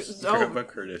Curtis, Grandma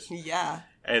Curtis. Yeah.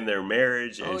 And their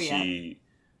marriage, and she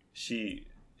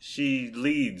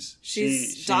leads.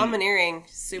 She's domineering,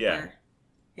 super.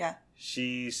 Yeah.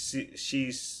 She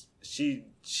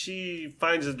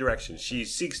finds a direction. She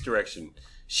seeks direction.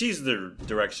 She's the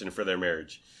direction for their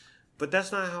marriage. But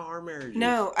that's not how our marriage is.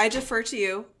 No, I defer to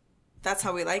you. That's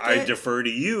how we like it. I defer to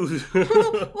you.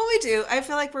 Well, we do. I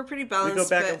feel like we're pretty balanced. We go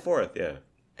back and forth, yeah.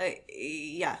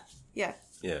 Yeah. Yeah.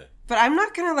 But I'm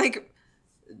not going to,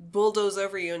 bulldoze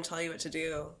over you and tell you what to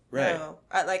do. Right. No.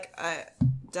 I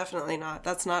definitely not.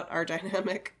 That's not our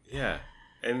dynamic. Yeah.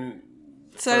 And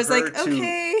so I was like,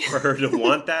 okay. For her to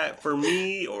want that for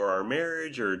me or our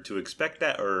marriage, or to expect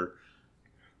that, or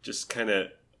just kind of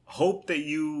hope that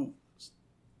you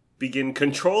begin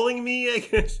controlling me, I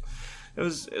guess. It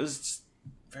was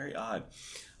very odd.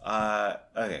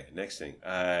 Okay, next thing.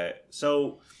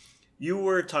 So you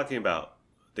were talking about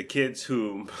the kids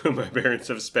who my parents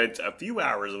have spent a few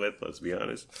hours with, let's be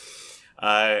honest.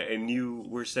 And you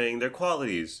were saying their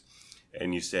qualities.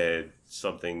 And you said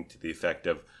something to the effect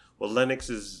of, well, Lennox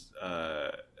is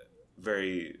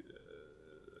very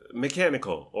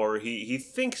mechanical, or he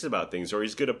thinks about things, or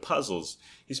he's good at puzzles.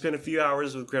 He spent a few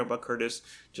hours with Grandpa Curtis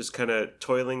just kind of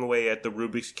toiling away at the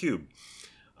Rubik's Cube.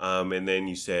 And then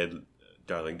you said,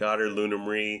 darling daughter, Luna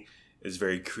Marie, is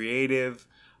very creative,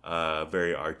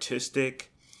 very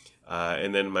artistic.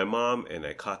 And then my mom, and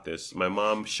I caught this, my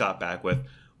mom shot back with,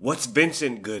 what's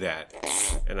Vincent good at?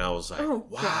 And I was like, wow.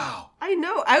 God. I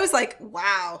know. I was like,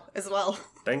 wow, as well.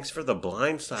 Thanks for the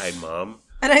blind side, Mom.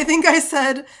 And I think I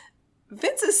said,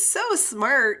 Vince is so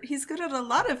smart. He's good at a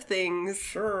lot of things.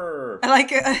 Sure.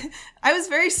 I was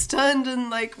very stunned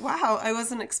and wow, I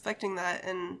wasn't expecting that.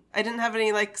 And I didn't have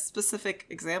any specific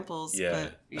examples. Yeah.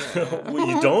 But, yeah. Well,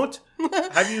 you don't?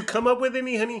 Have you come up with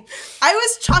any, honey? I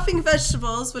was chopping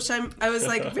vegetables, which I was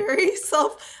very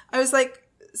I was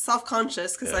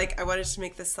self-conscious because Yeah. like I wanted to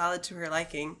make this salad to her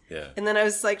liking. Yeah. And then I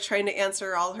was like trying to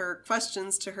answer all her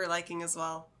questions to her liking as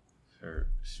well.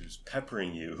 She was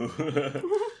peppering you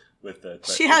with the.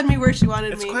 She had me where she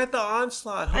wanted It's me. quite the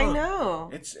onslaught, huh? I know.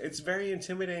 It's very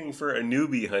intimidating for a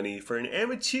newbie, honey. For an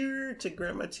amateur to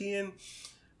Grandma Tian.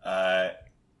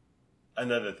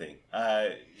 Another thing.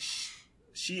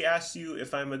 She asked you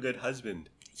if I'm a good husband.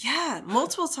 Yeah,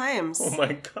 multiple times. Oh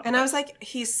my god. And I was like,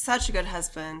 he's such a good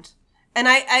husband. And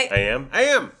I am. I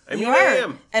am. I mean, you are. I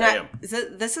am. And I am.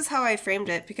 This is how I framed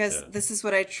it because this is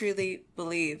what I truly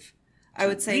believe. I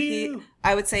would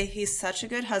say he's such a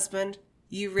good husband.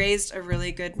 You raised a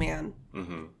really good man.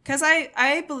 Because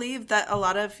I believe that a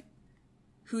lot of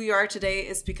who you are today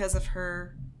is because of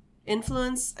her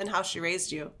influence and how she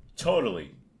raised you.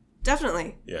 Totally.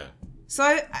 Definitely. Yeah.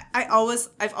 So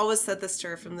I've always said this to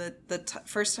her from the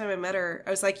first time I met her. I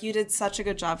was like, you did such a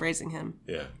good job raising him.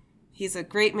 Yeah. He's a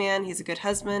great man. He's a good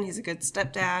husband. He's a good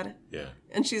stepdad. Yeah.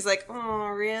 And she's like, oh,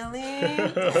 really?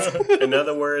 In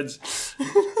other words,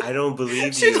 I don't believe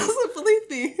you. She doesn't believe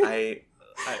me.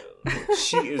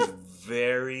 She is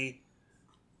very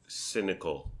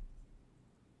cynical,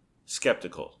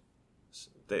 skeptical.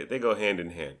 They go hand in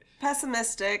hand.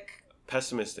 Pessimistic.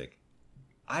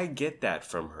 I get that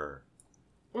from her.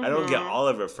 I don't get all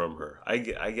of it from her. I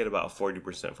get about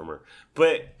 40% from her.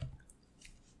 But,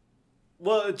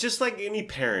 well, just like any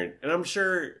parent, and I'm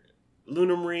sure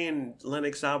Luna Marie and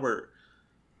Lennox Albert,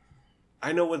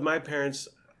 I know with my parents,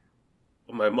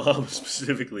 my mom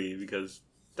specifically, because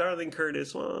Darling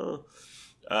Curtis, well,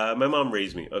 my mom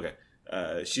raised me.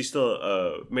 Okay. She's still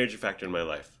a major factor in my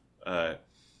life.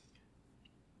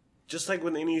 Just like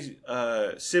with any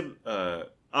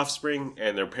offspring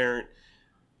and their parent,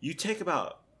 you take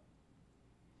about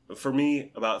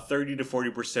 30 to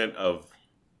 40% of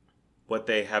what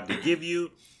they have to give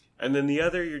you, and then the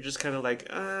other you're just kind of like,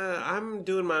 I'm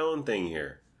doing my own thing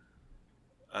here.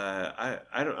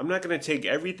 I'm not going to take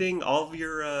everything, all of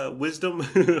your wisdom,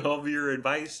 all of your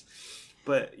advice,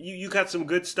 but you got some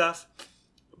good stuff.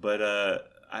 But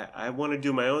I want to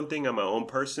do my own thing. I'm my own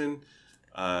person.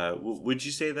 Would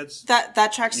you say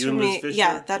that tracks for me?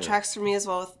 Yeah, that tracks for me as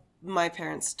well with my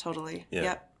parents. Totally. Yeah.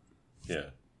 Yep. Yeah.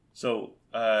 So,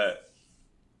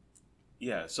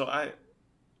 So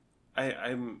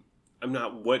I'm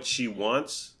not what she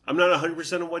wants. I'm not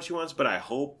 100% of what she wants, but I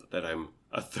hope that I'm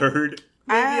a third.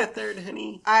 Maybe a third,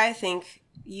 honey. I think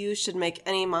you should make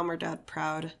any mom or dad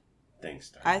proud.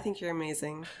 Thanks, darling. I think you're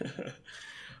amazing.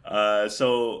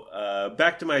 So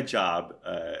back to my job.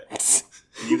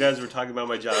 You guys were talking about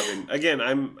my job, and again,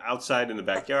 I'm outside in the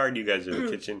backyard. You guys are in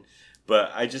the kitchen, but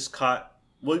I just caught.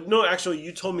 Well, no, actually,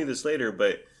 you told me this later,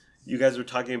 but you guys were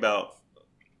talking about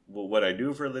what I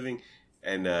do for a living,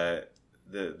 and the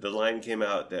line came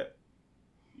out that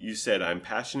you said I'm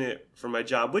passionate for my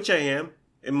job, which I am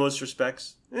in most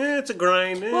respects. It's a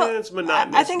grind. It's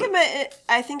monotonous. I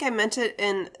think I meant it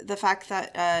in the fact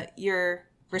that you're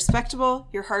respectable,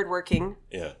 you're hardworking.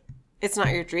 Yeah. It's not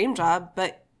your dream job,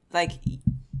 but like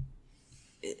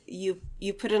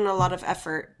you put in a lot of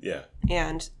effort. Yeah.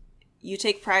 And you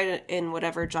take pride in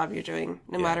whatever job you're doing,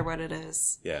 no matter what it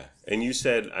is. Yeah. And you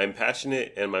said I'm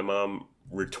passionate, and my mom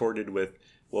retorted with,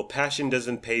 well, passion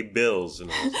doesn't pay bills.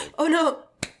 And I was like, oh no.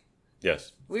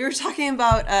 Yes. We were talking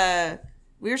about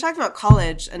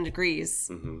college and degrees.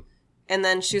 Mm-hmm. And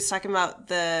then she was talking about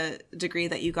the degree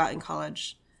that you got in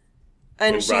college.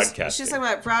 And she's talking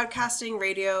about broadcasting,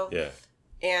 radio. Yeah.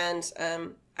 And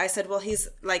I said, well, he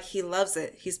loves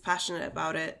it. He's passionate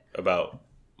about it. About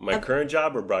my current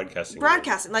job or broadcasting?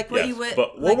 Broadcasting, like what you would.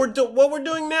 But what we're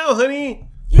doing now, honey.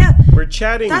 Yeah. We're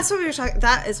chatting. That's what we were talking.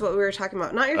 That is what we were talking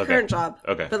about. Not your current job.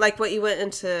 Okay. But like what you went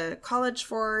into college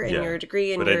for and your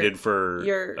degree and what I did for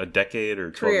a decade or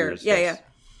 12 years. Yeah, yeah.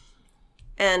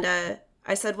 And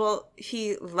I said, well,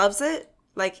 he loves it.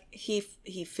 Like he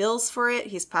feels for it.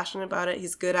 He's passionate about it.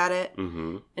 He's good at it.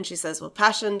 Mm-hmm. And she says, well,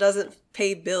 passion doesn't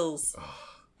pay bills.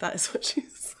 That is what she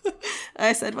said.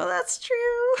 I said, well, that's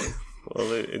true.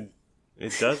 Well,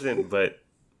 it doesn't, but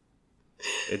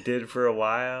it did for a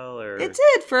while. Or it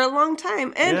did for a long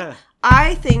time. And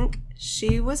I think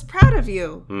she was proud of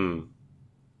you. Mm.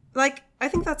 Like, I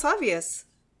think that's obvious.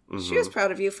 Mm-hmm. She was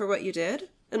proud of you for what you did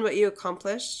and what you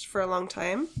accomplished for a long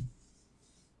time.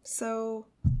 So...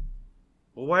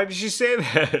 Well, why did she say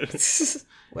that?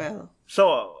 Well...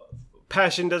 So,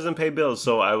 passion doesn't pay bills.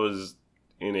 So, I was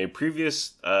in a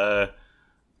previous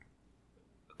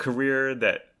career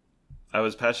that I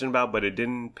was passionate about, but it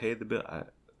didn't pay the bill.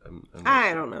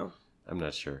 I don't know. I'm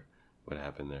not sure what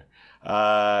happened there.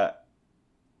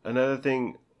 Another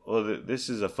thing, well, this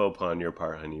is a faux pas on your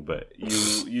part, honey, but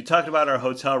you talked about our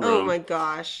hotel room. Oh my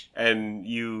gosh. And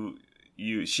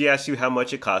she asked you how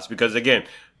much it cost because, again,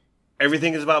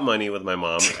 everything is about money with my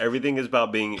mom. Everything is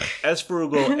about being as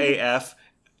frugal AF,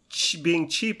 being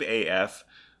cheap AF,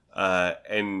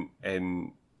 and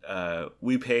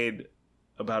we paid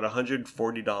about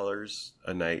 $140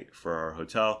 a night for our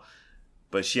hotel.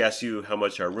 But she asked you how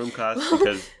much our room cost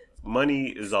because money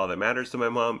is all that matters to my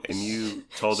mom, and you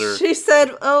told her. She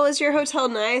said, "Oh, is your hotel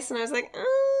nice?" And I was like,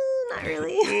 "Not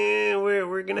really."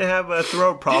 We're gonna have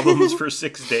throat problems for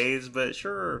 6 days, but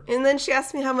sure. And then she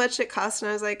asked me how much it cost, and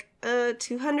I was like,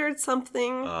 200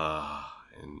 something.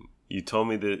 And you told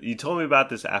me about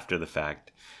this after the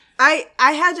fact. I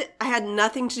had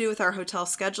nothing to do with our hotel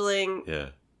scheduling.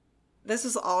 Yeah. This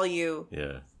was all you.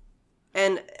 Yeah.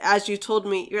 And as you told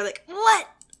me, you're like, "What?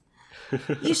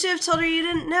 You should have told her you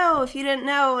didn't know if you didn't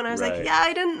know." And I was like, "Yeah,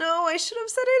 I didn't know. I should have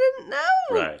said I didn't know."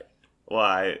 Right.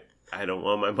 Well, I don't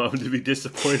want my mom to be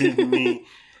disappointed in me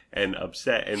and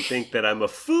upset and think that I'm a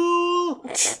fool.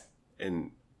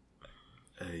 And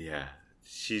yeah,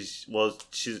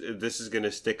 this is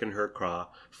gonna stick in her craw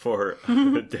for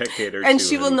a decade or two. And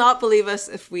she will not believe us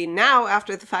if we now,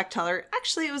 after the fact, tell her,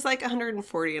 actually, it was like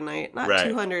 140 a night, not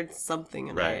 200 something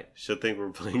a night. She'll think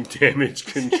we're playing damage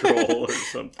control or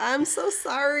something. I'm so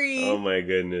sorry. Oh my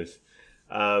goodness.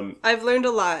 I've learned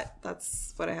a lot.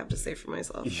 That's what I have to say for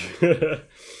myself.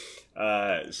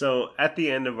 So at the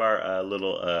end of our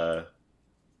little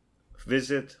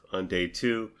visit on day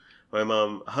 2, my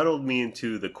mom huddled me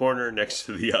into the corner next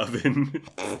to the oven.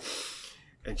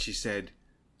 And she said,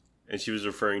 and she was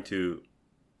referring to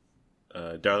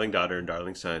darling daughter and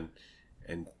darling son.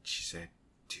 And she said,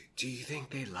 do you think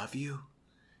they love you?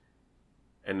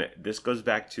 And this goes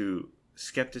back to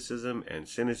skepticism and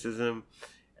cynicism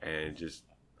and just...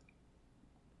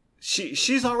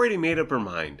 She's already made up her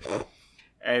mind.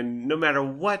 And no matter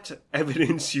what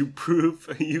evidence you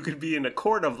prove, you could be in a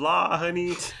court of law,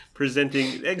 honey,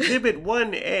 presenting Exhibit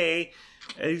 1A,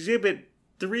 Exhibit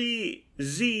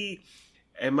 3Z.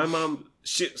 And my mom,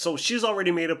 so she's already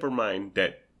made up her mind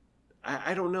that,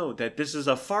 I don't know, that this is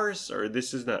a farce or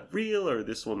this is not real or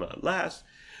this will not last.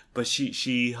 But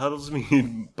she huddles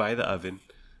me by the oven.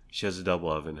 She has a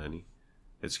double oven, honey.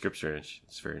 It's scripture-ish.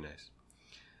 It's very nice.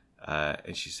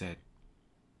 And she said,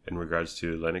 in regards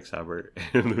to Lennox, Albert,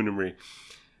 and Luna Marie,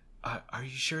 are you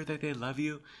sure that they love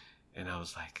you? And I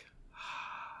was like,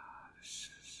 this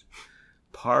is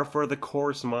par for the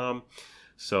course, Mom.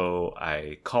 So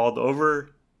I called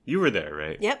over. You were there,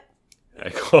 right? Yep. I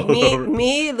called over.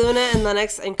 Me, Luna, and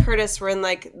Lennox and Curtis were in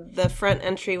like the front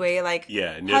entryway, like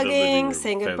near the living hugging, room,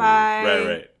 saying family goodbye. room.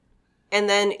 Right. And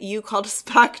then you called us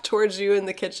back towards you in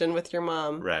the kitchen with your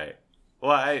mom. Right.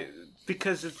 Well,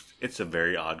 because it's a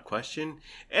very odd question,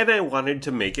 and I wanted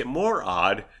to make it more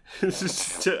odd.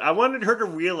 I wanted her to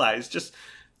realize just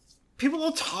people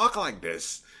don't talk like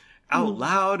this out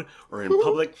loud or in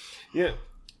public. Yeah.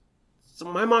 So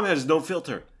my mom has no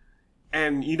filter,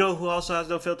 and you know who also has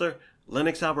no filter?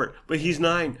 Lennox Albert, but he's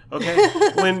 9. Okay,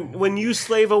 when you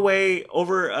slave away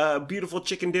over a beautiful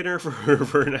chicken dinner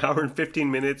for an hour and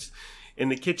 15 minutes in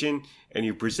the kitchen, and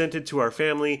you present it to our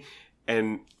family,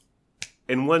 and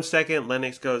in 1 second,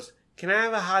 Lennox goes, "Can I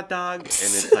have a hot dog?" And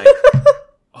it's like,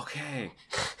 okay,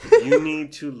 you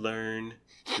need to learn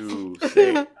to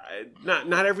say,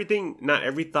 not everything, not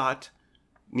every thought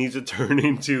needs to turn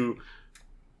into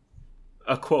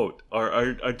a quote or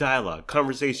a dialogue,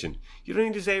 conversation. You don't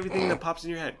need to say everything that pops in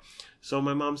your head. So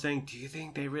my mom's saying, "Do you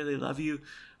think they really love you?"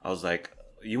 I was like,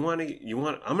 I'm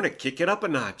going to kick it up a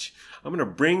notch. I'm going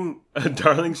to bring a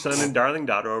darling son and darling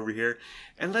daughter over here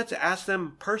and let's ask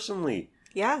them personally.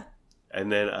 Yeah.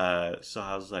 And then, so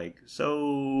I was like,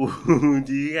 "So,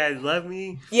 do you guys love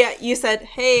me?" Yeah, you said,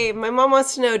 "Hey, my mom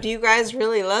wants to know, do you guys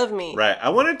really love me?" Right. I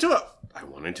wanted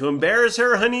to embarrass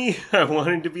her, honey. I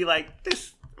wanted to be like,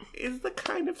 this is the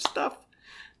kind of stuff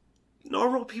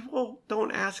normal people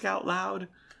don't ask out loud.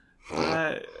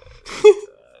 I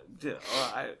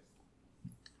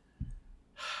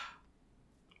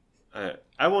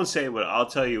won't say what I'll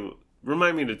tell you.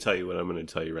 Remind me to tell you what I'm going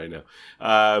to tell you right now.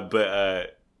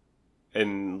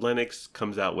 And Lennox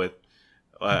comes out with,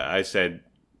 I said,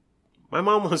 "My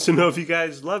mom wants to know if you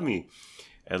guys love me."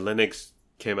 And Lennox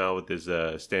came out with his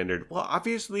standard, "Well,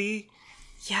 obviously."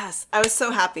 Yes, I was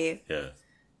so happy. Yeah.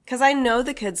 Because I know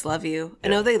the kids love you. I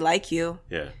know they like you.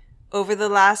 Yeah. Over the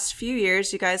last few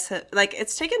years, you guys have, like,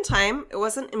 it's taken time. It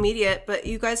wasn't immediate, but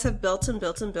you guys have built and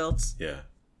built and built. Yeah.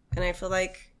 And I feel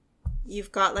like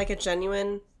you've got, like, a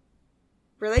genuine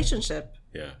relationship.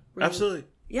 Yeah. Absolutely.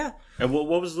 Yeah. And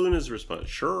what was Luna's response?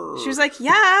 Sure. She was like,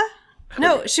 "Yeah."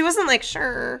 No, she wasn't like,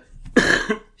 sure.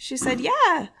 She said,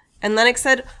 yeah. And Lennox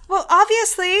said, well,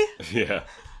 obviously. Yeah.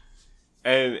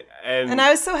 And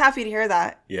I was so happy to hear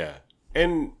that. Yeah.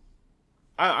 And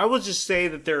I will just say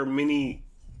that there are many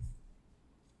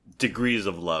degrees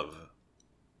of love,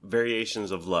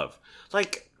 variations of love.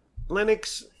 Like,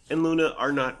 Lennox and Luna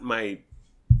are not my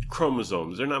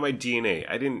chromosomes. They're not my DNA.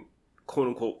 I didn't, quote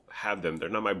unquote, have them. They're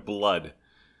not my blood.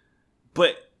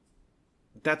 But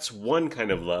that's one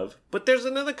kind of love. But there's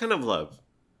another kind of love.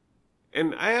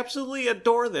 And I absolutely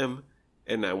adore them.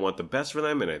 And I want the best for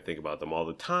them. And I think about them all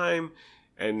the time.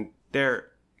 And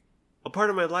they're a part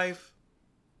of my life.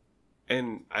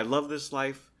 And I love this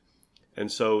life.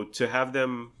 And so to have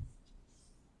them,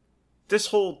 this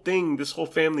whole thing, this whole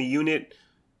family unit,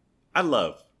 I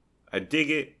love. I dig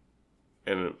it.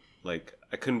 And like,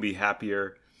 I couldn't be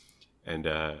happier. And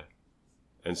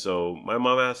so my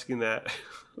mom asking that,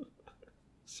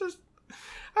 it's just,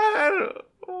 I don't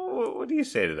know. What do you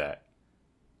say to that?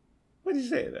 What do you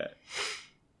say to that?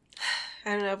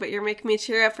 I don't know, but you're making me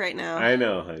tear up right now. I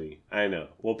know, honey. I know.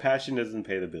 Well, passion doesn't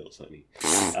pay the bills, honey.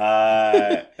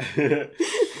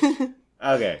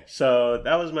 Okay, so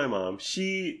that was my mom.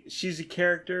 She's a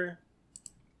character.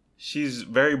 She's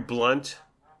very blunt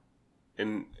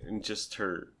in just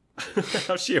her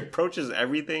how she approaches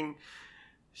everything.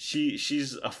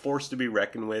 She's a force to be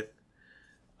reckoned with.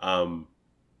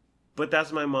 But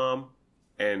that's my mom,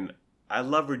 and I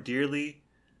love her dearly.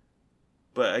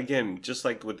 But again, just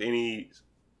like with any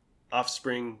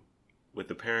offspring, with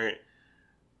the parent,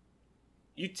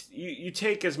 you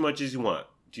take as much as you want.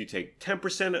 Do you take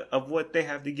 10% of what they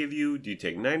have to give you? Do you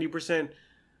take 90%?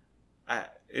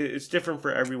 It's different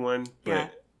for everyone. But Yeah.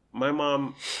 my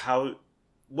mom,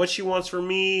 what she wants for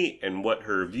me and what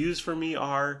her views for me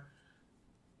are,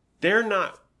 they're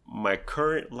not my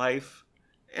current life,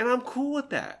 and I'm cool with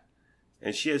that.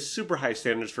 And she has super high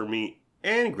standards for me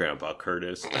and Grandpa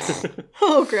Curtis.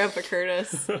 Oh, Grandpa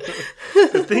Curtis.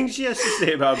 The things she has to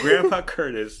say about Grandpa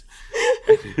Curtis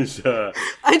is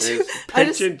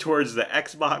penchant towards the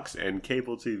Xbox and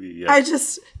cable TV. Yeah.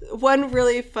 One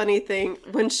really funny thing,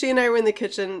 when she and I were in the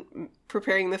kitchen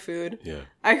preparing the food, Yeah.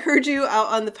 I heard you out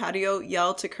on the patio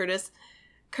yell to Curtis,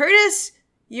 Curtis,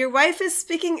 your wife is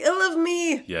speaking ill of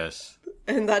me. Yes.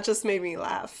 And that just made me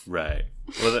laugh. Right.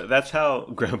 Well, that's how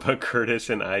Grandpa Curtis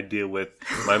and I deal with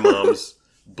my mom's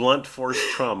blunt force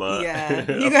trauma.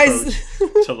 Yeah. You guys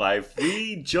to life.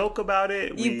 We joke about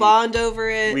it. You bond over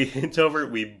it. We hint over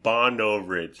it. We bond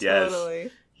over it. Yes.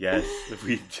 Totally. Yes.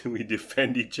 We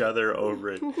defend each other over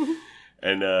it.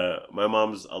 And my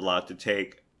mom's a lot to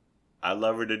take. I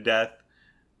love her to death,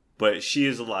 but she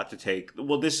is a lot to take.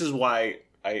 Well, this is why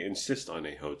I insist on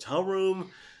a hotel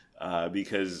room,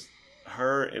 because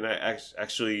her and I,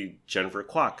 actually Jennifer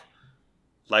Kwok,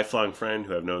 lifelong friend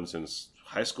who I've known since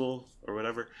high school or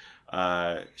whatever,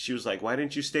 she was like, why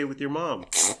didn't you stay with your mom?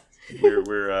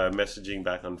 We're messaging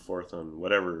back and forth on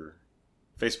whatever,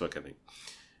 Facebook, I think.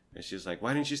 And she was like,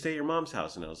 why didn't you stay at your mom's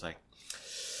house? And I was like,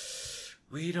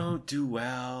 we don't do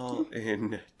well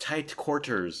in tight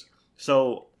quarters.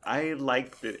 So I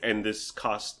like it, and this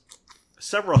cost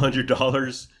several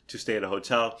 $100s to stay at a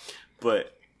hotel,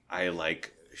 but I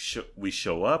like, we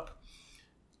show up,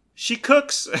 she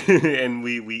cooks, and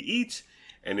we eat,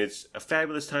 and it's a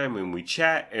fabulous time, and we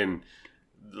chat, and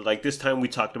like this time we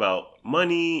talked about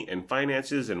money and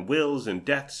finances and wills and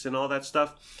deaths and all that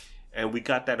stuff, and we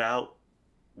got that out.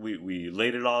 We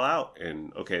laid it all out,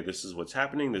 and okay, this is what's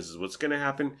happening, this is what's going to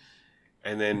happen,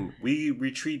 and then we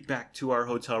retreat back to our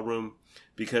hotel room,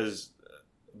 because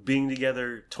being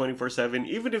together 24/7,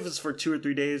 even if it's for 2 or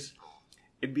 3 days,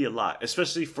 it'd be a lot,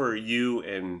 especially for you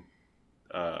and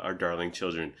our darling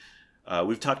children.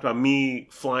 We've talked about me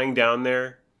flying down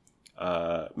there,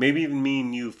 maybe even me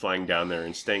and you flying down there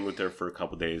and staying with her for a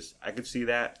couple days. I could see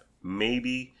that,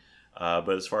 maybe. But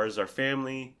as far as our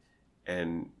family,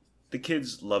 and the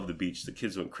kids love the beach. The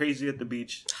kids went crazy at the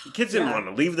beach. The kids didn't want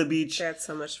to leave the beach. They had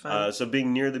so much fun. So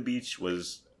being near the beach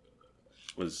was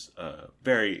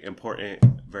very important,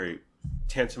 very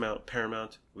tantamount,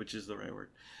 paramount, which is the right word.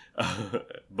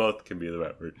 Both can be the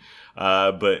right word.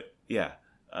 But yeah,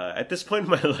 at this point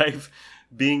in my life,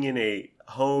 being in a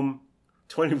home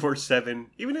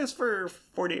 24/7, even as for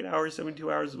 48 hours, 72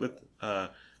 hours with my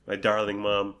darling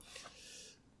mom,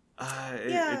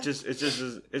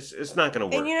 it's not going to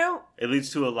work. And it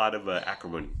leads to a lot of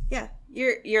acrimony. Yeah,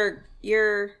 you've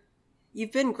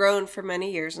been grown for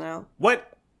many years now.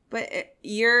 What? But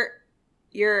you're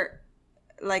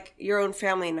like your own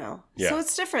family now. Yeah. So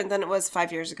it's different than it was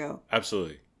 5 years ago.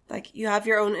 Absolutely. Like, you have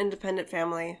your own independent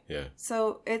family. Yeah.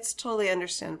 So it's totally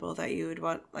understandable that you would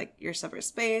want, like, your separate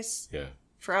space. Yeah.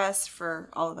 for us, for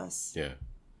all of us. Yeah.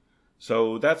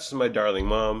 So that's my darling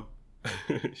mom.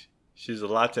 She's a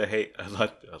lot to hate. A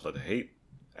lot to hate.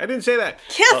 I didn't say that.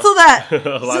 Cancel that.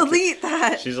 Delete Delete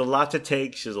that. She's a lot to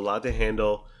take. She's a lot to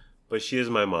handle. But she is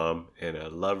my mom, and I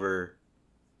love her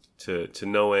to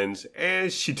no ends.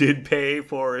 And she did pay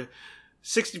for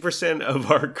 60% of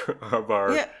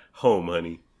our home,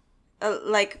 honey.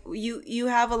 Like you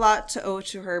have a lot to owe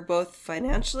to her, both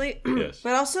financially, Yes,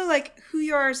 but also like who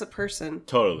you are as a person.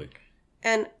 Totally.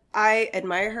 And I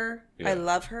admire her. Yeah. I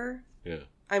love her. Yeah.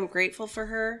 I'm grateful for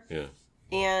her. Yeah.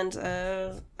 And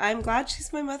I'm glad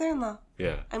she's my mother-in-law.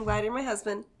 Yeah. I'm glad you're my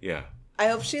husband. Yeah. I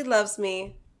hope she loves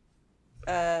me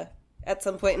at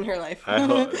some point in her life.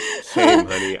 Same,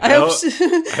 honey. I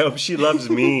hope she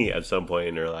loves me at some point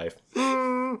in her life.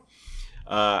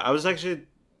 I was actually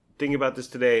thinking about this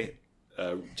today,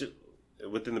 just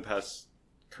within the past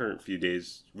recent few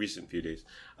days.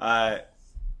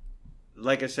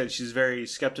 Like I said, she's very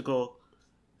skeptical,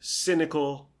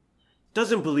 cynical,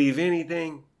 doesn't believe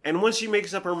anything. And once she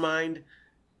makes up her mind's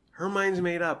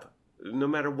made up. No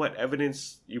matter what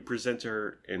evidence you present to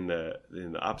her in the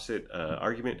opposite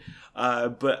argument.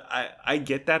 But I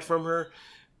get that from her.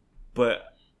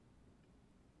 But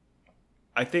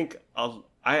I think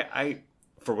I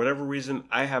for whatever reason,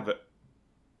 I have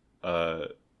a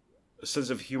sense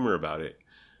of humor about it.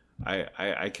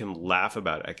 I can laugh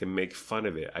about it. I can make fun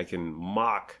of it. I can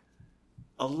mock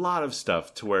a lot of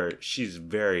stuff to where she's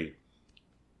very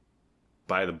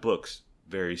by the books,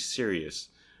 very serious.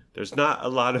 There's not a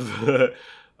lot of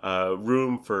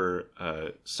room for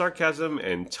sarcasm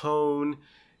and tone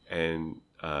and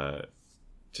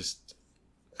just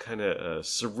kind of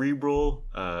cerebral.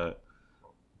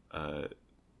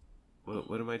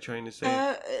 What am I trying to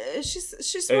say?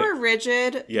 She's more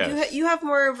rigid. Yes. You have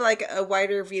more of like a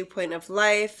wider viewpoint of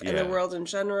life and the world in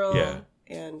general. Yeah.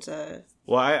 And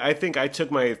well, I think I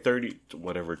took my 20,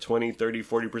 30,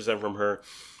 40% from her.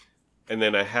 And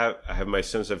then I have my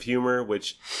sense of humor,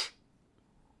 which,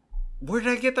 where did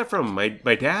I get that from? My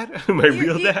dad? My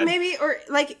real dad? Maybe, or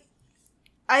like,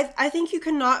 I think you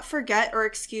cannot forget or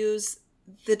excuse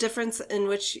the difference in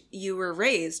which you were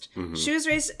raised. Mm-hmm. She was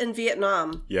raised in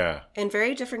Vietnam. Yeah. In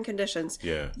very different conditions.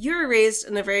 Yeah. You were raised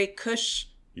in a very cush,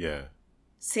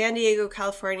 San Diego,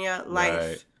 California life.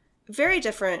 Right. Very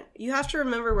different. You have to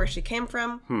remember where she came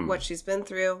from, what she's been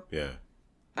through.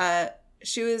 Yeah.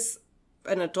 She was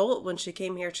an adult when she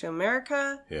came here to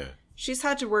America. Yeah. She's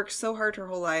had to work so hard her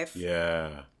whole life.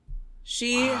 Yeah.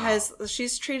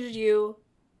 She's treated you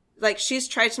like she's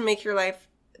tried to make your life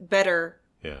better.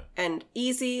 Yeah. And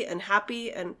easy and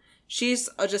happy, and she's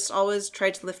just always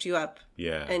tried to lift you up.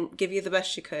 Yeah. And give you the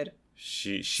best she could.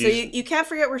 So you can't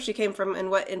forget where she came from and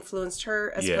what influenced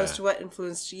her as opposed to what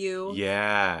influenced you.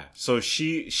 Yeah. So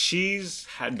she's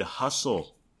had to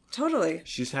hustle. Totally.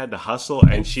 She's had to hustle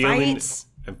and she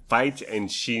fight.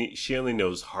 And she only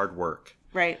knows hard work.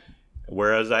 Right.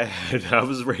 Whereas I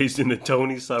was raised in the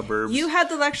Tony suburbs. You had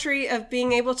the luxury of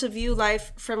being able to view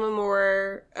life from a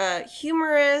more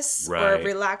humorous or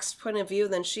relaxed point of view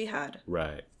than she had.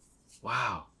 Right.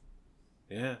 Wow.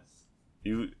 Yeah.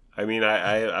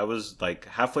 I was like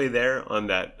halfway there on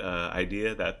that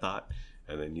idea, that thought,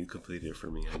 and then you completed it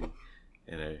for me, honey.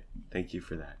 And I thank you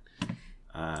for that.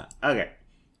 Okay.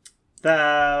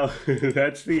 So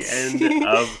that's the end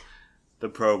of the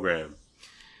program.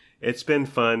 It's been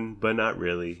fun, but not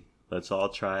really. Let's all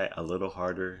try a little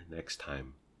harder next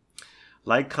time.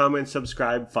 Like, comment,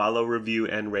 subscribe, follow, review,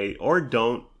 and rate. Or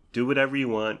don't. Do whatever you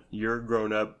want. You're a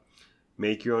grown-up.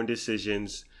 Make your own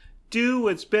decisions. Do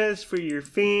what's best for your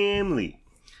family.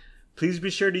 Please be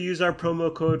sure to use our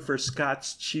promo code for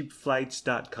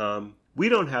Scott'sCheapFlights.com. We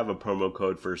don't have a promo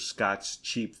code for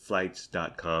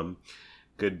Scott'sCheapFlights.com.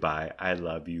 Goodbye. I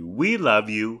love you. We love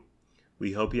you.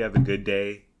 We hope you have a good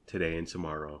day today and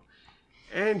tomorrow.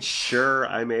 And sure,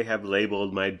 I may have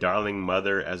labeled my darling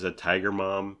mother as a tiger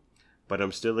mom, but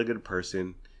I'm still a good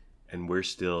person, and we're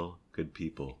still good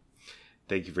people.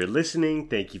 Thank you for listening.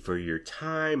 Thank you for your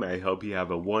time. I hope you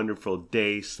have a wonderful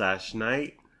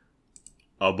day/night.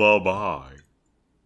 Bye-bye.